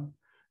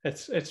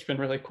 It's been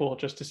really cool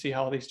just to see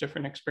how all these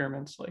different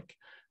experiments like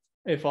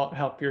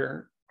help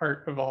your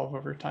art evolve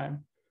over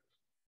time.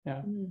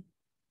 Yeah.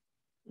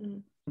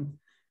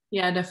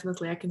 Yeah,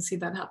 definitely. I can see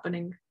that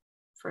happening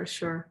for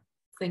sure.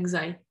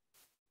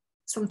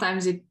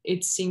 Sometimes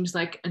it seems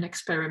like an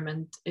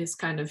experiment is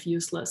kind of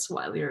useless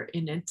while you're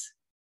in it,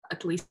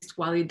 at least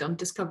while you don't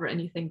discover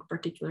anything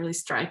particularly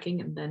striking.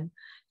 And then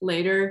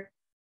later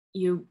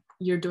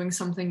you're doing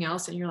something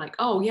else and you're like,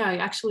 oh yeah, I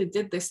actually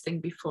did this thing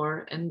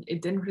before and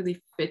it didn't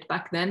really fit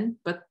back then,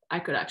 but I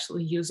could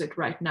actually use it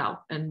right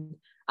now. And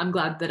I'm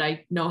glad that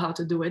I know how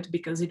to do it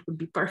because it would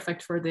be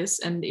perfect for this.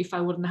 And if I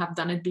wouldn't have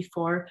done it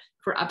before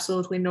for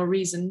absolutely no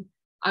reason,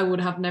 I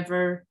would have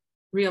never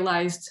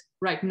realized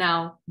right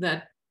now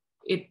that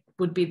it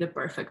would be the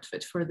perfect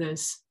fit for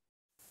this.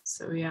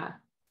 So yeah,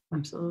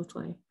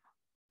 absolutely.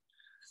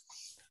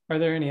 Are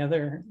there any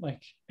other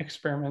like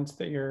experiments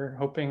that you're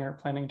hoping or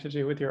planning to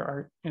do with your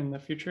art in the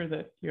future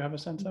that you have a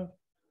sense of?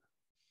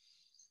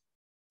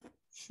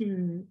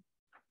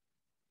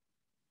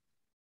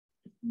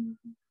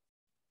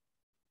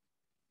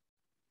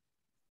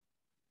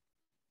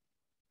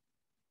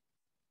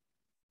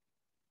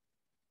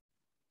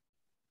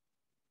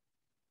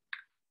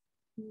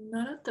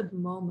 Not at the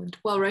moment.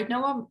 Well, right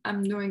now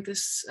I'm doing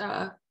this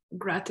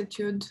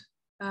gratitude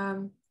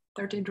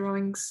 30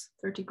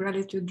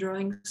 gratitude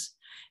drawings,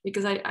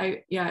 because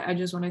I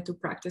just wanted to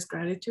practice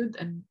gratitude,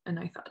 and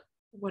I thought,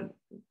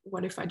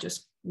 what if I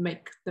just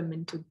make them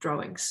into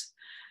drawings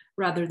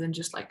rather than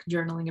just like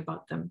journaling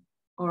about them?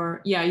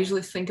 Or I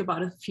usually think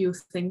about a few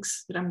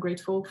things that I'm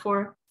grateful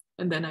for,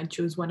 and then I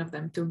choose one of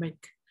them to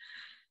make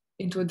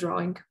into a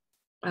drawing.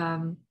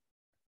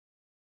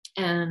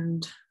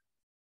 And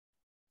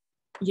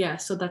yeah,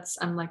 so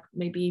I'm like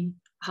maybe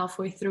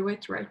halfway through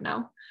it right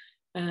now.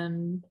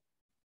 And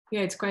yeah,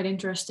 it's quite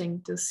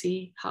interesting to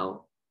see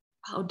how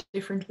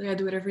differently I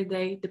do it every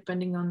day,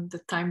 depending on the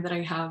time that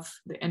I have,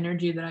 the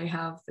energy that I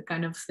have, the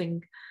kind of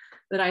thing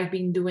that I've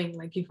been doing.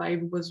 Like if I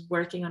was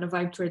working on a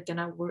Vibetrate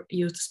and I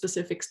used a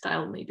specific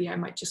style, maybe I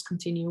might just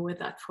continue with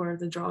that for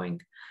the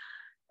drawing,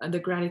 the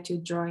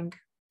gratitude drawing.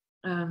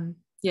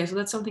 Yeah, so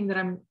that's something that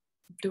I'm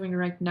doing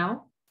right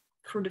now.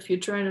 For the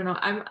future, I don't know.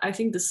 I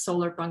think the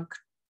solarpunk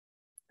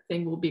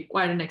thing will be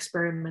quite an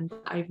experiment.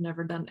 I've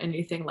never done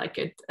anything like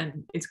it,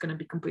 and it's going to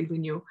be completely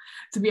new.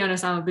 To be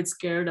honest, I'm a bit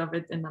scared of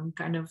it, and I'm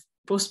kind of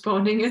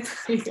postponing it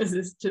because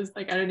it's just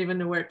like I don't even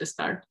know where to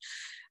start.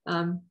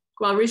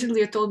 Well, recently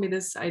you told me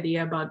this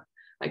idea about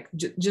like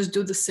just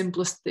do the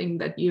simplest thing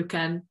that you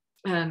can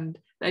and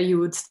that you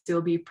would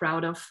still be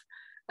proud of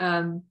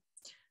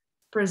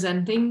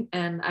presenting,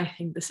 and I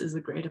think this is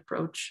a great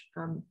approach.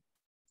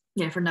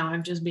 yeah, for now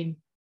I've just been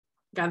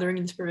gathering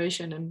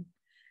inspiration and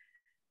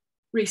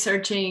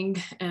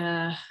researching,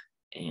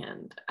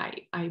 and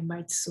I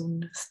might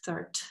soon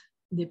start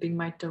dipping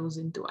my toes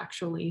into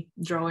actually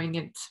drawing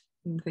it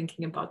and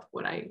thinking about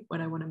what I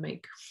want to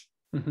make.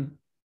 Mm-hmm.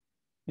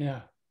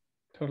 Yeah,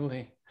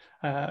 totally.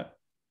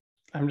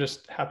 I'm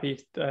just happy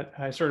that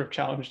I sort of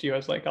challenged you. I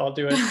was like, I'll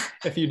do it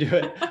if you do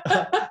it.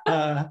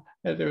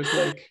 And it was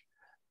like,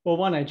 well,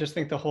 one, I just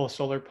think the whole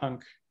solar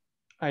punk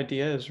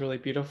idea is really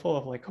beautiful,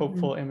 of like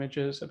hopeful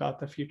images about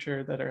the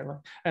future that are like,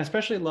 and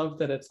especially love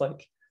that it's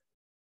like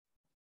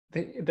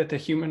that the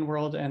human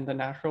world and the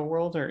natural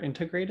world are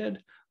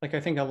integrated. Like,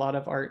 I think a lot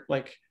of art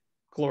like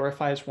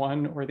glorifies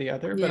one or the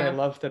other, but I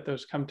love that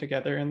those come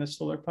together in the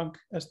solar punk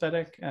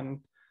aesthetic. And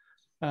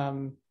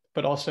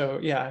but also,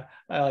 yeah,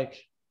 I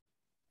like,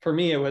 for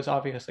me, it was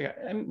obviously,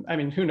 I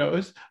mean, who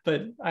knows,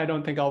 but I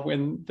don't think I'll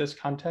win this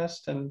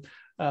contest. And,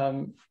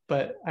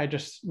 but I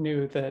just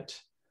knew that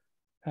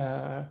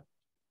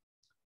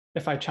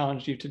if I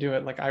challenged you to do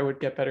it, like I would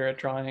get better at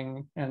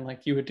drawing, and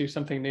like you would do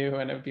something new,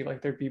 and it would be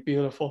like, there'd be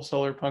beautiful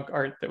solar punk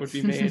art that would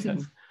be made.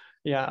 And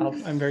yeah,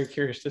 I'm very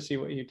curious to see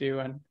what you do.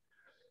 And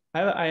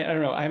I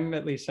don't know, I'm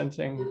at least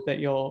sensing that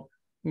you'll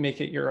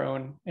make it your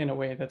own in a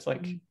way that's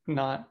like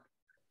not,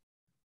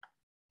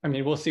 I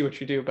mean, we'll see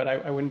what you do, but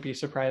I wouldn't be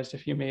surprised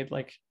if you made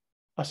like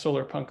a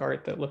solar punk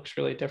art that looks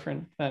really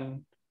different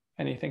than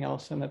anything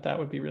else, and that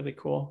would be really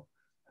cool.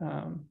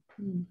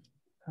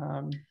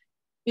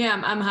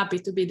 Yeah, I'm happy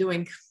to be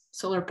doing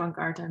solar punk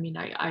art. I mean,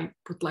 I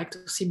would like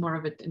to see more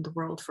of it in the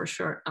world for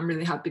sure. I'm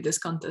really happy this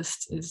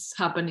contest is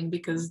happening,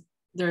 because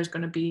there's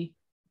going to be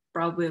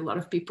probably a lot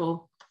of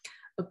people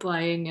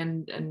applying,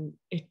 and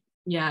it,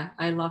 yeah,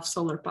 I love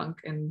solar punk,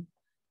 and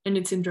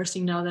it's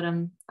interesting now that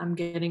I'm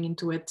getting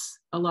into it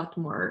a lot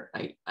more.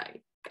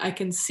 I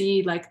can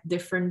see like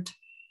different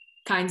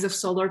kinds of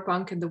solar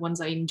punk, and the ones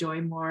I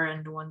enjoy more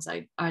and the ones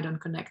I don't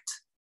connect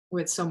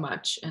with so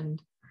much. And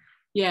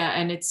yeah,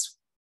 and it's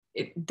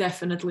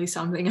definitely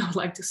something I would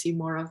like to see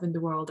more of in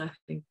the world. I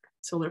think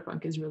solar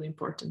punk is really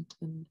important,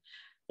 and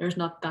there's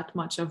not that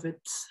much of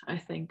it, I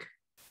think.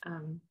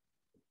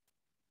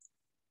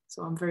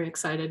 So I'm very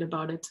excited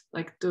about it,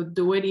 like to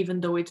do it, even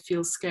though it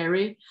feels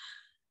scary.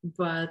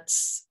 But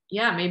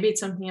yeah, maybe it's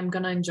something I'm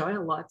gonna enjoy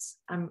a lot.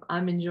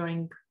 I'm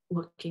enjoying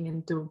looking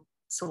into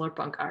solar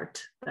punk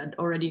art that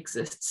already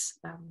exists,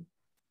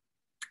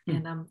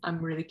 and I'm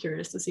really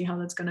curious to see how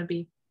that's gonna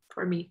be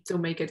for me to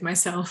make it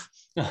myself.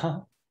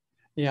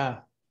 Yeah,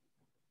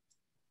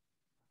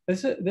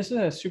 this is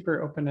a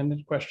super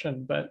open-ended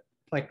question, but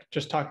like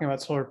just talking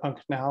about solar punk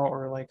now,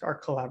 or like our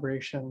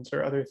collaborations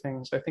or other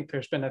things, I think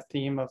there's been a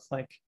theme of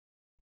like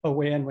a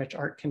way in which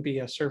art can be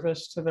a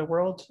service to the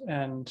world.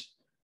 And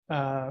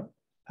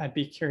I'd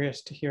be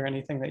curious to hear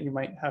anything that you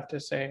might have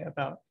to say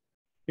about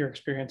your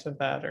experience of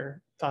that,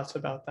 or thoughts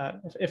about that,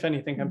 if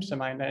anything comes to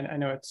mind. I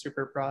know it's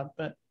super broad,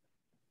 but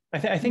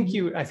I think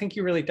you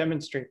really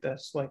demonstrate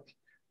this. Like,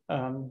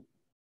 I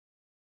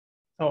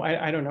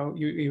don't know.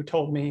 You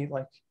told me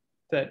like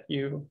that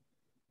you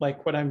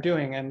like what I'm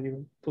doing, and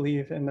you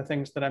believe in the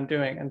things that I'm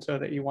doing, and so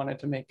that you wanted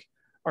to make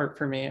art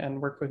for me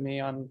and work with me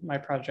on my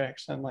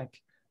projects, and like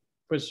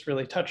was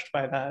really touched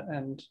by that.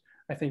 And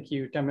I think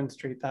you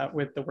demonstrate that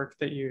with the work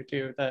that you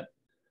do, that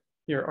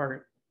your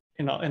art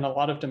in a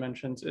lot of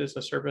dimensions is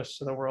a service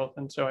to the world.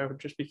 And so I would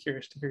just be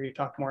curious to hear you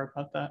talk more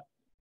about that.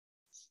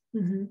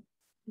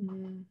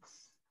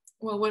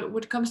 Well,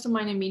 what comes to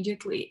mind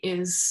immediately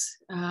is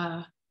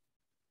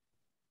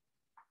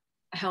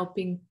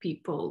helping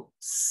people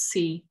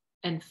see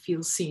and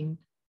feel seen.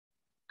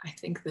 I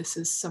think this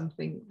is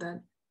something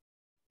that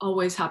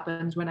always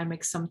happens when I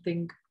make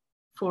something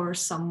for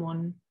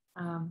someone,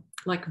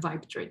 like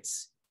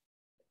Vibetraits.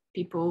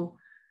 People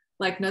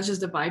like not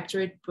just the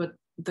Vibetrate, but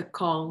the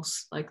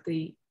calls. Like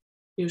they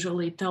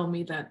usually tell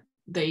me that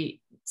they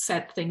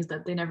said things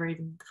that they never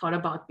even thought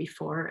about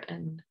before.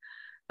 And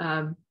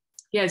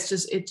yeah, it's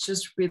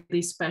just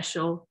really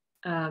special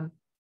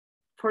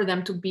for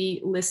them to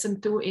be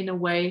listened to in a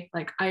way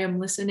like I am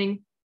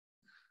listening,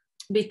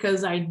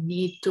 because I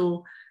need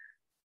to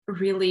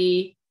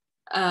really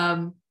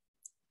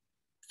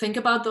think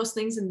about those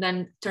things and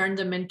then turn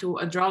them into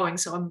a drawing.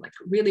 So I'm like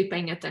really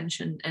paying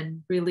attention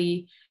and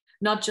really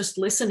not just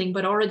listening,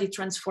 but already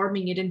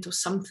transforming it into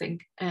something.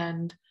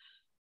 And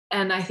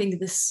I think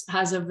this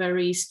has a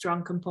very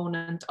strong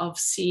component of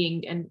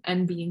seeing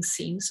and being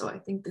seen. So I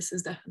think this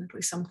is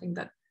definitely something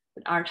that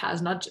art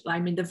has. Not, I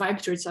mean, the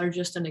Vibetraits are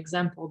just an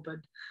example, but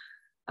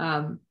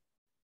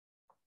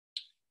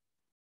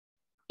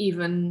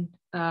even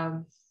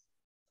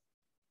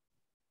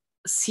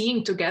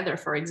seeing together,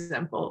 for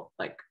example,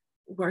 like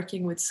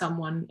working with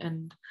someone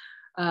and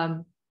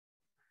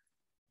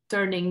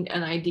turning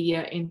an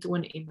idea into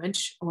an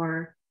image,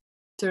 or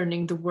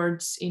turning the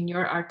words in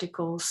your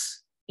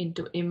articles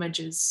into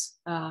images,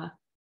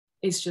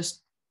 is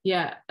just,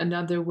 yeah,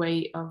 another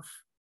way of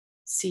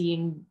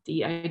seeing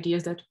the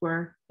ideas that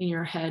were in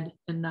your head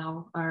and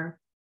now are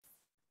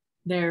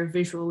there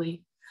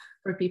visually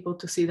for people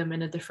to see them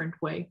in a different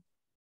way.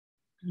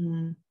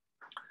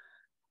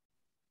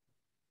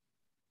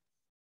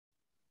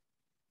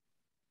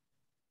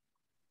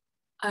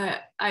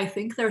 I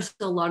think there's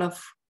a lot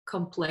of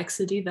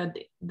complexity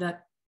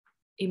that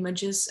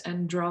images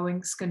and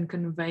drawings can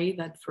convey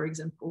that, for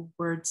example,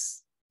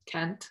 words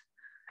can't,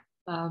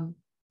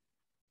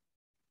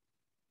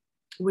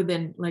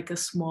 within like a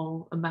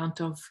small amount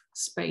of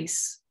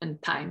space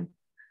and time.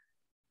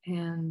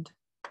 And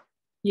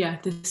yeah,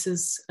 this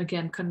is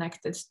again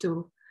connected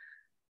to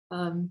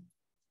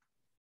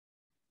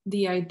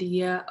the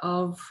idea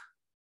of,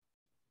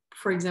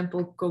 for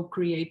example,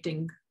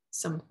 co-creating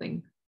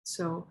something.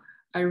 So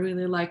I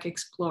really like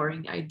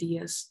exploring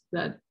ideas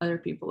that other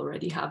people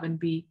already have and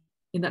be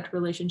in that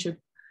relationship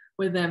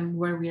with them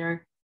where we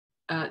are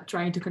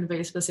trying to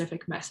convey a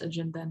specific message,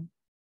 and then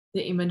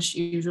the image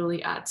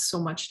usually adds so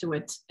much to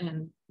it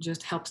and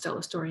just helps tell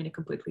a story in a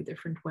completely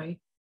different way.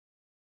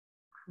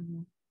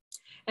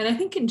 And I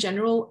think in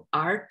general,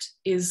 art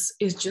is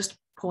just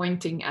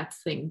pointing at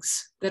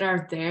things that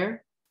are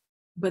there,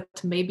 but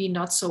maybe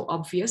not so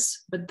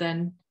obvious. But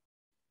then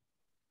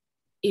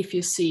if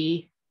you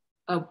see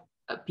a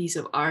piece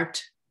of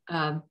art,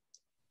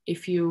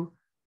 if you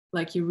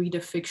read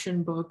a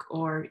fiction book,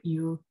 or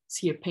you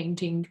see a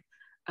painting,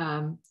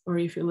 or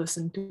if you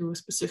listen to a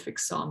specific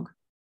song,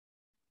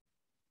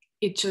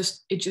 it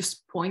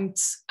just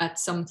points at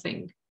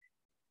something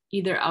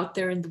either out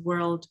there in the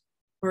world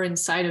or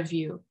inside of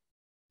you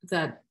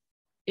that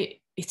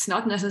it's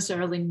not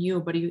necessarily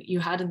new, but you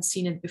hadn't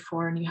seen it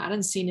before, and you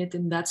hadn't seen it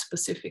in that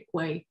specific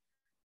way.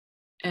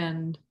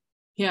 And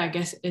yeah, I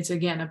guess it's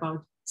again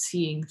about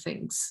seeing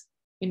things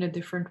in a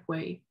different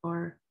way,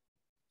 or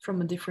from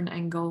a different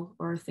angle,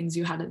 or things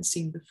you hadn't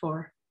seen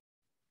before.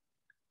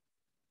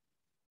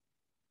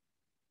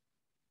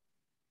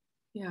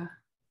 Yeah,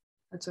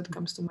 that's what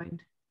comes to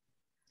mind.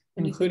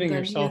 Including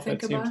yourself,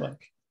 it seems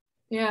like.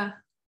 Yeah,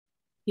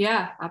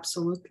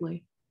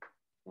 absolutely.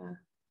 Yeah.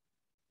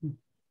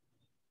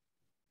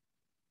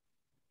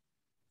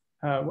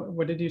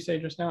 What did you say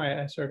just now?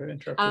 I sort of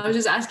interrupted. I was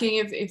just asking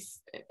if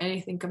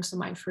anything comes to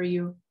mind for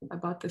you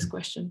about this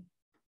question.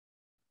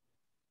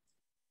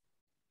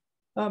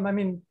 I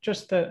mean,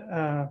 just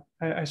that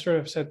I sort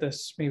of said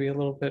this maybe a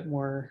little bit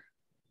more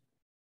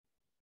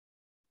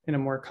in a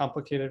more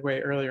complicated way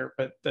earlier,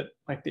 but that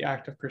like the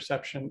act of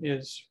perception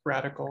is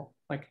radical,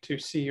 like to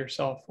see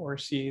yourself or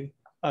see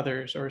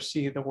others or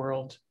see the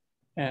world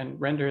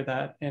and render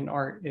that in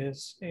art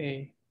is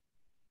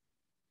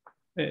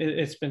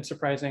it's been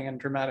surprising and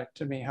dramatic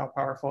to me how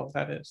powerful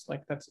that is.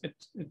 Like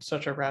it's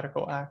such a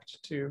radical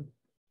act to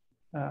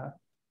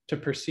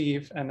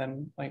perceive, and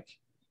then like,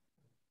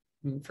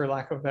 for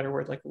lack of a better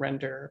word, like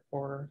render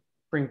or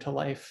bring to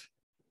life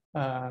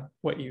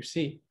what you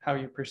see, how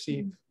you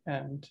perceive,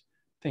 and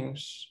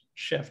things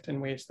shift in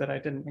ways that I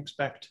didn't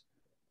expect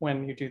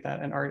when you do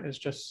that. And art is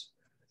just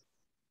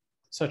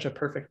such a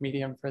perfect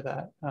medium for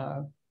that.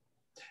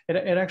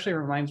 It actually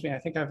reminds me, I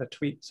think I have a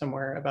tweet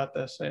somewhere about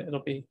this.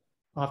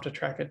 I'll have to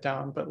track it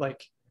down, but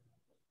like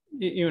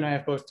you and I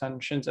have both done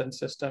Shinzen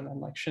system,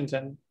 and like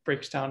Shinzen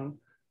breaks down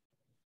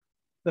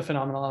the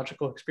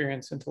phenomenological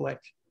experience into like,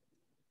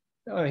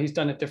 he's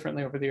done it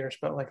differently over the years,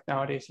 but like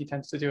nowadays he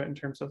tends to do it in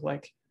terms of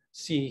like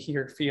see,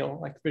 hear, feel,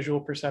 like visual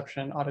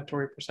perception,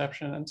 auditory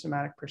perception, and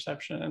somatic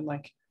perception. And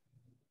like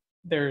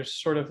there's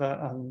sort of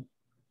a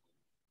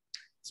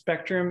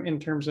spectrum in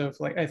terms of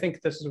like, I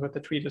think this is what the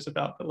tweet is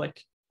about, but like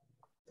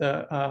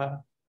the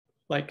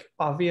like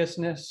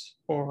obviousness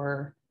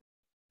or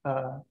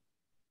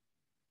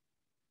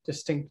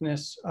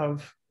distinctness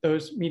of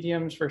those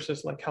mediums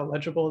versus like how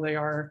legible they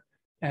are.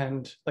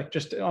 And like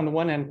just on the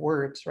one end,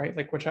 words, right?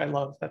 Like, which I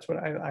love, that's what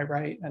I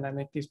write, and I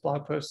make these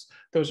blog posts.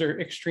 Those are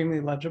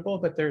extremely legible,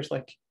 but there's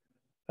like,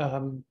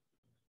 to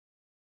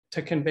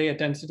convey a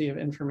density of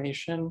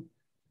information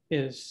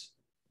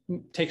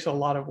takes a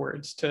lot of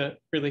words to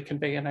really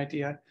convey an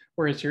idea.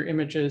 Whereas your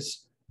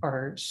images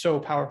are so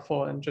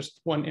powerful, and just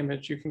one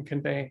image you can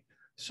convey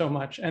so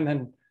much. And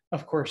then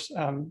of course,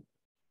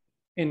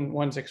 in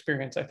one's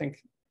experience, I think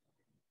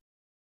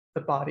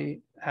the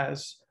body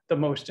has the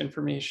most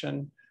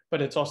information,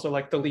 but it's also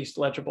like the least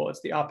legible.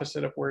 It's the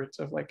opposite of words,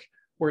 of like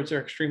words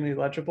are extremely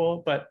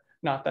legible, but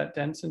not that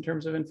dense in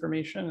terms of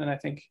information. And I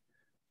think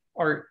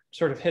art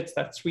sort of hits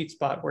that sweet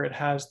spot where it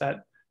has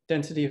that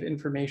density of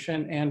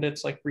information and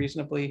it's like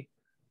reasonably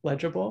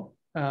legible,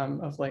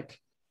 of like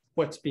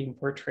what's being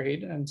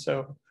portrayed. And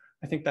so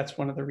I think that's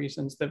one of the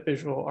reasons that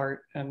visual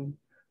art and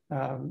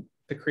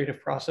the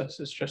creative process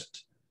is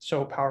just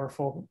so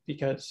powerful,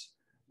 because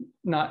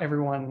not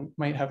everyone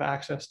might have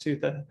access to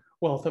the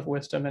wealth of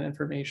wisdom and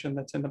information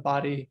that's in the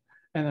body.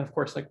 And then of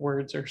course, like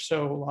words are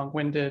so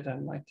long-winded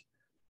and like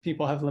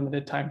people have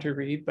limited time to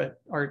read,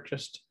 but art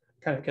just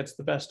kind of gets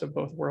the best of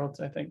both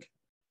worlds, I think.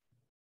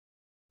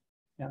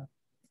 Yeah.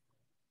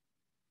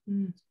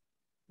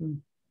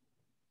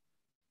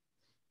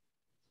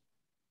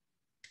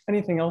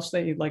 Anything else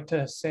that you'd like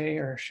to say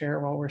or share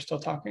while we're still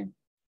talking?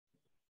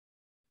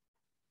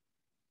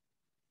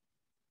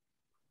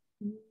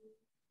 I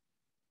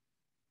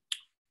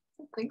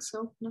don't think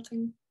so.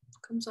 Nothing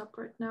comes up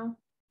right now.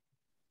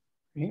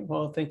 Great.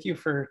 Well, thank you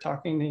for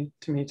talking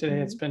to me today.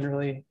 It's been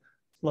really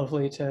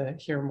lovely to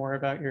hear more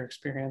about your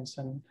experience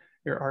and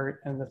your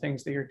art and the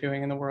things that you're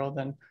doing in the world.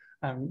 And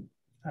I'm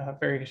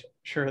very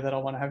sure that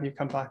I'll want to have you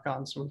come back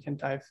on so we can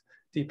dive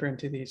deeper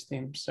into these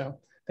themes. So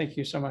thank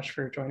you so much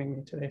for joining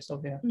me today,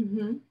 Sílvia.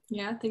 Mm-hmm.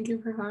 Yeah, thank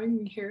you for having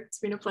me here. It's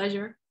been a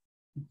pleasure.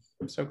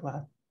 I'm so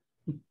glad.